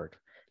awkward.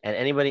 And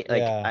anybody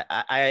like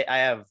I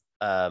have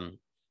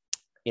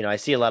I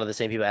see a lot of the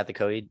same people at the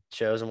Coheed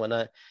shows and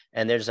whatnot,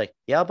 and they're just like,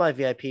 yeah, I'll buy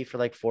VIP for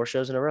like 4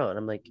 shows in a row. And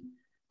I'm like,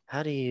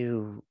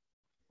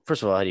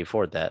 first of all, how do you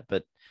afford that?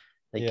 But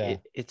like,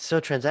 it's so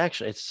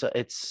transactional.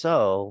 It's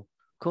so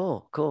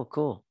cool.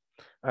 All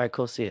right,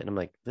 cool. See it. And I'm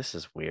like, this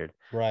is weird.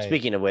 Right.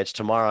 Speaking of which,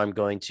 tomorrow I'm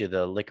going to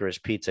the Licorice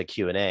Pizza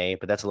Q&A,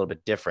 but that's a little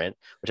bit different,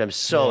 which I'm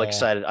so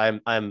excited.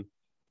 I'm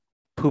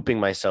pooping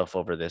myself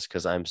over this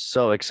because I'm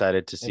so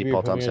excited to see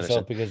Paul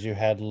Thompson. Because you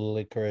had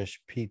Licorice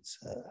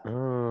Pizza.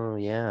 Oh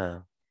yeah.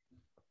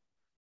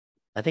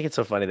 I think it's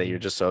so funny that you're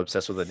just so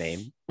obsessed with the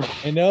name.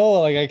 I know,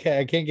 like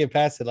I can't get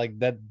past it. Like,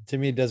 that to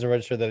me, it doesn't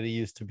register that it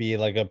used to be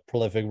like a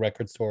prolific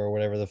record store or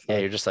whatever the fuck. Yeah,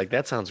 you're just like,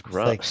 that sounds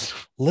gross. Like,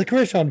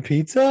 licorice on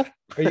pizza?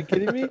 Are you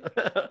kidding me?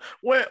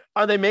 Where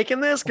are they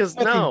making this? Because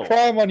no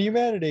crime on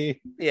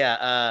humanity.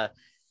 Yeah,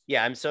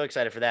 I'm so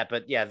excited for that.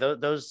 But yeah,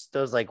 those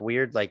like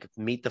weird like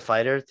meet the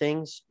fighter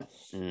things.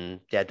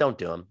 Yeah, don't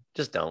do them.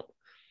 Just don't.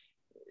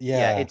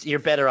 Yeah, you're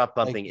better off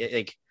bumping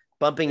like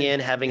bumping in,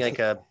 having like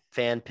a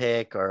fan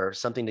pick or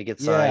something to get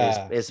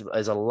signed is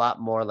a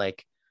lot more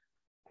like,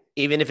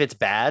 even if it's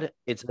bad,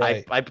 it's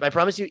right. I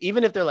promise you,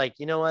 even if they're like,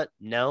 you know what,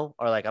 no,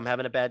 or like I'm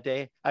having a bad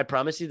day, I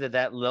promise you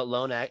that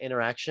lone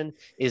interaction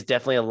is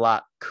definitely a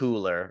lot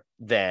cooler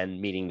than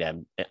meeting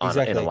them in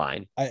a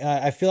line.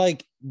 I feel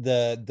like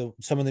the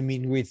some of the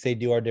meet and greets they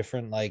do are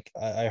different. Like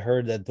I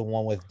heard that the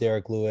one with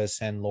Derek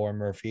Lewis and Lauren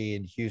Murphy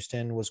in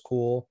Houston was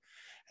cool,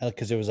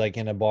 because it was like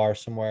in a bar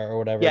somewhere or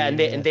whatever. Yeah, and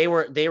they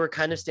were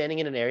kind of standing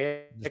in an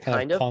area,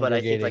 kind of, but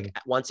I think like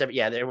once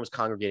everyone was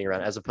congregating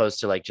around, as opposed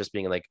to like just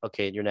being like,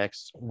 okay, you're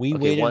next. We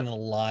waited in a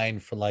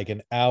line for like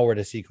an hour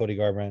to see Cody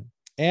Garbrandt,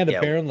 and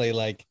apparently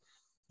like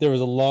there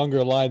was a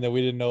longer line that we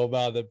didn't know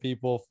about, that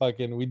people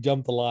we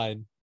jumped the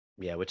line.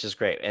 Yeah, which is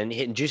great,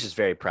 and Juice is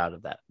very proud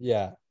of that.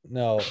 Yeah,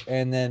 no,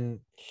 and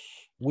then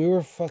we were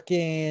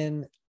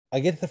I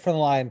get to the front of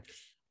the line.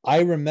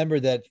 I remember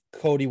that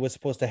Cody was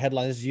supposed to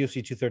headline. This is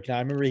UFC 213. I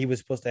remember he was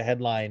supposed to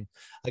headline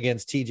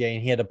against TJ,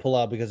 and he had to pull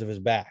out because of his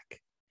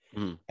back.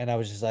 And I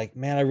was just like,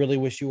 man, I really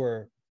wish you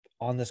were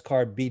on this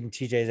card beating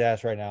TJ's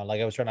ass right now. Like,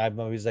 I was trying to hype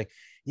him up. He was like,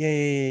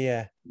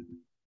 yeah.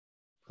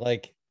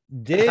 Like,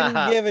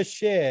 didn't give a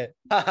shit.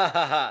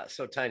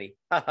 So tiny.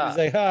 He's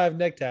like, I have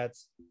neck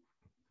tats.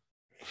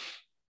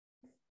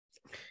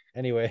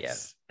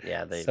 Anyways.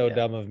 Yeah.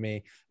 Dumb of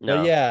me. No.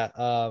 But yeah.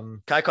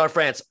 Kai Kara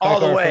France all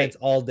the way. France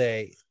all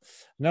day.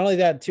 Not only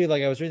that, too,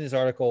 like I was reading this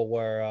article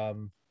where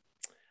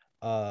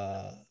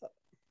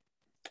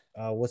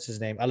what's his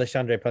name?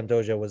 Alexandre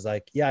Pantoja was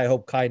like, yeah, I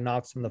hope Kai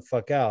knocks him the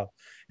fuck out.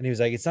 And he was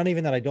like, it's not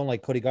even that I don't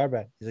like Cody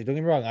Garbrandt. He's like, don't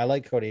get me wrong, I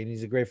like Cody and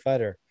he's a great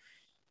fighter.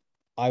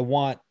 I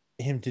want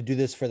him to do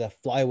this for the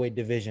flyweight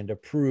division to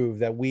prove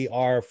that we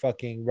are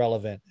fucking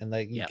relevant. And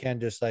like, you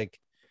can't just like,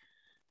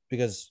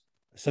 because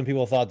some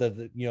people thought that,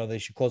 they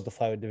should close the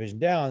flyweight division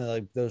down and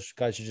like those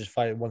guys should just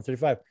fight at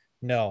 135.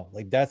 No,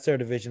 like that's their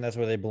division. That's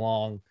where they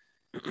belong.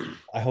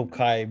 I hope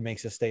Kai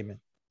makes a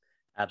statement.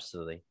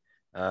 Absolutely.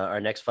 Our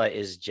next fight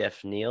is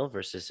Jeff Neal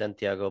versus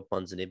Santiago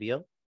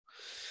Ponzinibbio.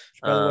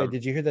 By the way,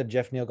 did you hear that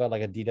Jeff Neal got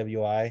like a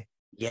DWI?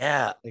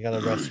 Yeah. They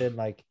got arrested.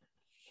 Like,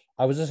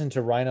 I was listening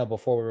to Rhino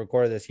before we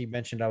recorded this. He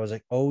mentioned, I was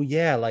like, oh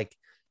yeah, like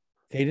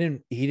he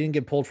didn't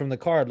get pulled from the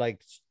card.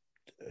 Like,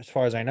 as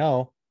far as I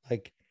know,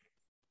 like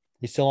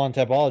he's still on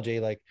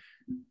Tapology. Like,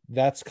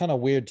 that's kind of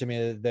weird to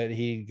me that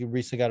he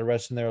recently got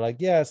arrested and they're like,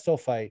 yeah, still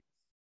fight.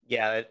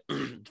 Yeah,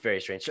 it's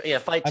very strange. Yeah,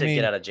 fight to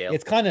get out of jail.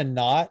 It's kind of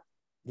not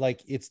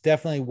like, it's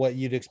definitely what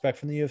you'd expect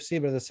from the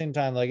UFC, but at the same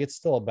time, like, it's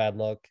still a bad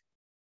look.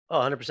 Oh,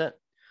 100%.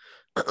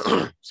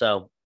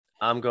 So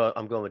I'm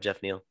going with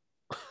Jeff Neal.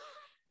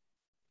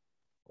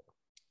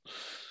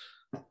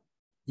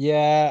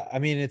 Yeah, I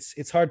mean,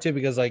 it's hard too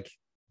because like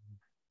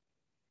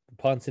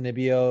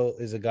Ponzinibbio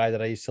is a guy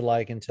that I used to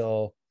like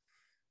until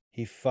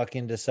he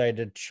fucking decided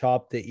to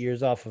chop the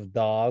ears off of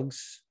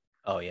dogs.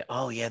 Oh yeah.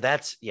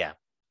 Yeah,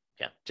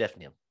 Jeff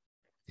Neal.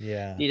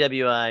 Yeah.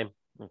 DWI.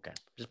 Okay,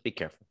 just be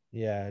careful.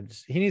 Yeah,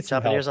 he needs some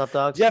chopping help. ears off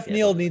dogs. Jeff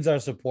Neal needs our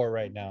support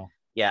right now.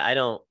 Yeah, I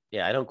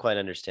don't quite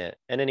understand.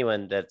 And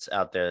anyone that's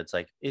out there that's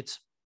like, it's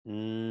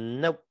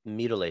nope,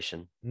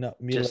 mutilation. No,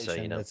 mutilation. Just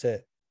so you know. That's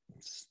it.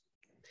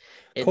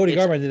 Cody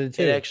Garbrandt did it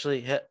too. It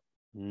actually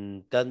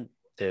doesn't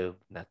do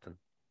nothing.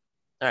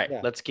 All right,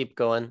 let's keep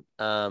going.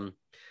 I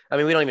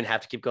mean, we don't even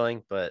have to keep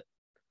going, but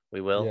we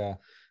will.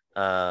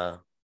 Yeah.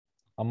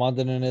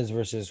 Amanda Nunes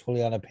versus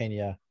Juliana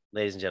Pena.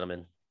 Ladies and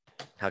gentlemen,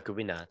 how could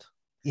we not?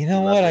 You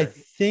know what? I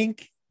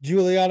think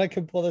Juliana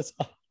can pull this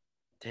off.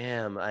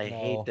 Damn, I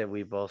hate that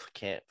we both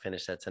can't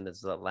finish that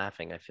sentence without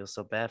laughing. I feel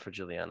so bad for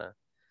Juliana.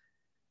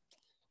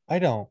 I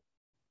don't.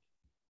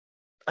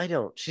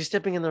 She's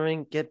stepping in the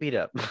ring, get beat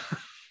up.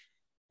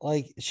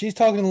 Like, she's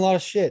talking a lot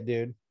of shit,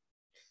 dude.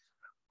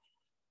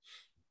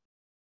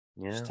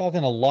 Yeah. She's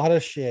talking a lot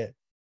of shit.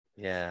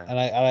 Yeah. And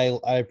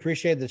I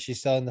appreciate that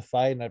she's selling the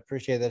fight, and I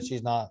appreciate that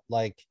she's not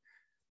like,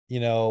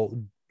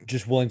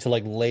 just willing to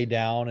like lay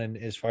down, and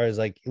as far as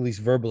like at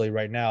least verbally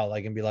right now,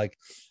 like, and be like,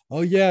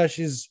 oh yeah,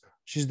 she's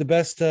the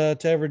best to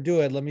ever do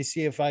it. Let me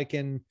see if I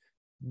can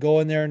go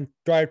in there and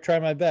try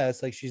my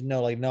best. Like,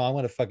 no, I'm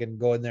gonna fucking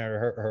go in there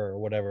and hurt her or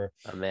whatever.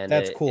 Amanda,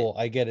 that's cool.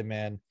 I get it,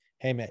 man.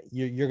 Hey man,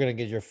 you're gonna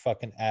get your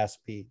fucking ass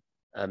beat.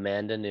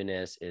 Amanda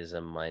Nunes is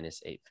a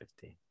minus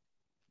 850.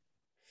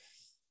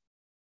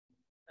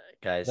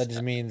 Guys, that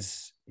just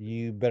means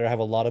you better have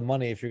a lot of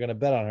money if you're gonna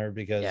bet on her,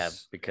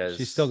 because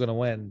she's still gonna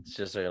win.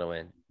 She's still gonna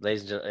win,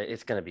 ladies and gentlemen.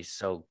 It's gonna be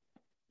so,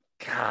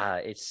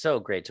 God, it's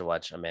so great to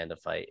watch Amanda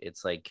fight.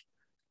 It's like,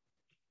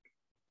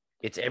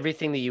 it's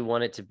everything that you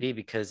want it to be,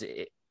 because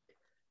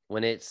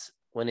when it's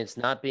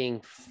not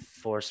being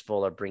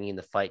forceful or bringing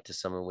the fight to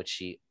someone, which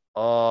she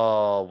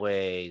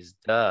always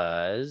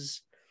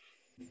does,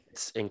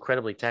 it's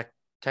incredibly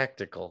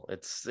tactical.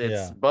 It's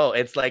both.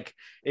 It's like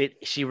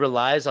she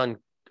relies on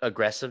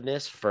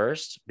aggressiveness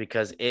first,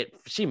 because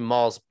she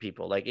mauls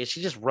people. Like,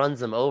 she just runs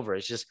them over.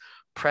 It just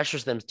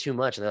pressures them too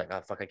much, and they're like,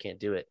 oh fuck, I can't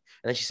do it.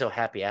 And then she's so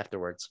happy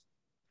afterwards.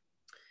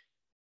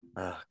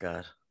 Oh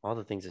God, all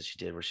the things that she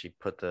did, where she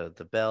put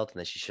the belt and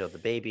then she showed the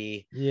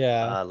baby.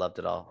 Yeah, I loved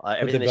it all. Put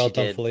Everything the that belt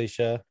she did. on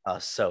Felicia. Oh,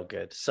 so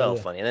good, so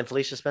funny. And then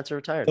Felicia Spencer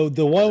retired.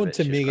 The one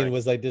to Megan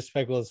was like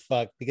disrespectful as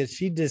fuck, because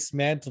she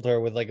dismantled her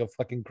with like a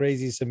fucking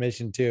crazy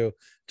submission too.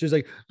 She was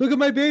like, "Look at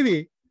my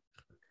baby.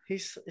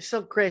 He's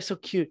so great, so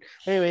cute.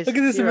 Anyways, look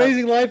at this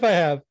amazing life I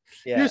have.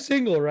 Yeah. You're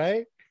single,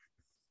 right?"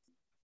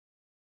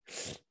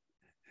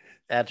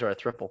 Add to our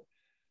triple.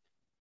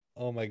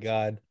 Oh my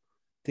God,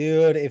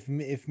 dude! If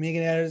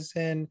Megan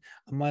Anderson,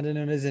 Amanda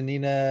Nunes, and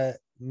Nina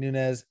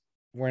Nunes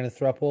were in a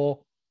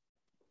throuple,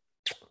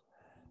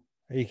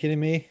 are you kidding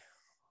me?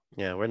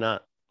 Yeah, we're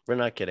not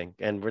kidding,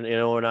 and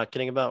we're not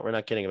kidding about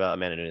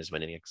Amanda Nunes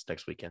winning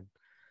next weekend.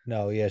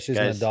 No, yeah, she's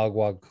gonna dog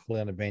walk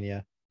Juliana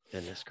Pena.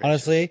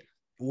 Honestly, it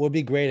would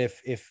be great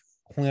if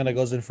Juliana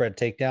goes in for a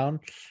takedown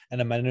and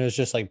Amanda Nunes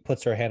just like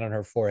puts her hand on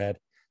her forehead,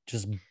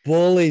 just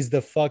bullies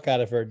the fuck out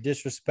of her,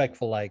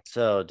 disrespectful, like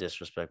so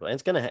disrespectful. And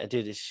it's gonna,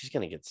 dude, she's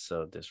gonna get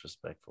so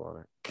disrespectful on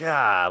her.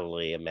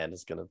 Golly,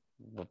 Amanda's gonna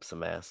whoop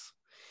some ass.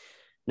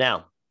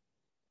 Now,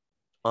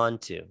 on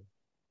to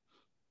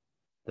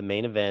the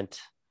main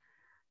event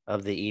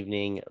of the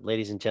evening,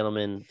 ladies and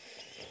gentlemen.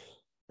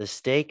 The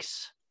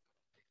stakes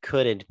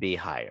couldn't be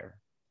higher.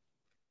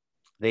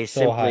 They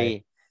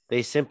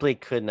simply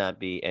could not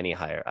be any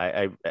higher.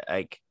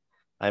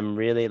 I'm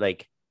really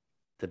like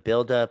the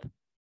buildup,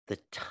 the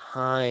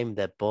time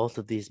that both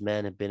of these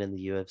men have been in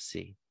the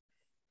UFC,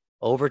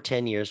 over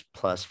 10 years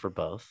plus for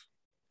both.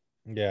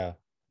 Yeah.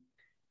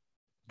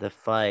 The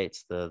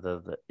fights,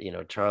 the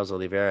Charles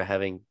Oliveira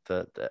having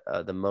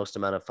the most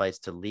amount of fights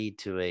to lead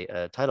to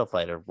a title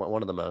fight, or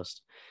one of the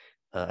most.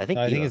 I think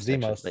it's the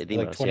most, like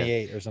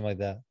 28 or something like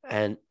that.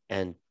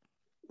 And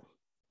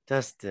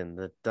Dustin,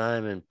 the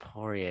Diamond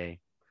Poirier.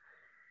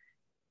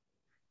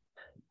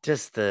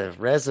 Just the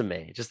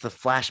resume, just the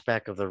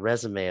flashback of the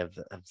resume of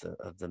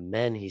the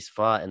men he's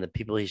fought and the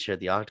people he shared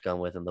the octagon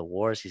with, and the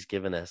wars he's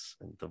given us,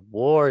 and the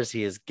wars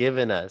he has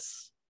given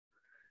us.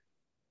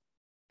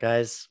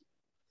 Guys,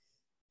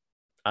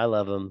 I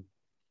love him.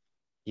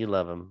 You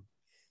love him.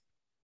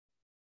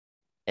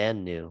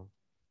 And new.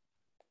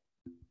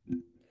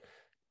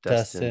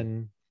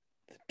 Dustin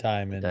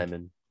Diamond,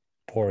 Diamond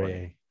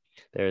Poirier.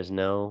 There is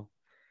no.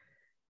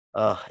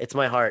 It's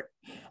my heart.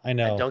 I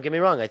know. And don't get me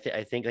wrong. I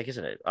think, like I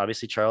said,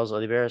 obviously Charles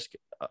Oliveira is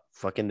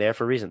fucking there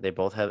for a reason. They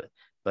both have,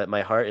 but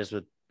my heart is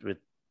with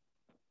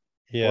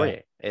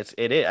Poirier.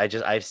 It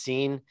is. I've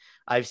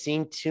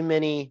seen too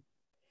many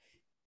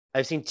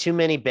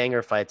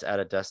banger fights out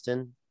of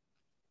Dustin,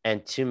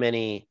 and too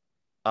many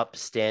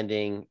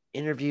upstanding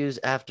interviews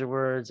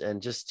afterwards,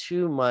 and just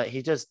too much.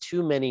 He does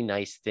too many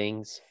nice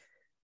things,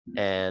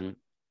 and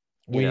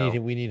we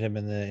need him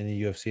in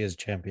the UFC as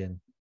champion.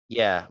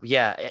 Yeah.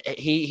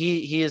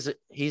 He's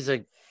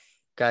a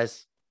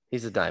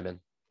diamond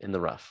in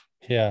the rough.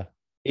 Yeah,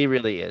 he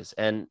really is,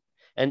 and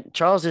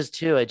Charles is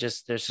too.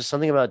 There's just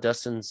something about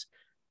Dustin's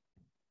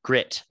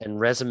grit and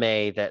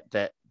resume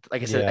that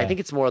like I said, I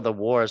think it's more of the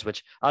wars,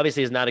 which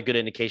obviously is not a good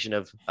indication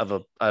of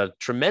a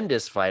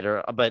tremendous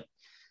fighter, but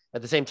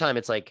at the same time,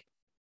 it's like,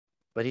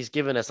 but he's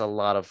given us a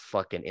lot of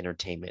fucking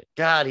entertainment.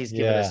 God, he's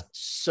given us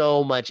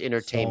so much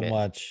entertainment. So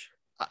much.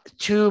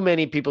 Too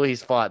many people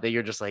he's fought that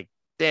you're just like,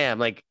 damn,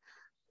 like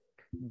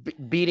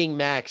beating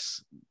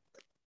Max.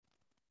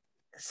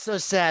 So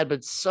sad,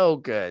 but so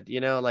good,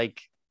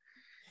 like,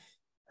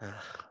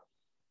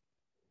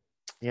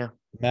 yeah.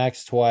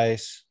 Max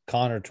twice,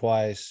 Connor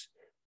twice,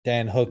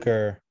 Dan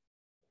Hooker,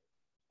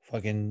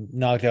 fucking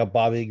knocked out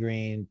Bobby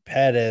Green,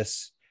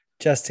 Pettis,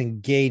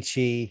 Justin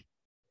Gaethje.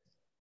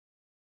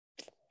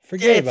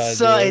 Forget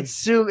about it.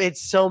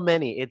 It's so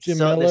many. Jim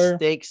Miller.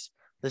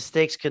 The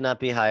stakes could not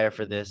be higher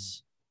for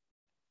this.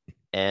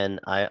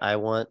 And I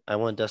want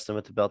Dustin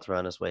with the belt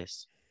around his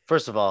waist.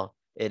 First of all,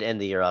 it'd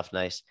end the year off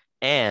nice,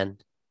 and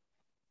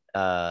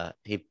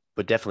he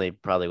would definitely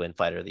probably win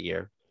Fighter of the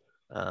Year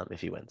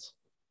if he wins.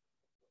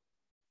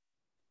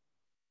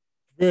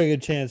 Very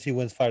good chance he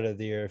wins Fighter of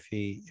the Year if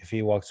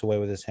he walks away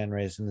with his hand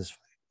raised in this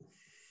fight.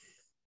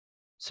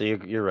 So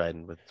you're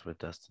riding with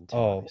Dustin too.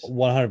 Oh,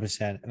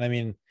 100%. And I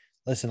mean,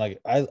 listen, like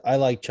I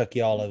like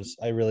Chucky Olives,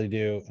 I really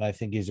do, and I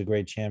think he's a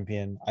great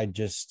champion. I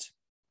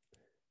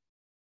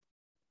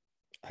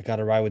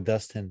gotta ride with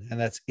Dustin, and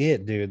that's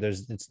it, dude.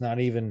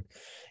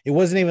 It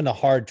wasn't even a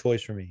hard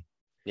choice for me.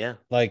 Yeah,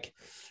 like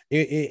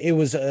it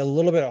was a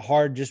little bit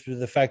hard just with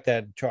the fact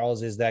that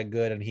Charles is that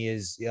good and he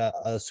is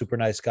a super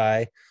nice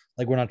guy.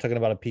 Like, we're not talking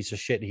about a piece of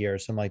shit here or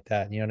something like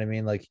that. You know what I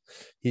mean? Like,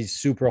 he's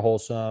super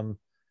wholesome,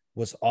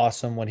 was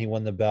awesome when he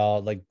won the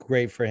belt. Like,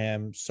 great for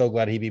him. So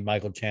glad he beat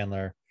Michael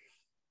Chandler.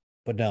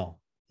 But no,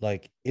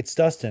 like, it's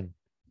Dustin.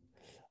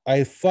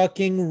 I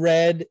fucking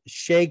read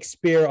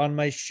Shakespeare on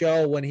my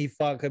show when he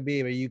fought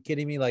Khabib. Are you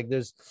kidding me? Like,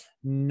 there's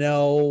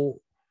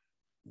no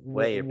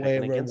way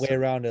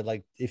around it.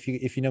 Like, if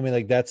you know me,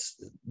 like, that's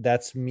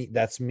me.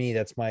 That's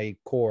my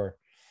core.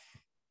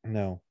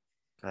 No.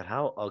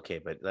 God, okay,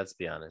 but let's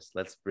be honest.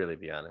 Let's really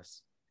be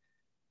honest.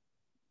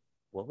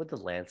 What would the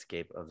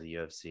landscape of the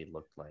UFC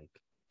look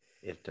like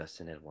if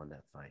Dustin had won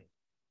that fight?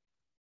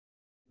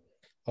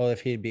 Oh,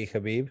 if he'd beat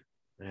Khabib?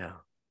 Yeah.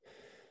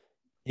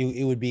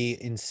 It would be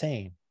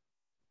insane.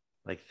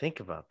 Like,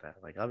 think about that.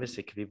 Like,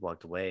 obviously Khabib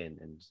walked away and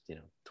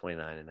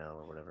 29-0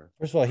 or whatever.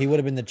 First of all, he would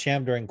have been the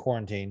champ during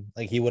quarantine.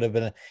 Like, he would have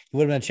been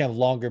a champ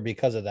longer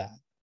because of that.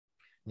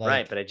 Like,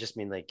 right, but I just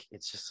mean, like,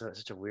 it's just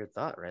such a weird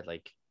thought, right?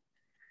 Like,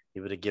 he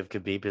would have given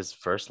Khabib his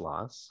first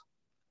loss,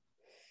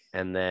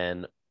 and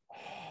then,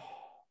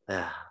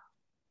 well,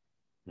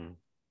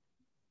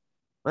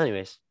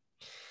 anyways,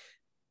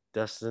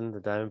 Dustin the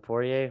Diamond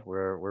Poirier,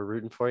 we're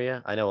rooting for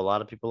you. I know a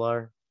lot of people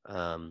are.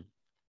 God,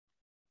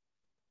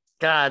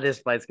 this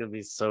fight's gonna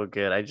be so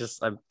good.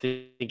 I'm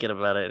thinking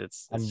about it.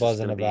 I'm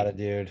buzzing about it,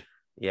 dude.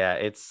 Yeah,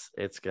 it's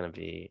gonna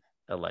be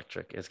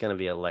electric. It's gonna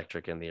be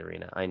electric in the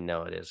arena. I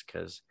know it is,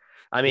 because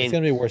I mean, it's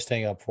gonna be worth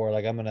staying up for.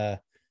 Like, I'm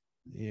gonna.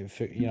 I'm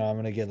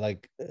gonna get a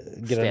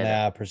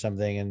nap or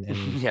something, and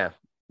yeah,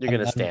 you're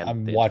gonna stand.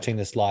 I'm watching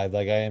this live.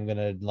 Like, I am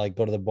gonna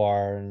go to the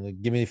bar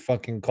and give me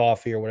fucking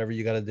coffee or whatever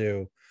you got to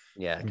do.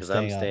 Yeah, because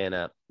I'm staying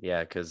up.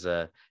 Yeah, because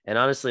and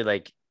honestly,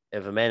 like,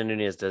 if Amanda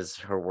Nunes does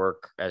her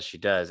work as she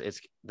does,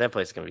 that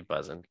place is gonna be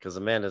buzzing. Because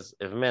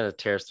if Amanda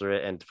tears through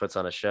it and puts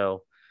on a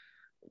show,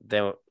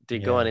 then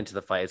going into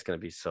the fight, it's gonna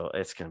be so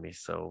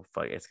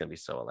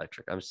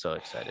electric. I'm so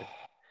excited.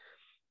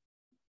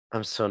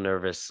 I'm so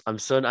nervous. I'm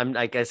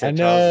like I said, I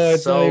know, Charles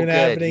is so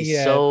good.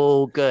 He's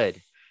so good.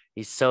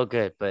 He's so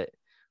good. But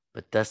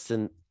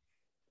Dustin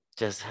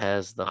just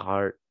has the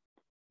heart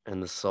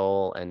and the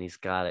soul, and he's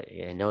got it.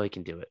 I know he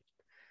can do it.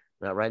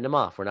 We're not writing him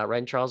off. We're not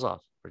writing Charles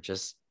off. We're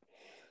just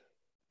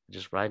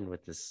riding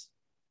with this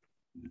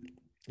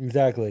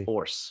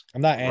force.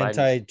 I'm not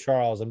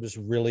anti-Charles. I'm just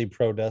really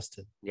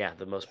pro-Dustin. Yeah,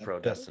 the most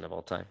pro-Dustin of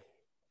all time.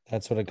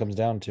 That's what it comes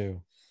down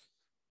to.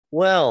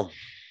 Well,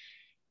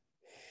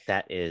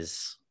 that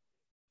is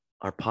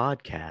our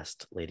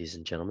podcast, ladies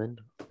and gentlemen.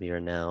 We are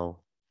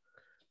now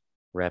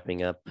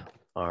wrapping up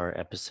our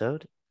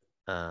episode.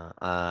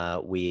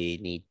 We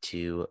need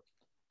to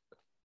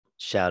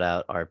shout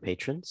out our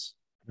patrons,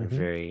 our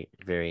very,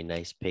 very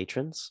nice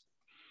patrons.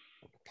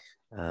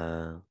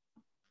 Juice,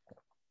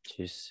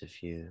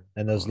 if you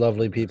And those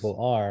lovely people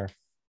are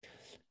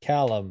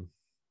Callum,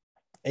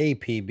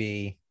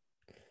 APB,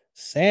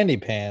 Sandy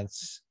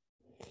Pants,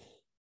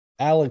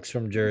 Alex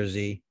from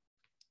Jersey,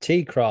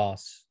 T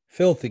Cross,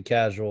 Filthy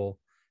Casual,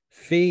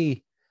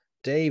 Fee,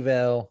 Dave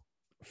L,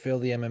 Phil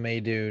the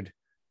MMA Dude,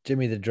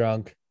 Jimmy the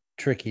Drunk,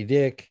 Tricky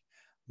Dick,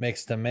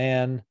 Mixed a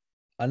Man,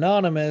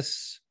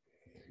 Anonymous,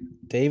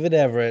 David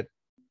Everett,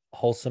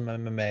 Wholesome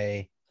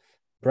MMA,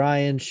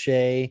 Brian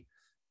Shea,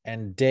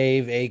 and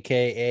Dave,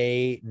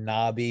 aka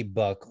Nobby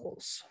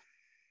Buckles.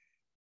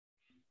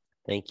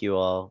 Thank you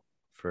all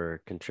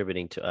for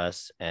contributing to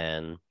us,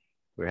 and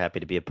we're happy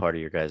to be a part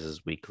of your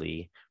guys'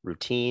 weekly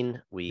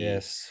routine. We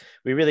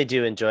really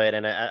do enjoy it,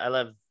 and I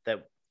love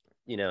that.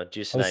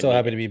 Juice and I'm so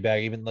happy to be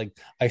back. Even like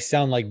I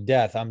sound like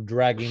death. I'm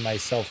dragging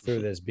myself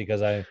through this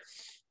because I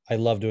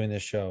love doing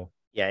this show.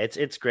 Yeah,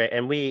 it's great,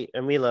 and we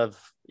love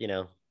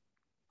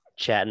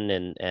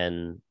chatting,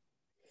 and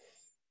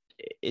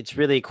it's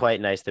really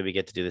quite nice that we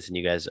get to do this, and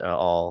you guys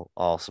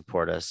all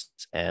support us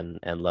and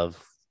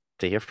love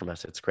to hear from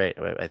us. It's great.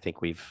 I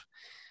think we've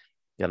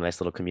got a nice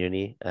little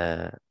community,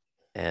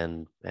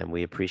 and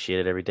we appreciate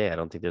it every day. I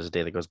don't think there's a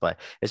day that goes by,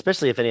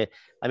 especially if any.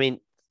 I mean,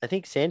 I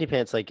think Sandy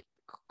Pants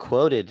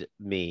quoted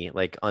me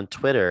on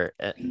Twitter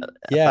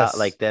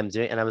about them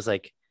doing, and I was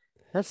like,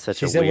 that's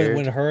such a weird. She said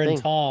when her thing.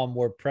 And Tom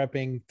were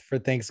prepping for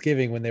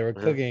Thanksgiving when they were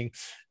cooking,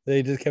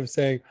 they just kept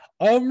saying,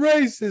 "I'm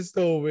racist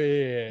over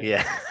here."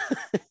 Yeah.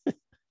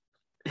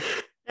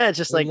 Yeah, it's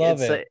just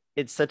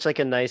it's such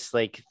a nice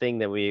thing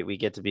that we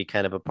get to be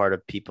kind of a part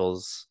of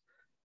people's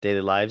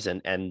daily lives,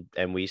 and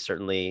we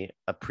certainly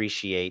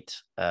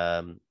appreciate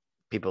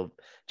people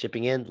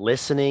chipping in,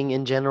 listening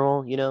in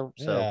general,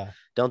 so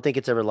don't think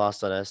it's ever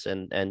lost on us.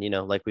 And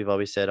like we've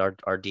always said,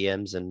 our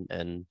DMs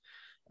and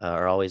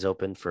are always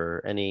open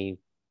for any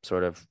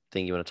sort of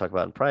thing you want to talk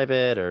about in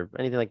private or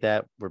anything like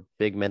that. We're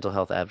big mental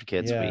health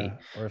advocates.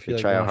 Or if you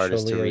try our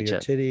hardest to reach your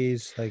out.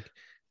 Titties,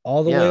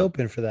 all the way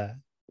open for that.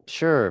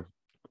 Sure.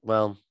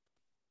 Well,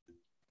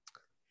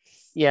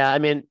 yeah, I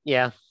mean,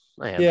 yeah,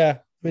 I am. Yeah.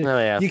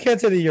 You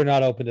can't say that you're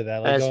not open to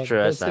that. That's true.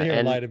 That's not.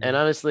 And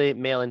honestly,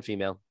 male and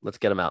female, let's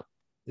get them out.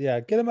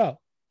 Yeah, get them out.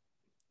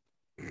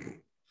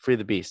 Free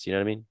the beast. You know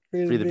what I mean?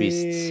 Free the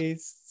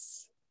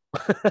beasts.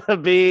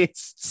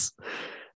 Beasts.